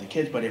going on with the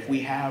kids, but if we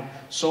have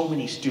so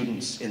many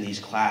students in these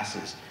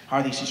classes, how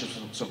are these teachers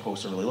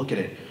supposed to really look at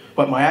it?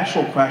 But my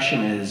actual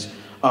question is,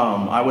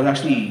 I was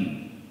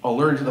actually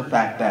alerted to the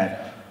fact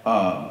that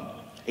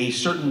a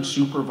certain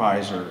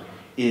supervisor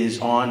is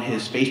on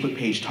his Facebook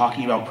page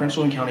talking about Prince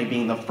William County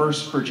being the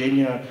first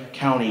Virginia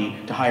county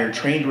to hire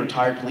trained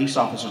retired police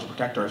officers to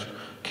protect our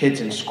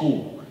kids in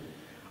school.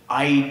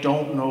 I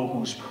don't know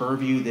whose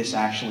purview this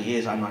actually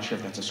is. I'm not sure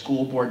if that's a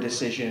school board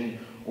decision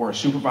or a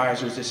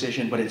supervisor's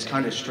decision, but it's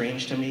kind of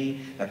strange to me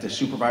that the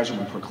supervisor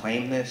would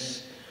proclaim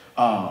this.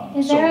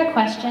 Is there a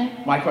question?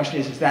 My question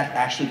is that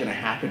actually going to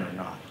happen or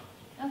not?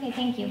 Okay,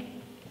 thank you.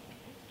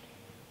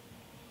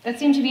 That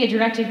seemed to be a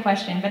directed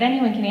question, but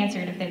anyone can answer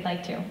it if they'd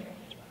like to.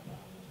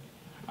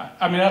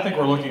 I mean, I think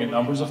we're looking at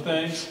numbers of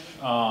things.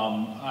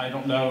 I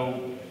don't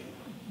know,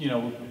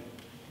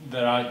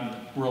 that I'm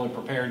really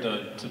prepared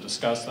to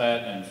discuss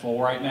that in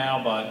full right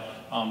now,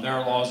 but there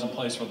are laws in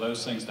place for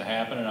those things to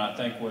happen, and I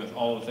think with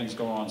all the things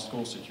going on in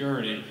school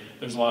security,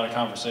 there's a lot of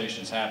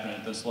conversations happening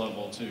at this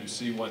level to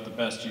see what the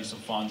best use of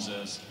funds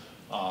is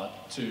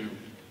to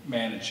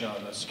manage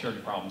the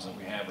security problems that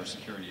we have or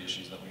security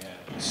issues that we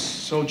have.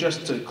 So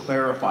just to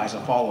clarify as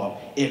a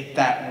follow-up, if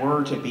that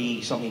were to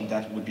be something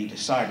that would be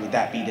decided, would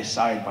that be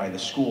decided by the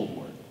school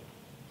board?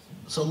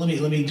 So let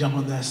me jump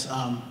on this.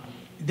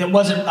 That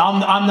wasn't.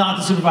 I'm not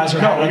the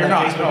supervisor. No, you're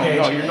not. Facebook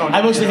page. No, you're not.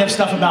 I mostly have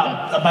stuff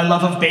about my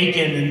love of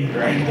bacon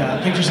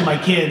and pictures of my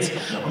kids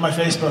on my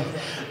Facebook.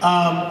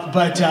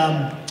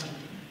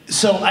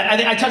 So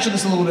I touched on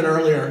this a little bit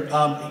earlier.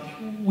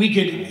 We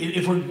could,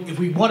 if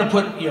we want to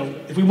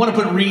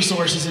put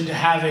resources into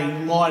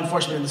having law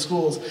enforcement in the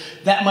schools,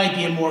 that might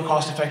be a more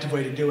cost-effective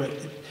way to do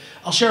it.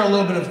 I'll share a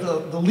little bit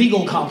of the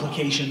legal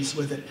complications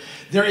with it.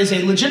 There is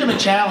a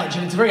legitimate challenge,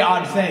 and it's a very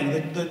odd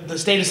thing. The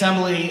state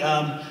assembly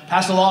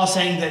passed a law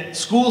saying that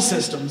school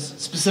systems,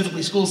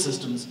 specifically school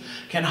systems,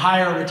 can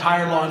hire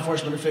retired law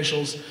enforcement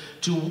officials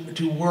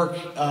to work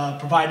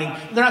providing.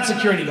 They're not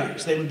security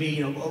guards. They would be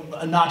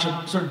a notch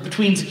sort of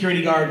between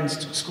security guard and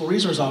school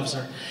resource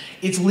officer.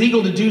 It's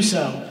legal to do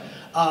so,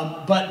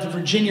 but the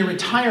Virginia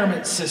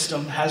retirement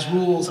system has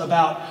rules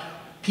about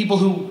people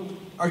who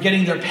are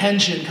getting their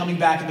pension coming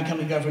back and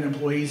becoming government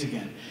employees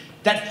again.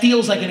 That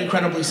feels like an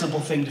incredibly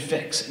simple thing to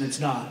fix, and it's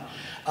not.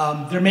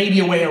 There may be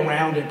a way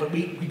around it, but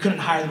we couldn't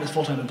hire them as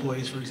full-time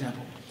employees, for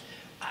example.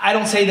 I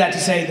don't say that to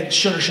say that it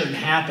should or shouldn't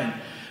happen,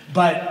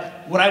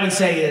 but what I would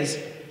say is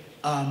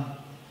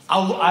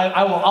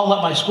I'll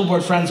let my school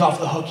board friends off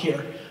the hook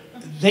here.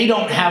 They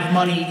don't have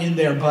money in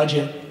their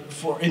budget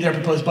in their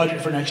proposed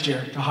budget for next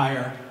year to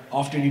hire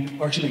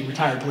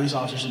retired police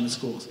officers in the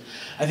schools.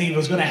 I think if it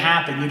was going to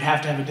happen, you'd have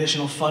to have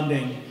additional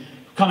funding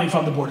coming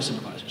from the Board of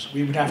Supervisors.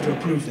 We would have to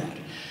approve that.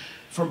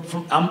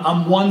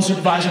 I'm one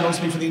supervisor, I don't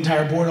speak for the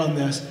entire board on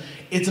this.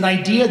 It's an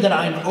idea that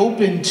I'm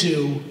open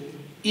to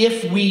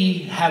if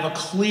we have a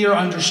clear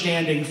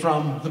understanding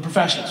from the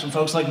professionals, from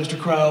folks like Mr.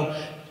 Crow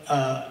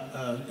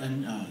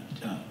and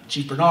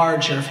Chief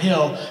Barnard, Sheriff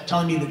Hill,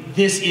 telling me that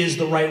this is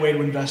the right way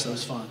to invest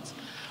those funds.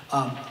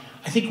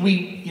 I think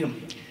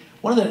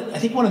one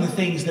of the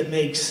things that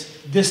makes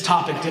this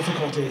topic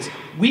difficult is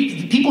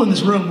the people in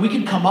this room, we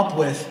could come up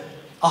with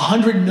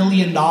 $100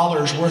 million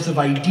worth of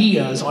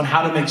ideas on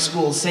how to make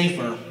schools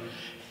safer,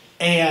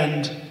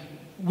 and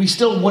we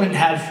still wouldn't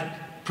have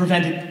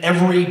prevented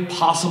every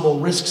possible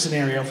risk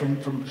scenario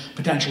from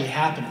potentially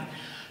happening.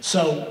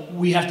 So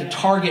we have to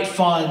target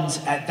funds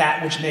at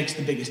that which makes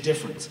the biggest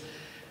difference.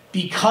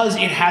 Because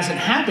it hasn't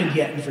happened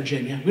yet in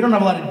Virginia, we don't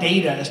have a lot of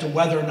data as to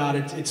whether or not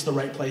it's the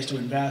right place to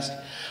invest.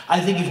 I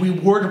think if we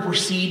were to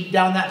proceed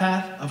down that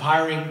path of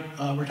hiring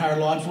retired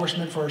law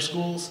enforcement for our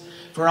schools,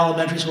 for our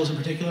elementary schools in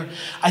particular,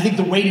 I think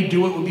the way to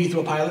do it would be through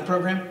a pilot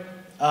program,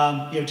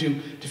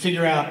 to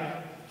figure out,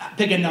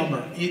 pick a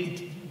number.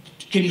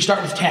 Can you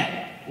start with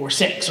 10 or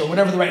 6 or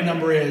whatever the right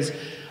number is,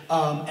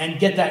 and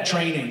get that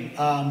training?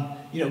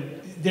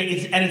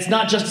 And it's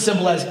not just as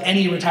simple as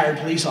any retired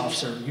police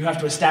officer. You have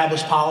to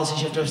establish policies,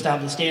 you have to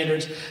establish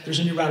standards. There's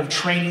a new round of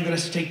training that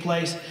has to take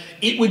place.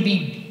 It would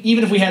be,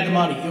 even if we had the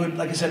money, it would,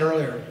 like I said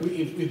earlier,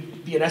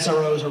 be it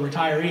SROs or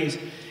retirees,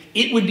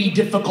 it would be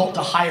difficult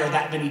to hire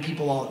that many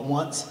people all at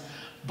once.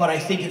 But I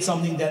think it's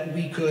something that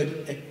we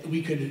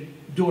could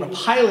do in a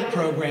pilot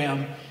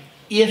program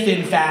if,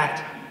 in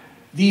fact,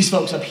 these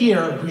folks up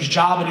here, whose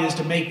job it is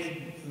to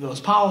make those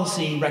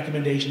policy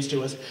recommendations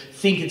to us,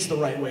 think it's the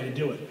right way to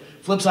do it.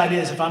 Flip side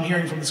is, if I'm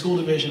hearing from the school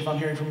division, if I'm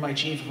hearing from my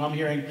chief, if I'm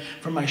hearing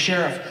from my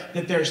sheriff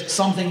that there's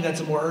something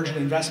that's a more urgent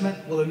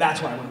investment, well then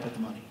that's where I want to put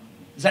the money.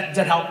 Does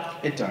that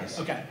help? It does.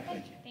 Okay.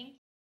 Thank you.